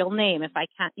give a real name if I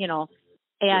can't, you know,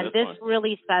 and this fine.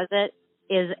 Really says it,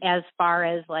 is as far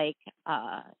as like,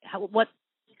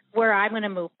 where I'm going to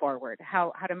move forward,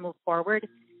 how to move forward.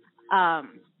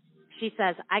 She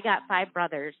says, I got 5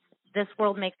 brothers. This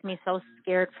world makes me so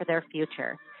scared for their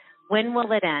future. When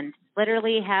will it end?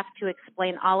 Literally have to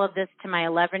explain all of this to my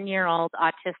 11-year-old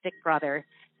autistic brother,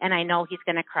 and I know he's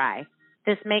going to cry.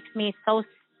 This makes me so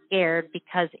scared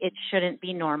because it shouldn't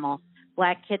be normal.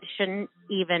 Black kids shouldn't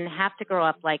even have to grow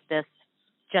up like this.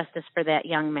 Justice for that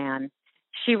young man.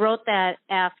 She wrote that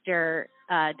after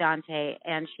Dante,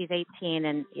 and she's 18,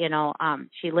 and, you know,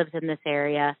 she lives in this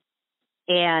area,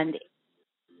 and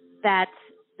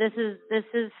this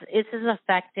is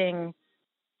affecting,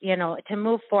 you know, to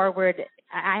move forward.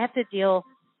 I have to deal,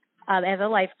 as a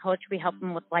life coach, we help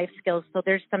them with life skills. So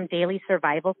there's some daily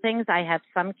survival things. I have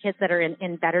some kids that are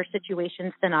in better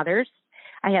situations than others.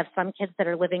 I have some kids that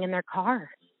are living in their car.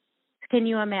 Can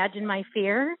you imagine my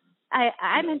fear?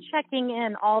 I'm checking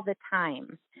in all the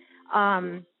time,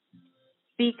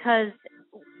 because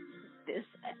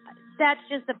that's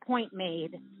just a point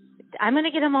made. I'm going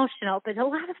to get emotional, but a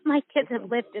lot of my kids have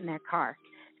lived in their car.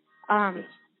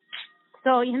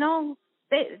 So, you know,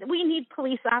 we need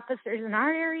police officers in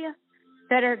our area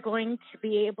that are going to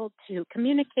be able to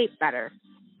communicate better,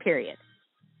 period,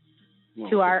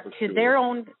 to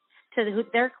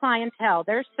their clientele,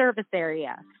 their service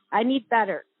area. I need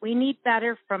better. We need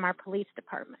better from our police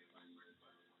departments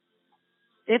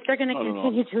if they're going to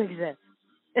continue to exist.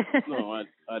 No,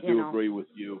 I do agree with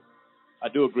you. I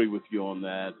do agree with you on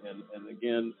that. And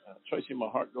again, Tracy, my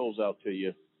heart goes out to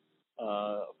you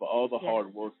for all the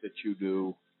hard work that you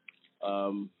do.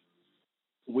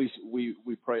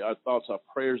 We pray. Our thoughts, our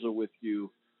prayers are with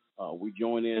you. We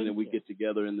join in and we get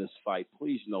together in this fight.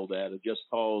 Please know that. Just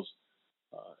Cause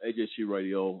AJC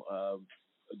Radio.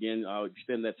 Again, I'll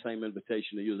extend that same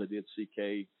invitation to you as I did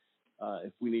CK.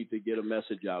 If we need to get a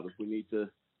message out, if we need to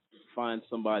find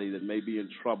somebody that may be in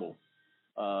trouble,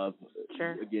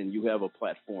 again, you have a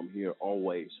platform here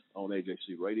always on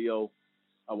AJC Radio.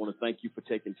 I want to thank you for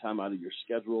taking time out of your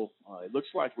schedule. It looks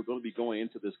like we're going to be going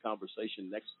into this conversation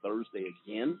next Thursday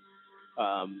again.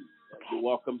 You're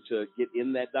welcome to get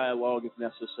in that dialogue if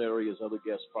necessary, as other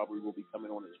guests probably will be coming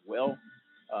on as well.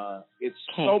 It's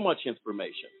so much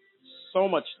information, so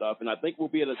much stuff, and I think we'll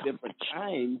be at a different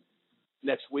time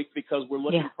next week because we're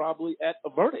looking probably at a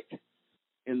verdict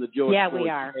in the George Floyd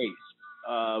case.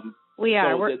 We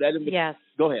are. So yes.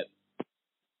 Go ahead.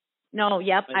 No,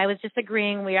 yep. I was just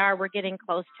agreeing. We're getting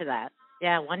close to that.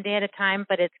 Yeah, one day at a time,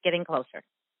 but it's getting closer.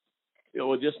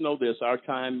 Well, just know this. Our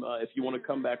time, if you want to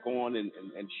come back on and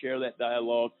share that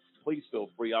dialogue, please feel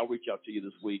free. I'll reach out to you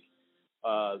this week.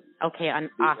 Okay,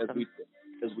 awesome.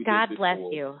 As we God did bless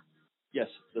before. you. Yes,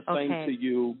 the same to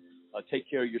you. Take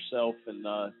care of yourself, and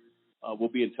we'll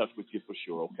be in touch with you for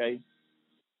sure, okay?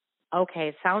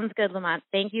 Okay, sounds good, Lamont.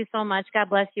 Thank you so much. God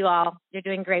bless you all. You're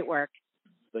doing great work.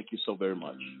 Thank you so very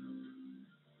much.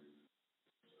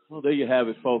 Well, there you have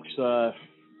it, folks.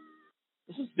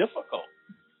 This is difficult.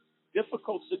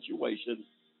 Difficult situation,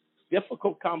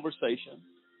 difficult conversation,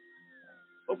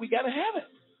 but we got to have it.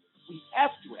 We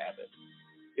have to have it.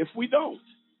 If we don't,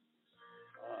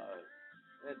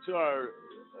 and to our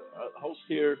host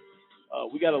here,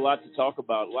 we got a lot to talk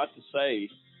about, a lot to say.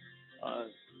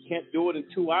 Can't do it in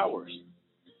 2 hours.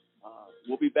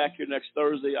 We'll be back here next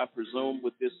Thursday, I presume,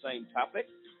 with this same topic.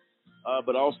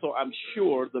 But also, I'm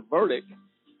sure the verdict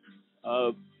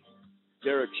of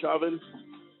Derek Chauvin,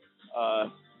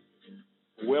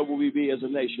 where will we be as a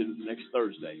nation next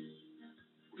Thursday?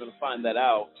 We're going to find that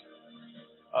out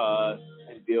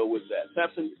and deal with that.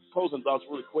 Samson, closing thoughts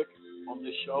really quick on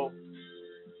this show.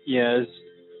 Yes.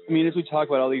 I mean, as we talk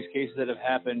about all these cases that have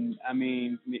happened, I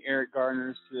mean, from the Eric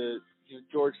Garners to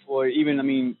George Floyd, even, I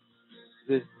mean,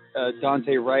 this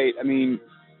Dante Wright, I mean,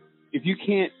 if you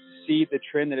can't see the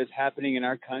trend that is happening in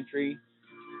our country,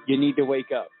 you need to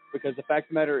wake up. Because the fact of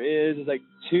the matter is like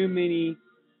too many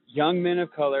young men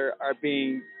of color are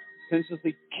being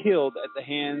senselessly killed at the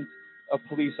hands of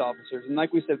police officers. And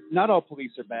like we said, not all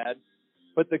police are bad,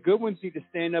 but the good ones need to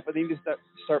stand up and they need to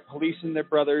start policing their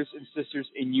brothers and sisters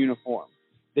in uniform.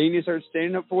 They need to start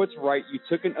standing up for what's right. You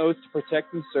took an oath to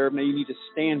protect and serve. Now you need to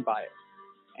stand by it.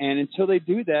 And until they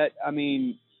do that, I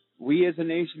mean, we as a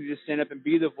nation need to stand up and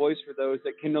be the voice for those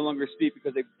that can no longer speak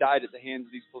because they've died at the hands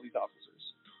of these police officers.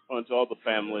 And to all the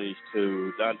families,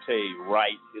 to Dante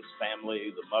Wright, his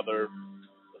family, the mother,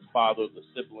 the father, the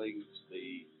siblings,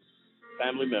 the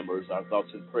family members, our thoughts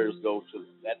and prayers go to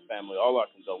that family, all our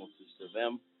condolences to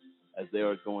them as they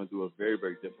are going through a very,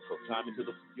 very difficult time. And to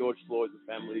the George Floyd, the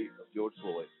family of George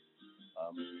Floyd,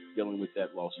 dealing with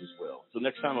that loss as well. So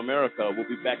next time, America, we'll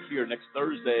be back here next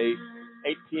Thursday,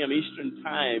 8 p.m. Eastern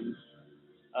Time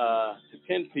to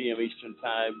 10 p.m. Eastern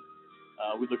Time.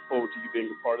 We look forward to you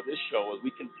being a part of this show as we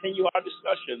continue our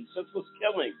discussion, senseless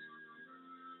killings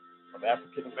of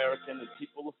African American and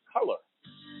people of color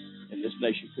in this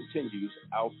nation continues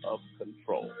out of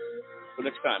control. For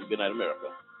next time, good night,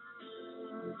 America.